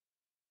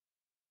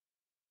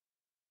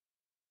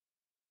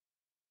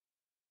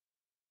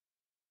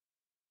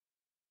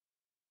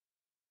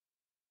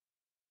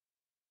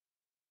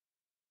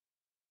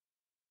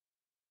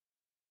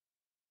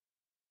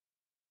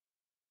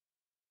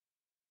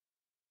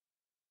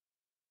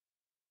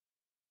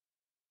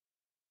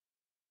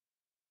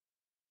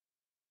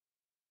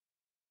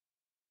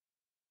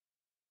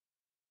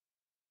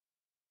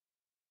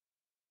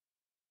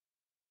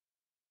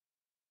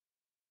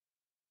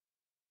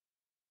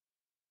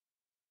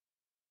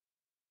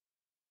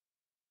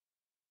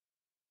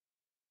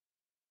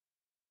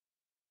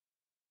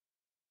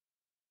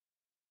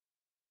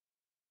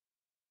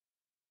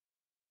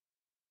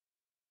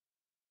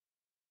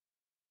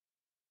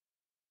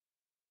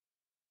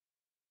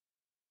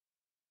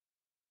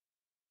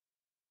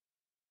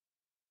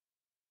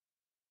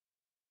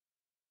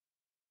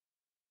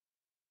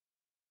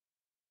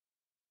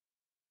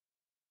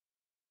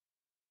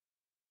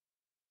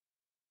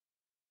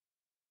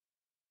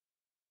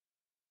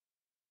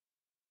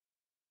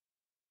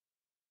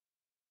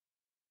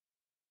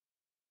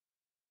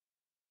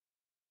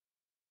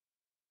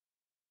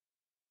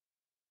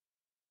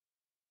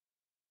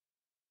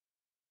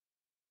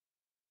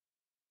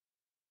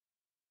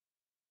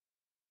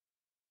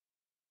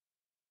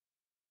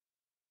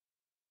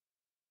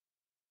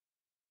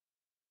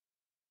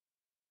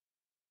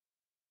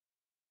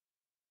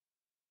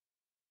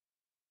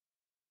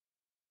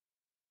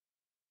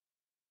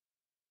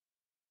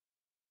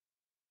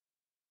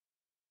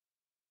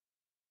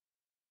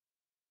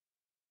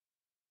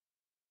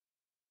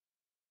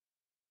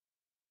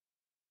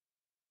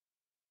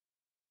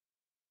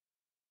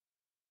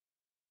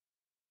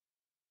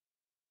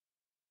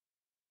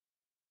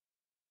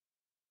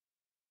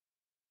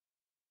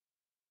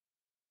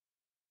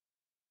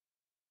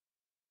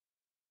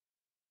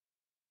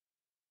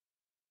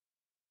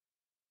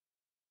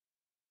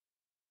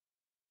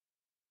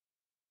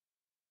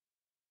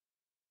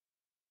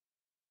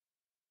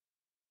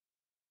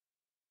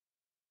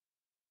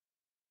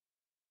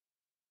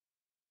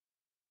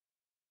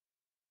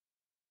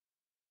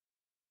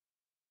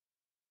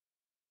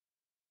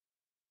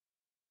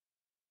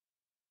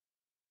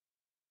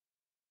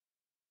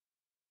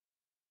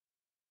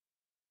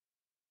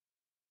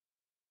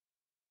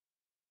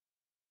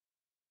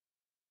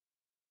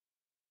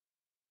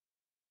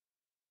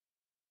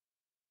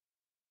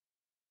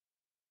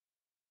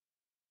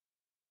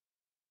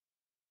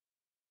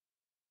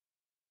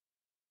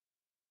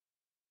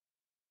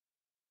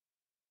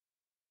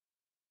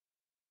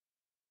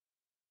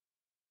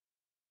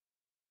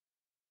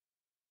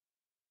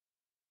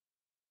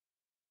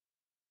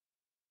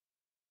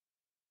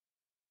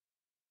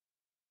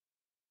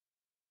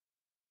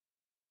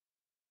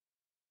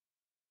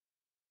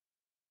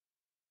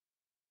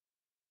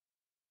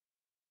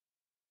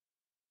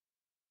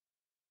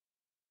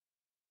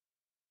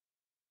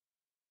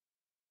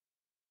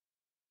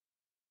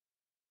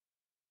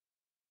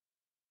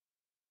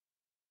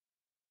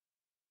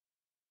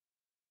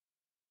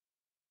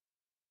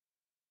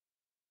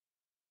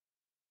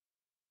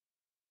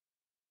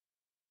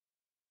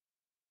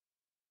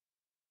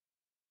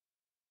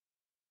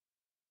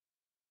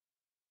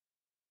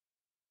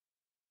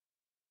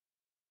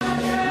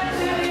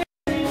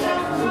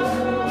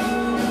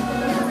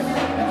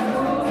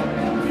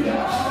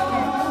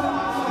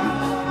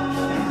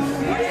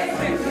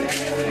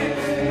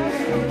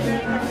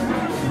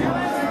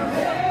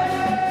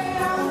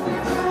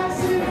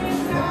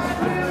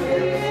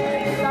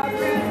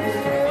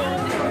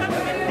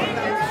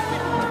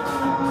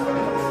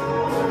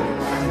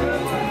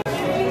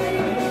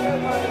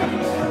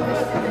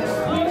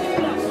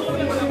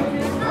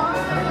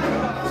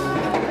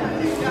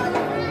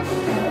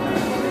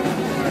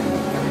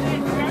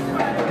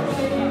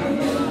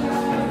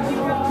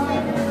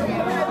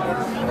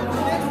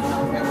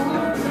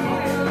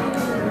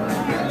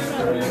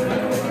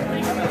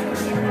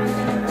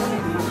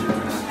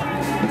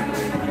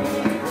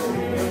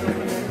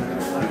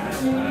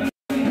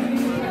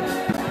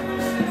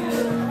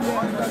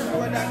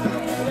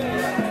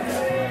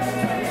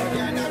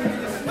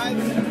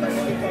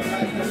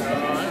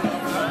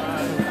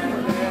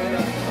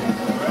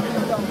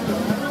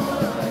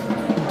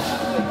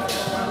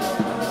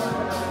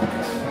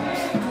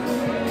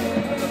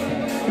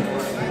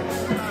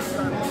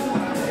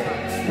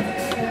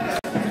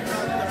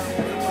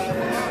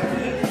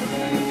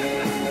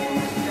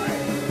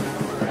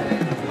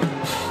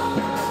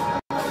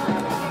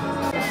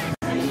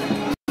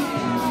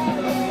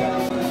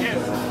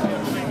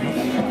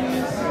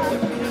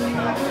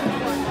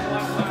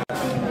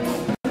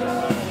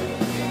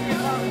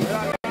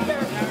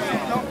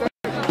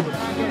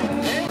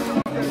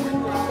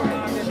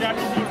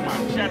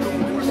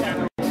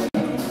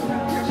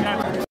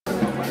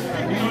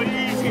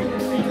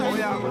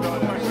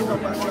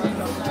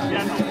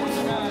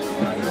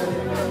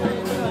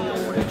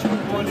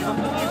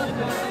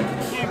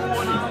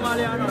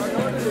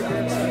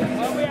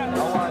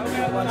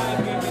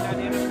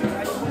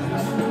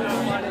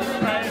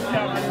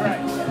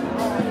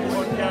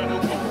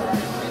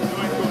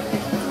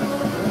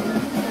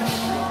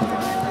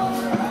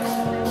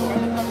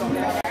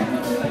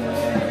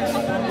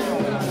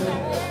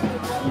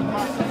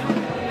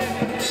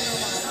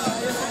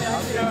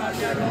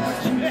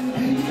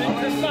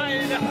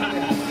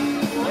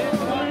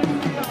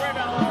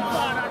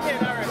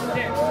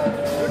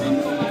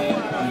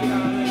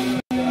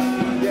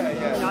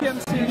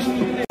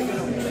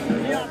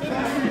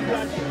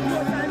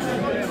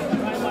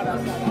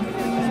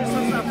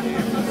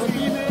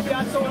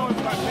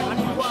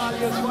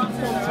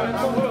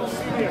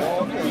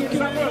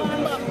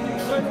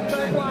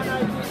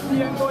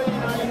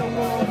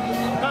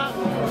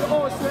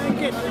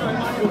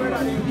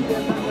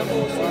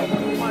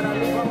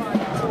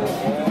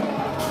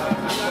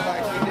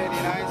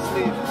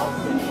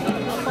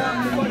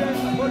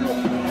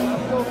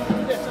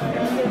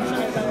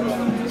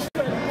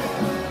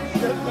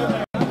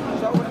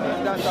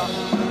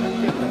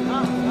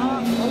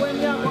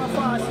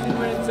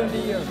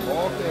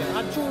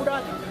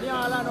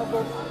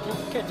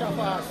Catch up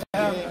fast.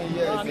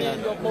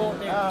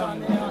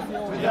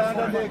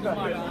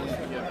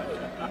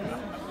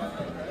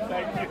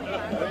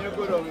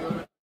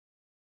 Thank you.